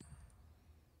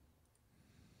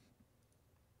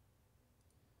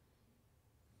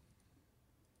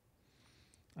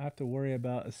 I have to worry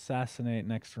about Assassinate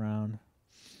next round,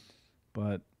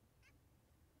 but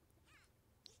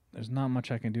there's not much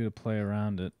I can do to play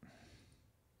around it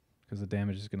because the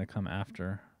damage is going to come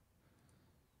after.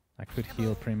 I could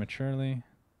heal prematurely.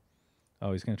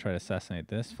 Oh, he's going to try to assassinate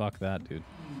this? Fuck that, dude.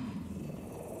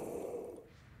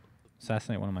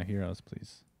 Assassinate one of my heroes,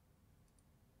 please.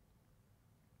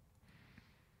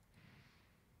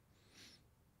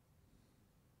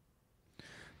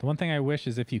 The one thing I wish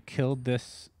is if you killed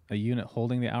a unit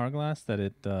holding the hourglass, that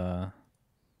it...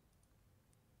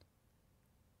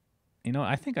 you know,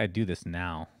 I think I do this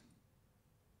now.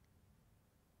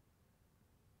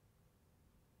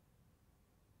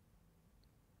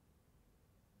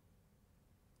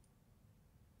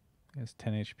 He has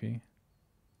 10 HP.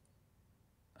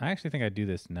 I actually think I do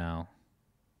this now.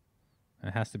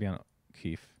 It has to be on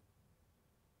Keef.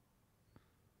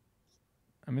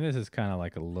 I mean, this is kind of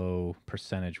like a low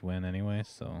percentage win anyway,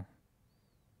 so...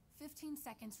 15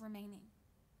 seconds remaining.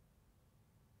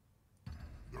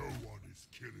 No one is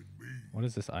killing me. What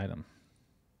is this item?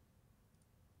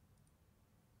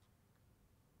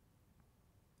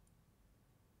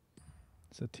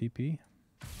 It's a TP?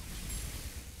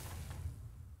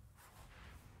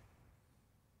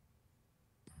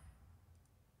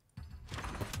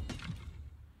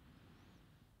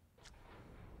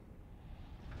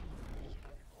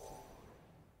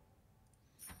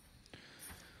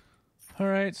 All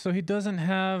right, so he doesn't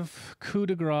have coup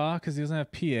de grace because he doesn't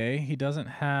have PA. He doesn't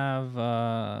have...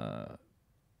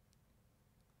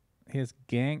 he has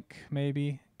gank,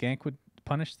 maybe. Gank would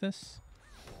punish this.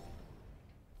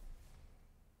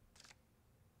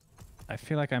 I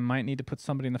feel like I might need to put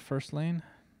somebody in the first lane.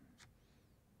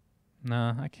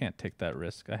 Nah, I can't take that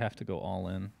risk. I have to go all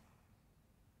in.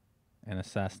 and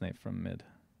assassinate from mid.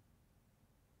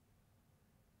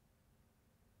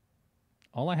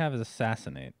 All I have is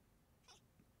assassinate.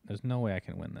 There's no way I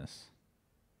can win this.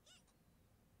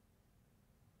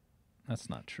 That's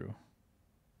not true.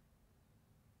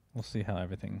 We'll see how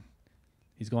everything...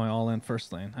 He's going all in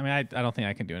first lane. I mean, I don't think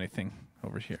I can do anything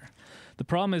over here. The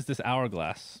problem is this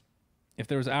hourglass. If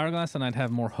there was hourglass, then I'd have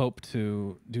more hope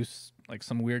to do like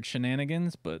some weird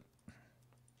shenanigans, but...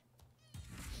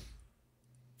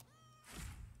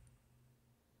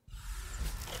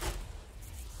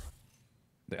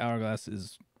 The hourglass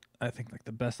is, I think, like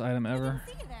the best item ever.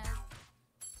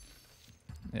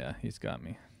 Yeah, he's got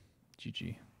me.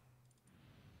 GG.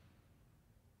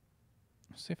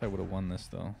 Let's see if I would have won this,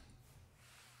 though.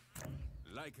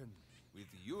 Lycan, with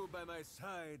you by my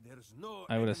side, there's no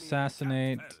I would enemy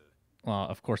assassinate. that can't fail. Well,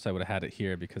 of course I would have had it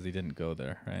here because he didn't go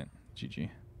there, right? GG.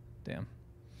 Damn.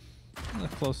 A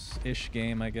close-ish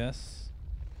game, I guess.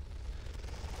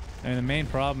 I mean, the main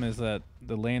problem is that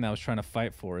the lane I was trying to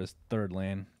fight for is third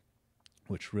lane,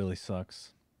 which really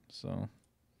sucks. So, all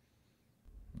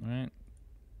right.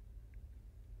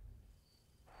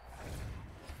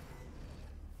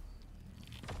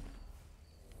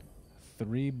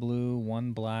 Three blue,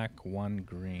 one black, one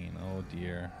green. Oh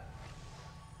dear.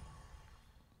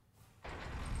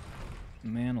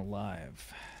 Man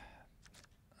alive.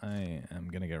 I am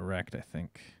gonna get wrecked, I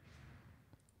think.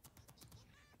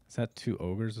 Is that two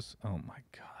ogres? Oh my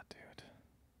god, dude.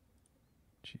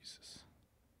 Jesus.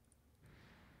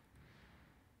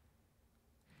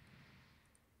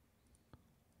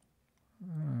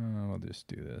 I'll just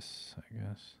do this, I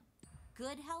guess.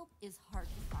 Good help is hard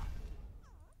to find.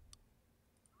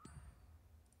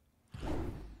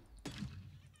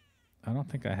 I don't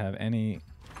think I have any...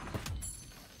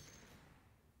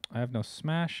 I have no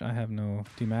smash, I have no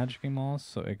demagicking mauls,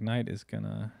 so Ignite is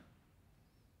gonna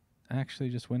actually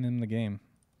just win him the game.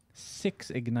 6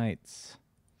 ignites.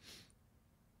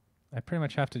 I pretty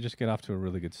much have to just get off to a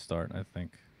really good start, I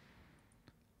think.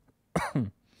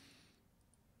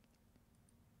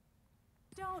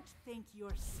 Don't think you're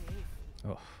safe.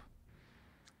 Oh.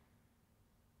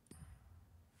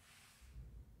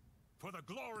 For the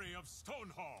glory of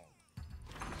Stonehall.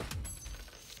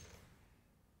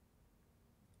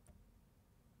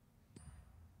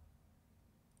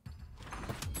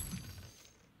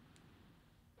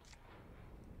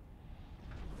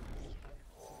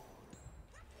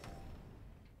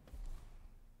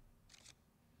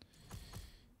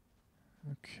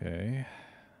 Okay.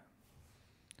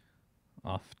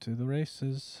 Off to the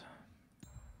races.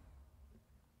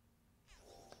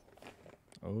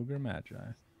 Ogre Magi.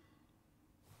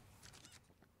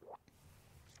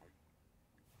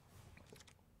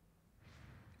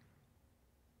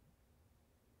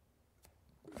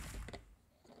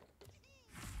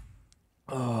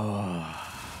 Oh.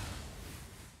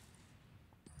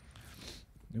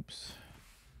 Oops.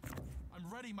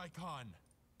 I'm ready, my con.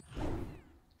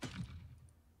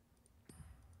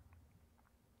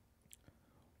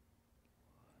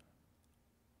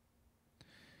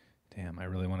 Damn, I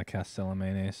really want to cast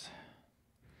Celemenes.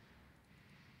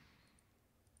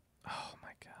 Oh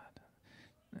my god.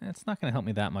 It's not going to help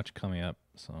me that much coming up,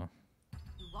 so...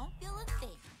 You won't feel a thing.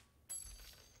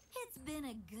 It's been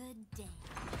a good day.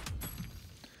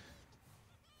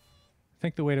 I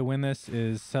think the way to win this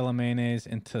is Celemenes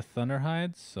into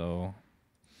Thunderhide, so...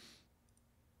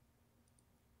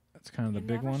 That's kind of the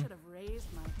big one.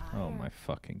 Oh my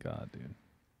fucking god, dude.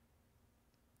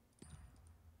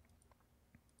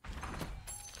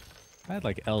 If I had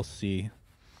like LC,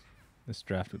 this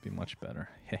draft would be much better.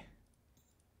 Hey.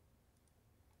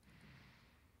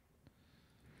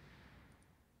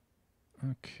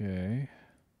 Okay.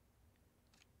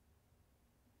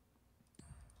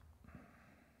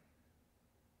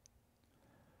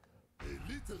 A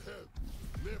little help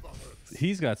never hurts.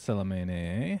 He's got Celemene,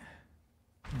 eh?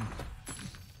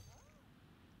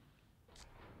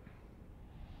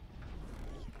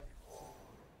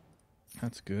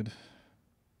 That's good.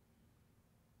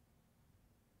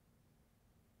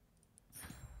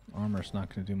 Armor's not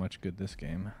going to do much good this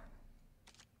game.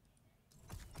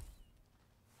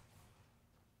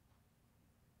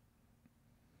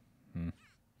 I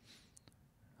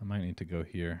might need to go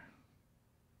here.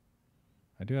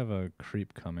 I do have a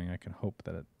creep coming. I can hope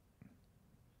that it...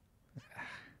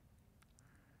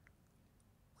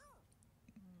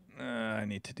 I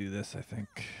need to do this, I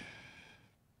think.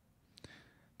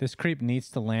 This creep needs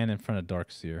to land in front of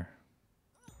Darkseer.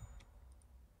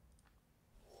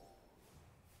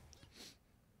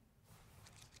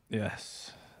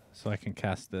 Yes. So I can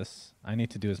cast this. I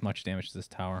need to do as much damage to this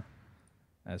tower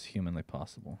as humanly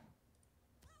possible.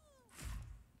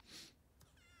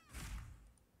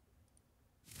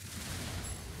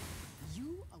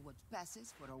 what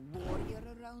passes for a warrior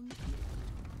around here.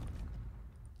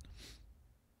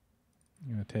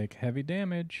 You're gonna take heavy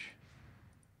damage.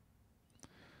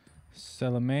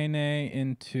 Salamene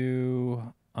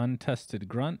into untested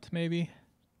grunt, maybe.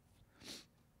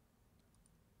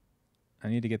 I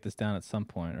need to get this down at some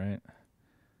point, right?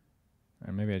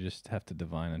 Or maybe I just have to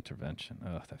divine intervention.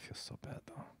 Oh, that feels so bad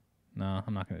though. No,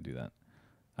 I'm not gonna do that.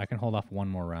 I can hold off one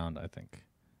more round, I think.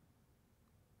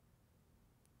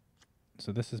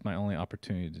 So this is my only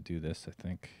opportunity to do this, I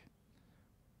think.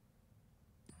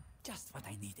 Just what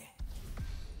I needed.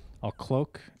 I'll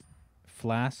cloak,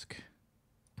 flask.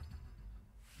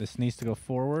 This needs to go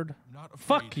forward.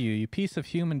 Fuck you, you piece of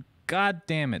human. God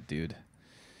damn it, dude.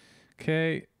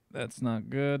 Okay, that's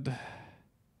not good.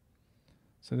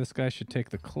 So this guy should take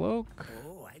the cloak.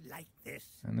 Oh, I like this.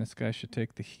 And this guy should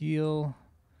take the heal.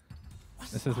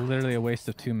 This is literally a waste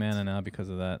of 2 mana now because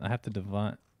of that. I have to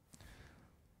divine.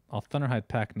 I'll Thunderhide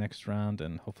Pack next round,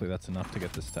 and hopefully that's enough to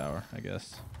get this tower, I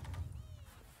guess.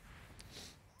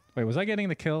 Wait, was I getting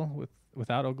the kill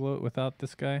without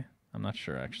this guy? I'm not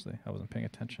sure, actually. I wasn't paying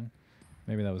attention.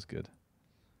 Maybe that was good.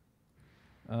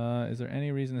 Is there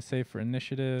any reason to save for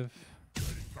initiative?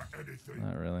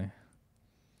 Not really.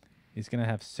 He's going to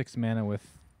have 6 mana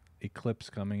with Eclipse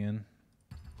coming in.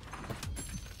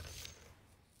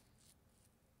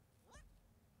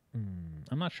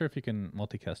 I'm not sure if you can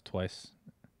multicast twice.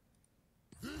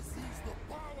 This is the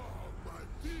power of my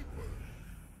people.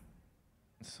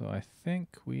 So I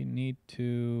think we need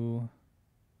to...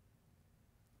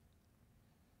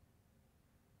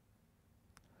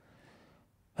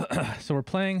 So we're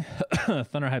playing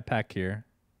Thunderhide Pack here,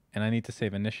 and I need to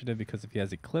save initiative because if he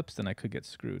has Eclipse, then I could get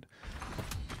screwed.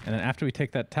 And then after we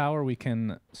take that tower, we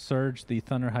can surge the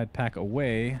Thunderhide Pack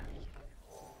away.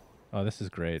 Oh, this is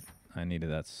great. I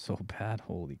needed that so bad.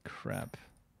 Holy crap.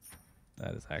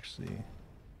 That is actually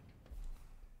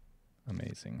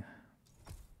amazing.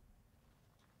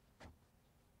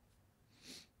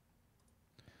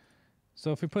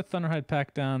 So if we put Thunderhide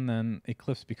Pack down, then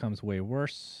Eclipse becomes way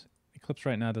worse. Eclipse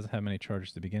right now doesn't have many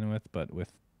charges to begin with, but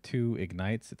with 2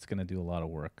 ignites, it's going to do a lot of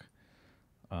work.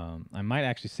 I might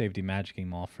actually save Demagicking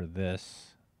Maul for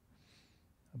this,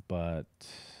 but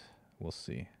we'll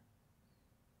see.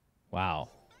 Wow.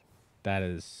 That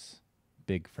is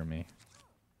big for me.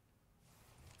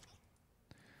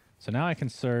 So now I can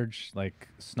surge, like,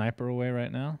 Sniper away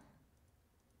right now.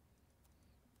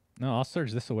 No, I'll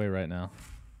surge this away right now.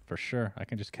 For sure. I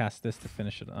can just cast this to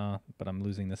finish it. But I'm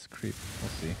losing this creep. We'll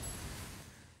see.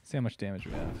 See how much damage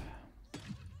we have.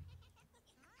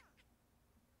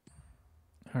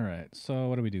 Alright, so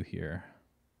what do we do here?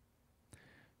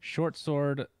 Short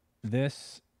sword.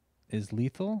 This is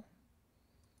lethal.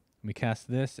 We cast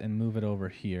this and move it over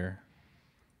here.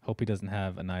 Hope he doesn't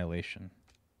have Annihilation.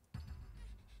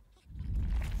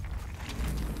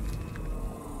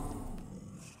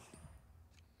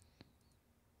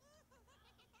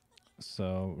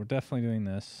 So we're definitely doing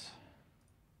this.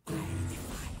 The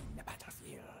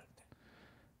battlefield.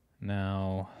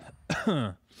 Now,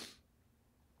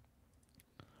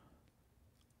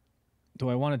 do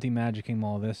I want to Demagicking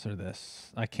Maul this or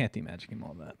this? I can't Demagicking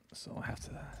Maul that, so I have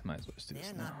to. Might as well just do this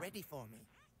They're now. not ready for me.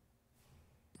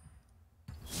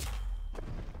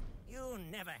 You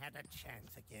never had a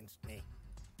chance against me.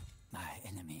 My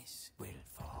enemies will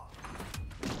fall.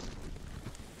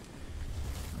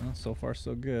 Well, so far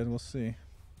so good. We'll see.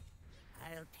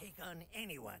 I'll take on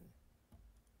anyone.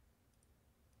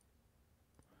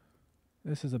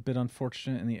 This is a bit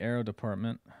unfortunate in the arrow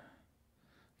department.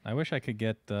 I wish I could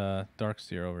get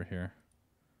Darkseer over here,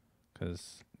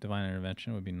 because Divine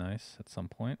Intervention would be nice at some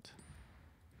point.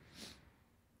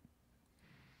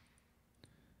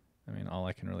 I mean, all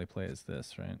I can really play is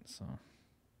this, right? So.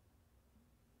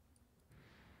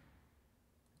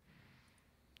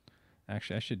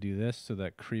 Actually, I should do this so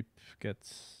that creep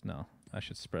gets... No, I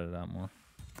should spread it out more.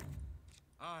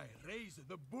 I raise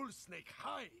the bull snake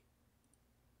high.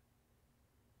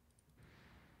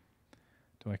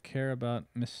 Do I care about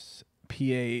Miss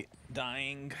PA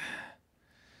dying?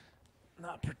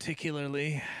 Not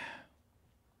particularly.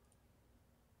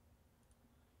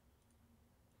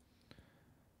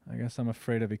 I guess I'm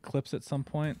afraid of Eclipse at some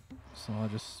point, so I'll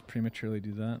just prematurely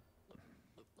do that.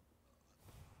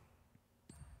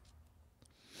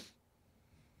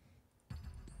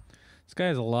 This guy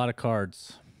has a lot of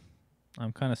cards.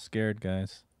 I'm kind of scared,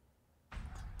 guys.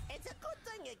 It's a good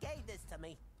thing you gave this to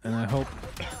me. And I hope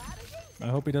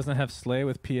he doesn't have Slay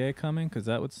with PA coming, because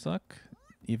that would suck.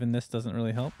 Even this doesn't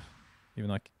really help, even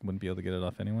though I wouldn't be able to get it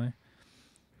off anyway.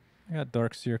 I got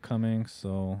Darkseer coming,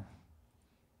 so...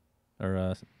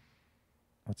 Or,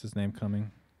 what's his name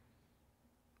coming?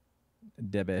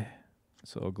 Debe.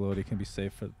 So Oglodi can be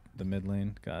safe for the mid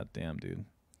lane. God damn, dude.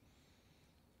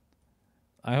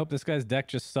 I hope this guy's deck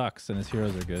just sucks and his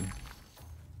heroes are good.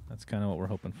 That's kind of what we're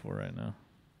hoping for right now.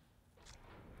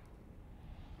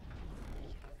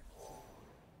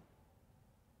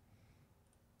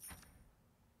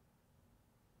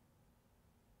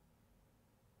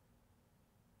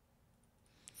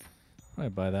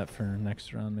 I'd buy that for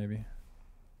next round, maybe.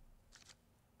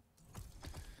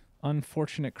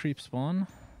 Unfortunate creep spawn.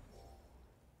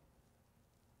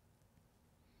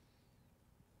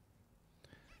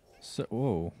 So,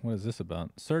 whoa, what is this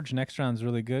about? Surge next round's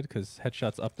really good because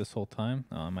headshot's up this whole time.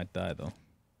 Oh, I might die though.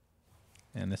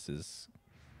 And this is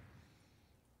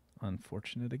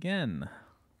unfortunate again.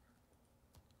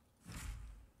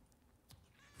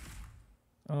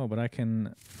 Oh, but I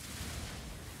can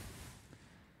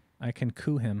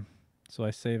coup him, so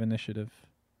I save initiative.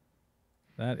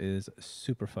 That is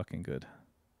super fucking good.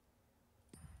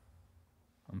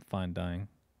 I'm fine dying.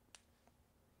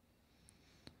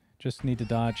 Just need to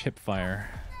dodge hip fire.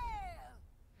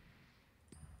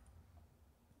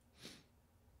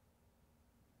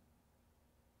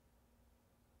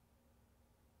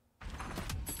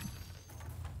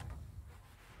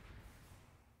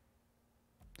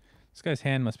 This guy's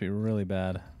hand must be really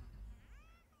bad.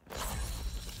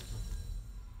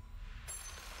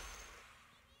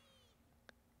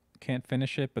 Can't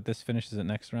finish it, but this finishes it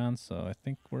next round, so I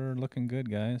think we're looking good,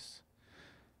 guys.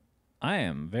 I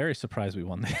am very surprised we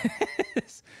won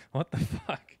this. What the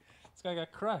fuck? This guy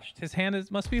got crushed. His hand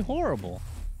must be horrible.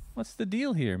 What's the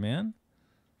deal here, man?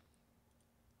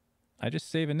 I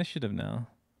just save initiative now.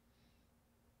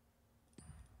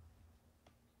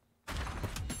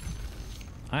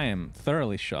 I am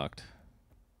thoroughly shocked.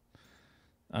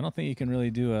 I don't think you can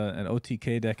really do an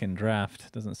OTK deck in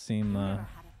draft. Doesn't seem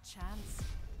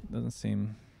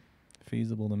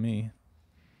feasible to me.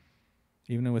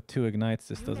 Even with 2 ignites,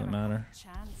 this doesn't matter.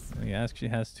 He actually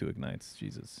has 2 ignites.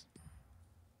 Jesus.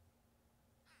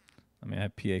 I mean, I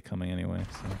have PA coming anyway,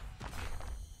 so.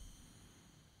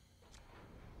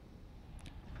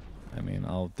 I mean,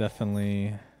 I'll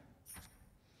definitely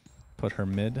put her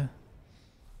mid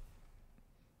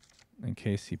in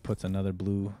case he puts another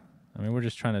blue. I mean, we're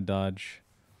just trying to dodge.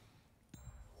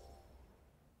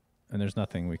 And there's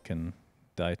nothing we can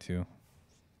die to.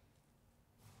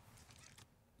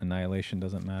 Annihilation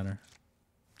doesn't matter.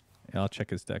 Yeah, I'll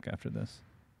check his deck after this.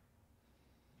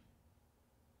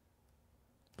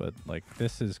 But, like,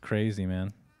 this is crazy,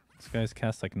 man. This guy's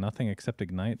cast, like, nothing except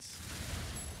ignites.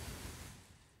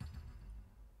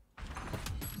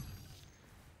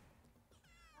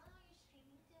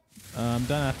 I'm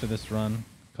done after this run.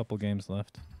 Couple games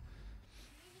left.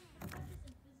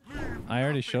 I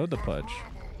already showed the pudge.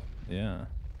 Yeah.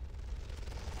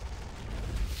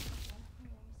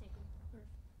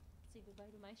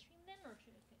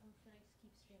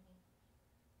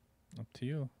 Up to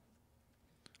you.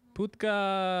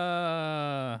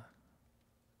 Putka!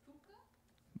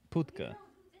 Putka.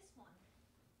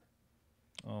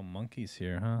 Oh, monkey's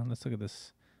here, huh? Let's look at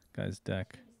this guy's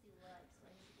deck.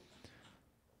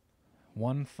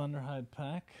 1 Thunderhide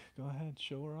pack. Go ahead,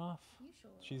 show her off.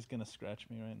 She's gonna scratch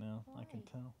me right now. I can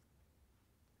tell.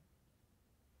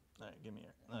 Alright, give me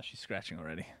her. Oh, she's scratching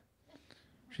already.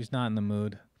 She's not in the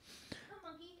mood.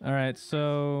 Alright,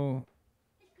 so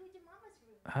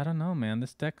I don't know, man.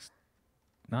 This deck's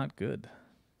not good.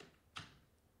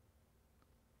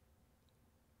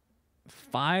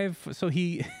 5. So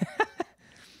he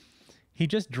he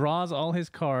just draws all his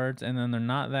cards, and then they're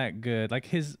not that good.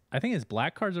 Like I think his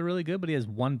black cards are really good, but he has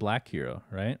 1 black hero,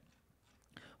 right?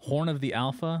 Horn of the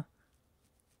Alpha.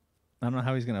 I don't know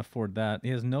how he's gonna afford that. He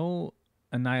has no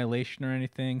annihilation or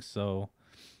anything, so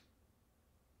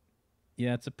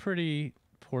yeah, it's a pretty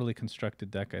poorly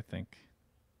constructed deck, I think.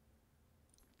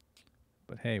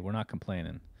 But hey, we're not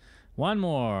complaining. One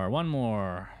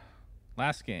more.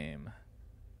 Last game.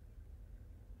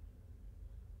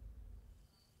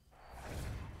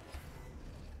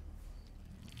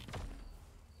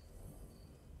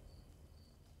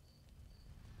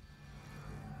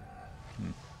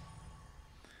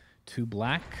 Two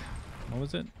black. What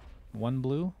was it? 1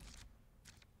 blue.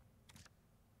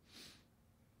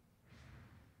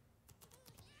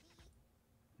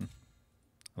 I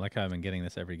like how I've been getting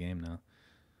this every game now.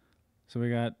 So we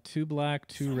got 2 black,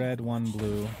 2 red, 1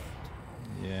 blue.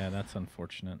 Yeah, that's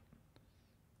unfortunate.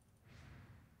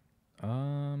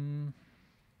 I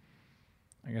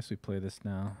guess we play this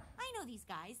now. I know these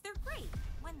guys. They're great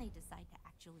when they decide to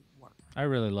actually work. I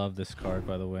really love this card,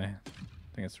 by the way.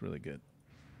 I think it's really good.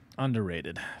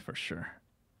 Underrated, for sure.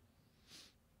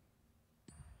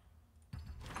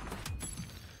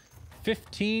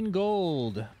 15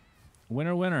 gold.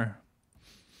 Winner, winner.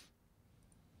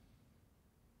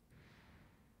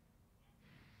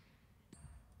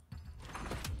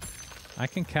 I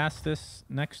can cast this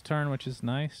next turn, which is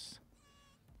nice.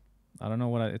 I don't know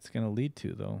what it's going to lead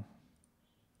to, though.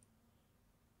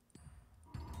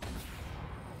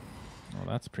 Oh,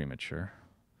 that's premature.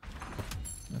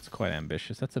 That's quite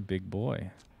ambitious. That's a big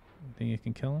boy. You think you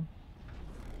can kill him?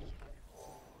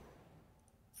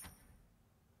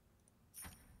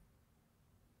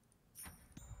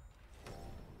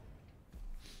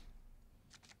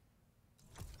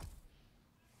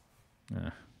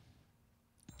 Yeah.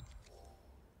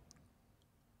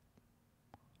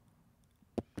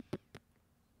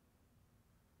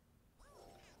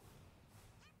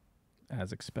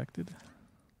 As expected.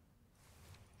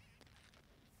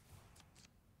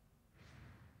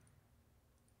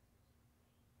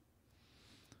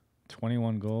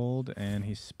 $21 gold, and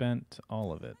he spent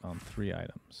all of it on 3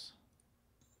 items.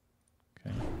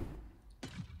 Okay.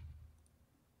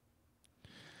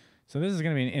 So this is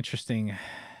going to be an interesting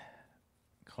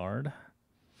card.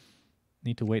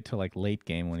 Need to wait till like late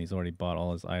game when he's already bought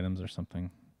all his items or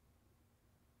something.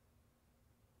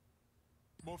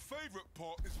 My favorite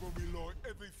part is when we light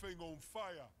everything on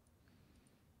fire.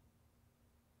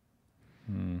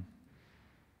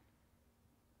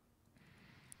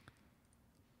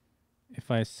 If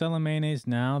I sell a mayonnaise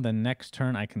now, then next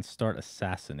turn I can start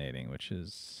assassinating, which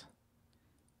is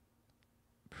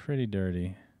pretty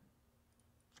dirty.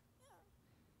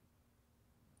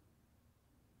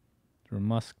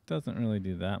 Musk doesn't really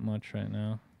do that much right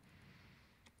now.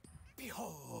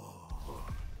 Behold.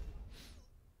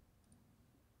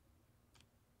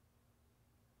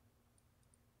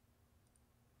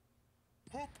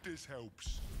 Hope this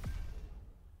helps.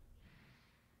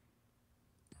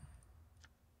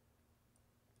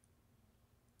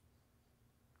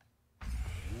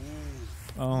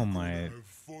 Oh my. Have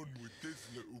fun with this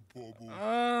little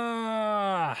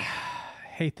bubble.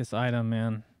 Hate this item,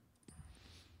 man.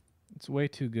 It's way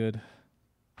too good.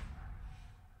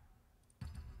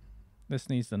 This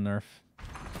needs the nerf.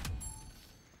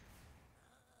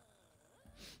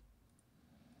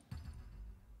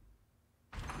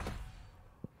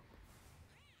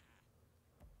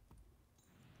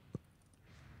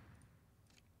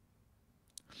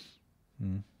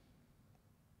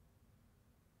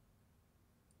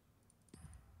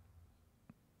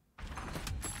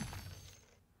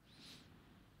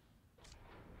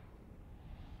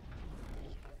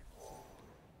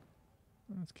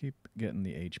 Let's keep getting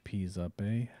the HPs up,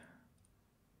 eh?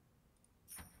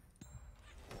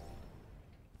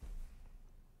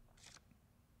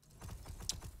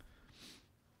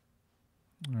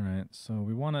 Alright, so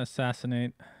we want to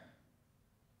assassinate.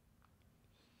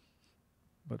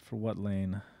 But for what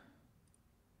lane?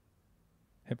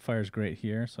 Hipfire's great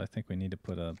here, so I think we need to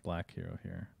put a black hero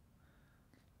here.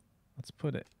 Let's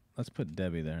put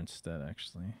Debbie there instead,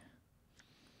 actually.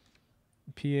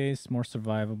 PA's more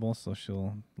survivable, so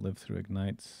she'll live through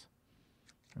ignites.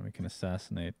 And we can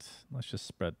assassinate. Let's just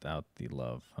spread out the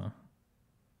love, huh?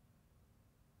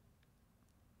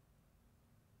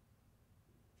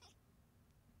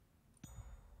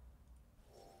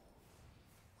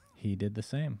 He did the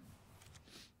same.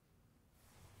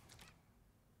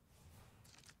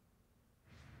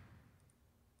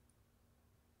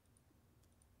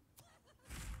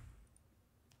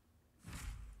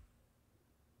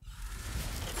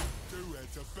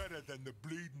 Better than the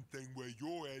bleeding thing where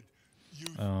your head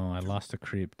Oh, I lost a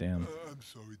creep, damn. I'm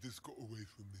sorry, this got away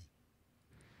from me.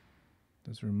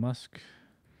 Does Musk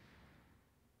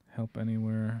help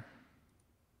anywhere?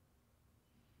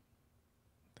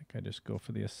 I think I just go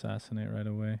for the assassinate right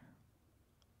away.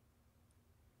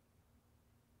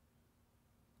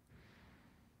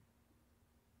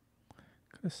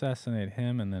 Could assassinate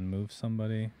him and then move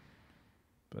somebody,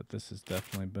 but this is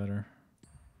definitely better.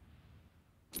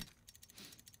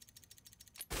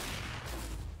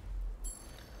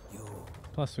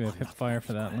 Plus we have hip fire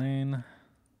for that lane.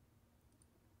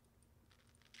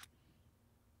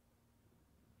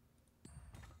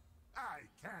 I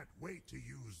can't wait to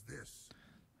use this.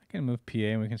 I can move PA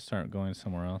and we can start going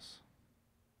somewhere else.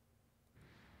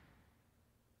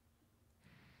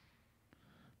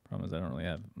 Problem is I don't really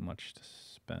have much to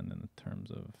spend in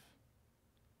terms of...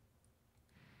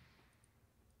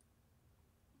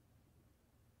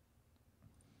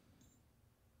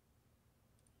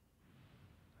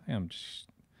 I'm just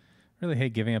really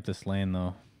hate giving up this lane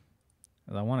though.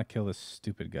 I want to kill this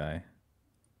stupid guy.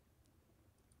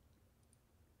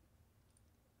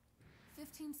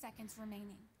 15 seconds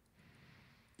remaining.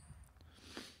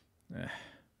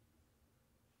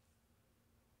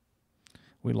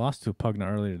 We lost to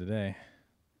Pugna earlier today.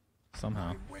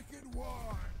 Somehow. Wicked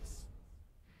wars.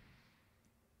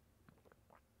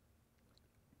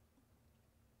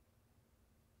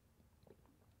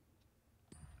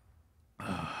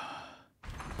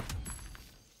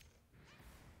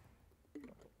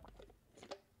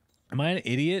 Am I an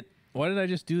idiot? Why did I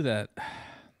just do that? I'm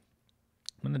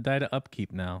gonna die to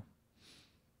upkeep now.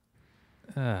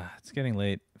 It's getting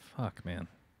late. Fuck, man.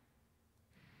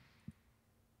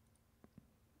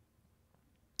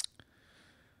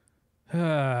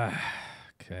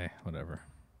 Okay, whatever.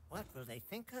 What will they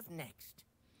think of next?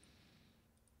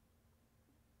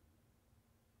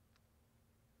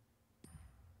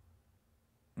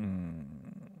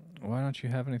 Why don't you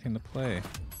have anything to play?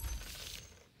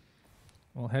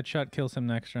 Well, headshot kills him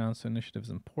next round, so initiative is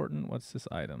important. What's this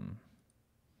item?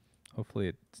 Hopefully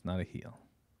it's not a heal.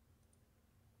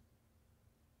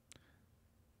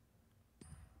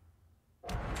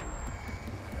 Be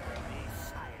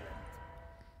silent.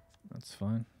 That's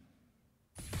fine.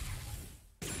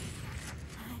 I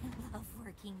love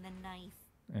working the knife.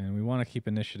 And we want to keep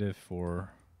initiative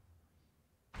for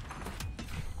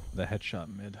the headshot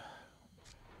mid.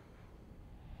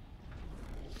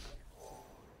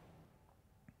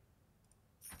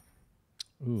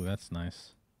 Ooh, that's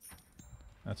nice.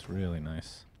 That's really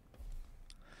nice.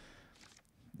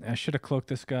 I should have cloaked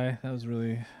this guy. That was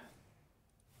really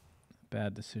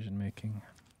bad decision making.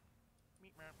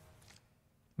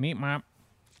 Meat map.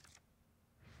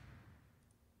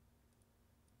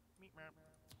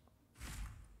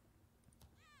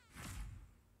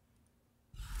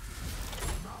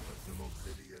 Malice of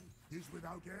Obsidian is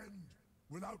without end,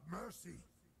 without mercy.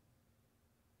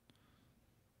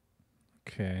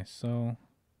 Okay, so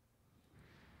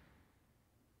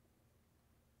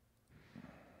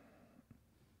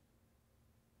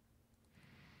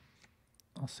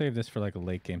I'll save this for like a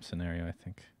late game scenario, I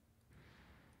think.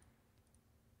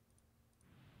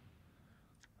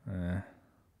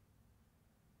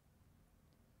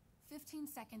 15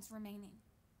 seconds remaining.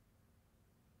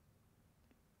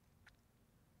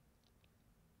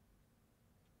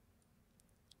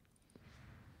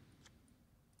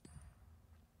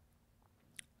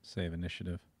 Save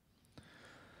initiative.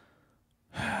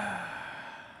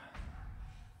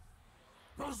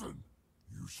 Cousin,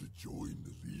 you should join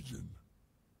the Legion.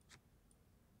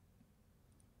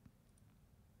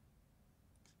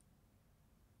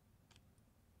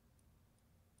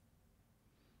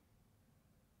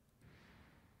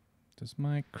 Does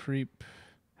my creep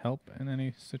help in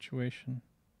any situation?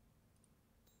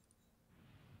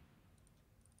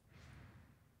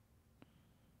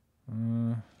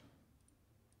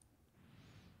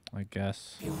 I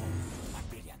guess. I'm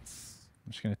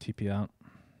just gonna TP out.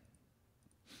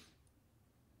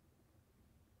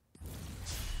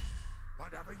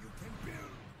 Whatever you can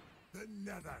build, the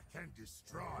Nether can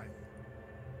destroy.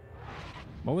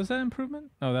 What was that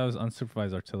improvement? Oh, that was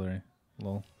unsupervised artillery.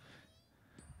 Lol.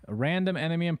 A random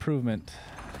enemy improvement.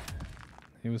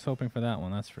 He was hoping for that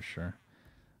one, that's for sure.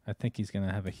 I think he's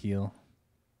gonna have a heal.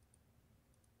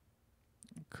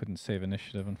 Couldn't save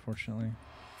initiative, unfortunately.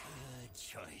 Good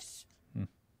choice.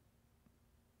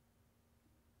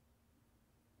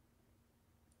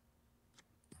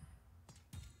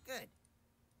 Good.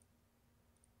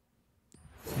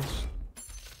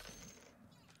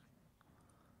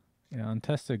 Yeah,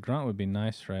 untested grunt would be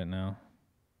nice right now.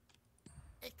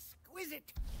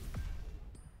 Exquisite.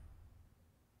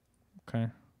 Okay.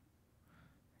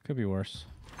 Could be worse.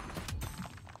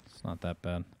 It's not that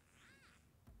bad.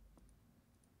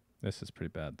 This is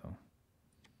pretty bad, though.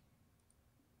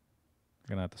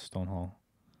 Gonna have to stone hall.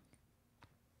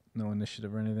 No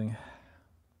initiative or anything.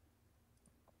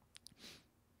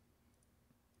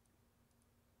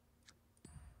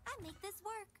 I make this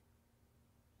work.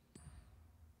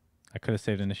 I could have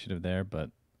saved initiative there, but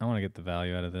I want to get the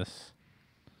value out of this.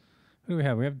 Who do we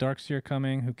have? We have Darkseer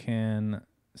coming, who can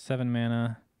 7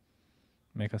 mana,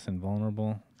 make us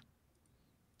invulnerable.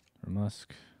 Or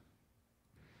Musk.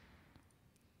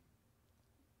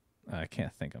 I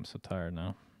can't think. I'm so tired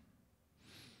now.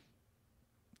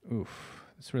 Oof.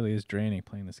 This really is draining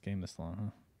playing this game this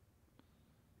long,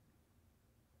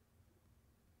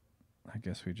 huh? I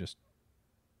guess we just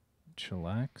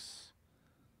chillax.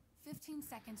 15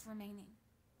 seconds remaining.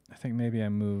 I think maybe I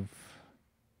move.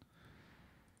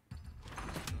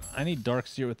 I need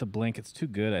Darkseer with the blink. It's too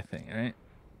good, I think, right?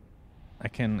 I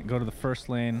can go to the first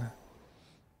lane,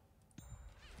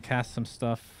 cast some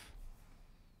stuff.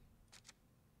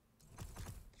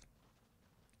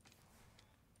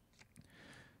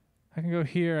 I can go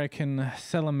here. I can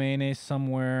sell a mayonnaise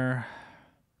somewhere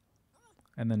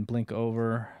and then blink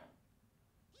over.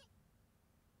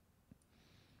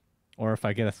 Or if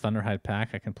I get a Thunderhide pack,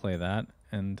 I can play that.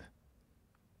 And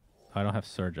I don't have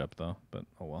Surge up though, but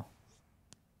oh well.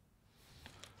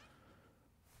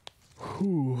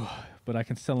 Whew. But I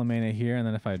can sell a mana here, and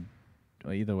then if I,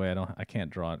 well, either way, I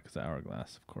can't draw it because of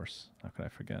Hourglass, of course. How could I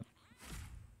forget?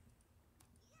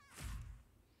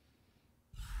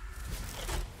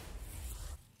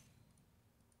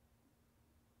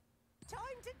 Time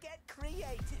to get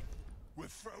creative. We're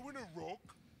throwing a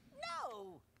rock?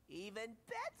 No, even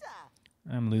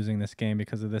better. I'm losing this game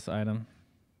because of this item.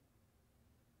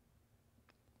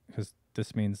 Because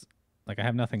this means, like, I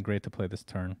have nothing great to play this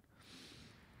turn.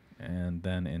 And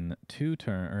then in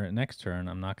next turn,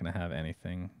 I'm not going to have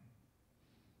anything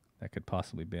that could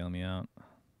possibly bail me out.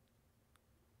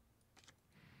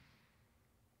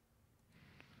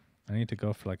 I need to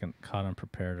go for like a caught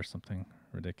unprepared or something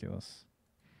ridiculous.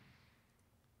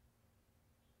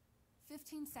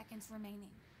 15 seconds remaining.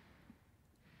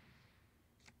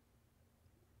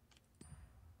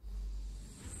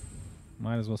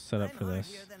 Might as well set up for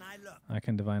this. I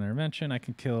can Divine Intervention. I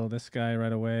can kill this guy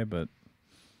right away, but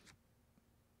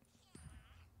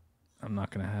I'm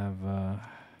not going to have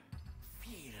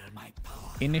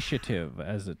initiative,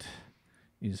 as it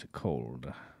is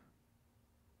called.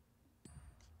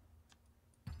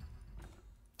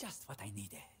 Just what I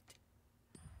needed.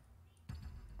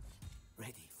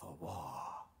 Ready for war.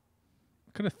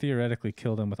 Could have theoretically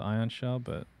killed him with Ion Shell,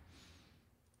 but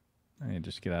I need to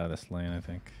just get out of this lane, I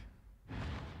think.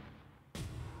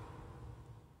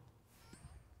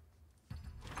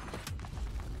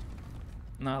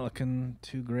 Not looking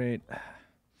too great,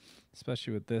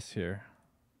 especially with this here.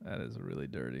 That is really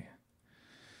dirty.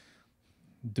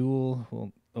 Duel,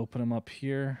 we'll open him up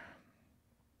here.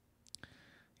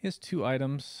 He has 2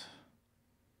 items,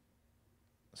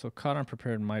 so caught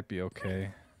unprepared might be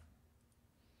okay.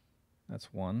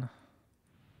 That's 1.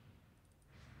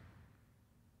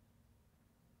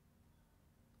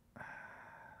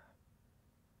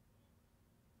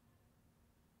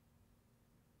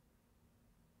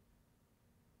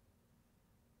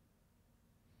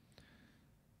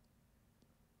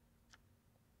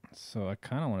 So I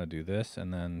kind of want to do this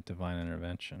and then Divine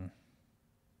Intervention.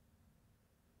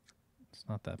 It's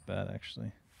not that bad,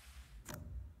 actually.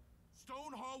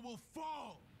 Stone Hall will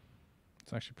fall.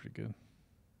 It's actually pretty good.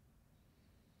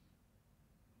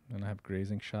 Then I have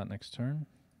Grazing Shot next turn.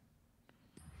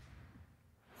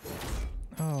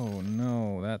 Oh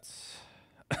no, that's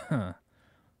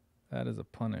that is a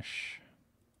punish.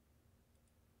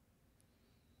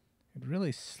 It'd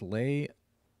really slay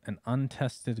an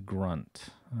untested grunt.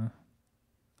 Huh?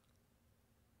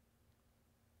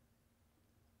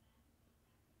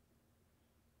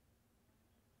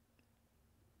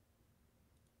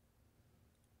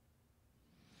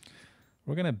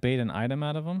 We're going to bait an item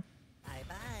out of him.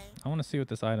 Bye-bye. I want to see what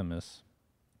this item is.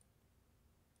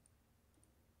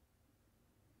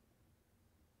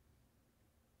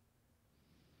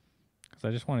 Because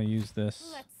I just want to use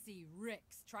this. Let's see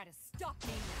Rix try to stop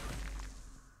me.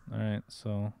 Alright,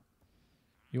 so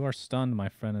you are stunned, my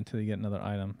friend, until you get another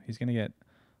item. He's going to get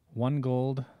 1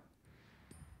 gold.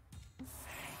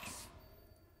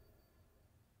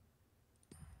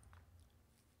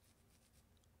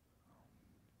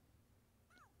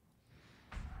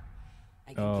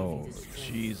 Oh,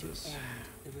 Jesus.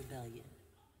 The rebellion.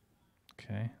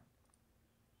 Okay.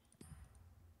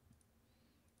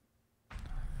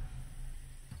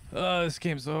 Oh, this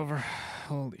game's over.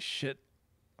 Holy shit.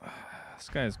 This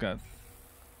guy's got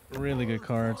really good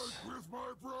cards. With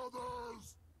my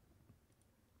brothers!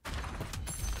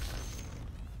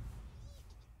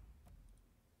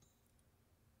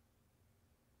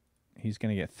 He's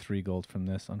going to get 3 gold from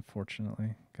this,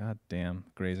 unfortunately. God damn.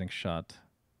 Grazing Shot.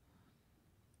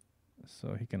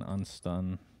 So he can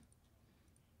unstun.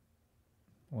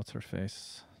 What's her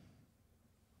face?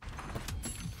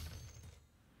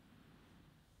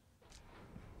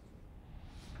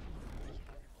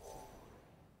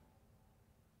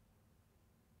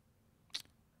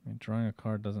 I mean, drawing a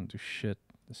card doesn't do shit.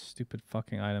 This stupid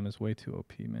fucking item is way too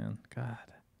OP, man. God.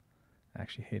 I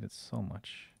actually hate it so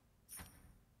much.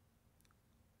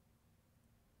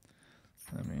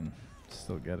 I mean,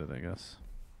 still get it, I guess.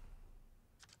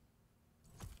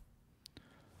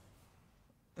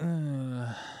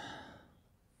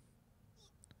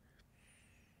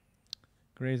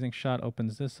 Grazing Shot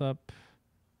opens this up.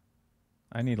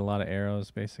 I need a lot of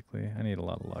arrows, basically. I need a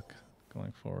lot of luck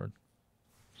going forward.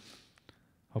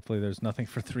 Hopefully there's nothing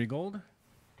for 3 gold.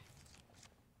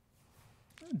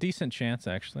 Decent chance,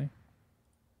 actually.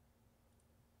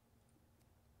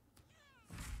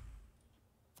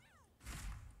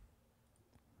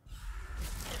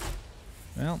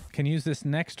 Well, can use this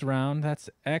next round. That's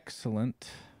excellent.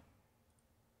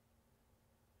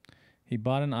 He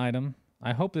bought an item.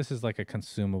 I hope this is like a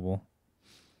consumable.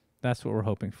 That's what we're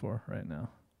hoping for right now.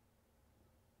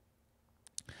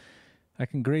 I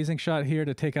can grazing shot here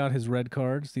to take out his red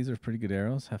cards. These are pretty good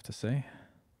arrows, have to say.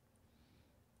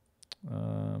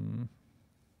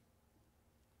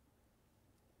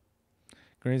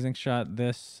 Grazing shot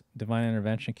this. Divine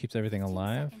intervention keeps everything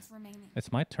alive.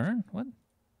 It's my turn? What?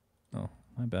 Oh,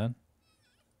 my bad.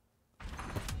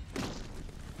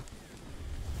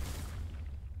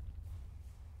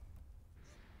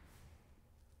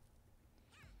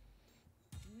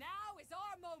 Now is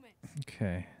our moment.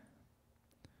 Okay.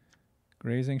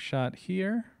 Grazing shot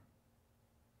here.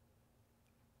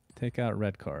 Take out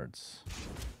red cards.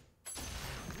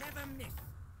 Never miss.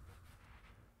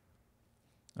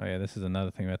 Oh yeah, this is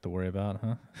another thing we have to worry about,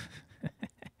 huh?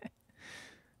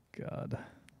 God.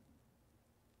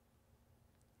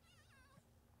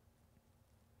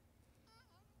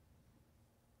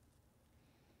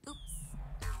 Oops.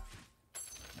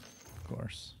 Of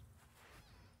course.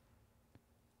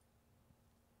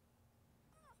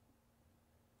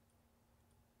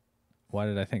 Why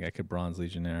did I think I could Bronze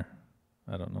Legionnaire?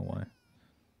 I don't know why.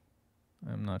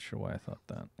 I'm not sure why I thought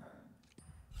that.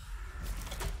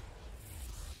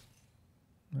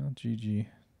 Well, GG.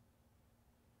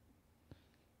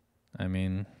 I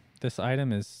mean, this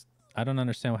item is... I don't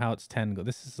understand how it's 10 gold.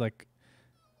 This is like...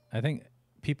 I think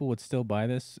people would still buy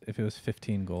this if it was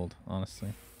 15 gold,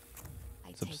 honestly.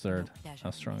 It's absurd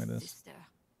how strong it is.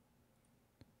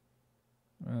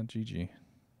 Well, GG.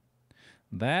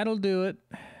 That'll do it.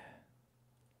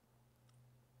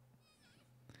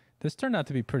 This turned out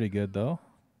to be pretty good, though,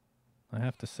 I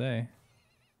have to say.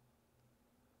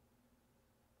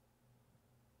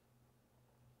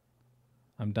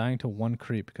 I'm dying to one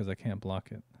creep because I can't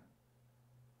block it.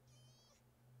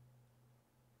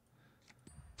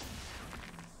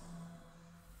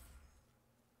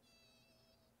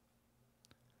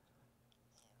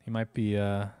 He might be,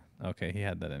 okay, he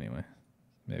had that anyway.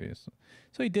 Maybe it's...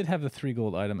 So he did have the 3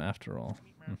 gold item after all.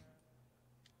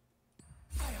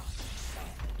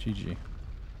 GG.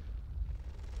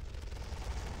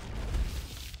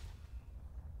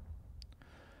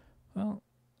 Well,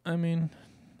 I mean,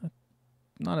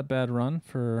 not a bad run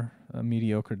for a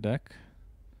mediocre deck.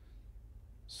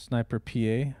 Sniper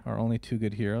PA are only 2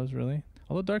 good heroes, really.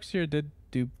 Although Darkseer did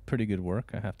do pretty good work,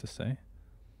 I have to say.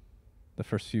 The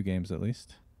first few games, at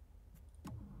least.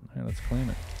 Alright, let's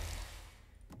claim it.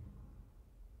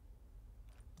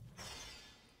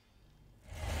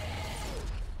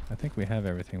 I think we have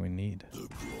everything we need. The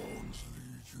Bronze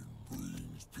Legion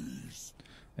brings peace.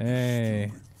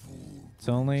 Hey, it's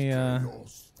only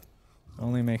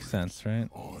makes sense, right?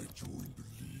 I joined the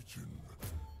Legion.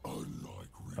 Unlike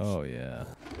Oh yeah.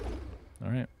 All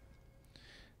right.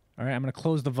 All right, I'm gonna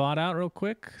close the VOD out real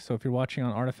quick. So if you're watching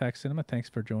on Artifact Cinema, thanks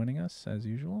for joining us as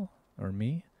usual, or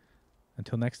me.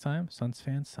 Until next time,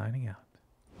 SUNSfan signing out.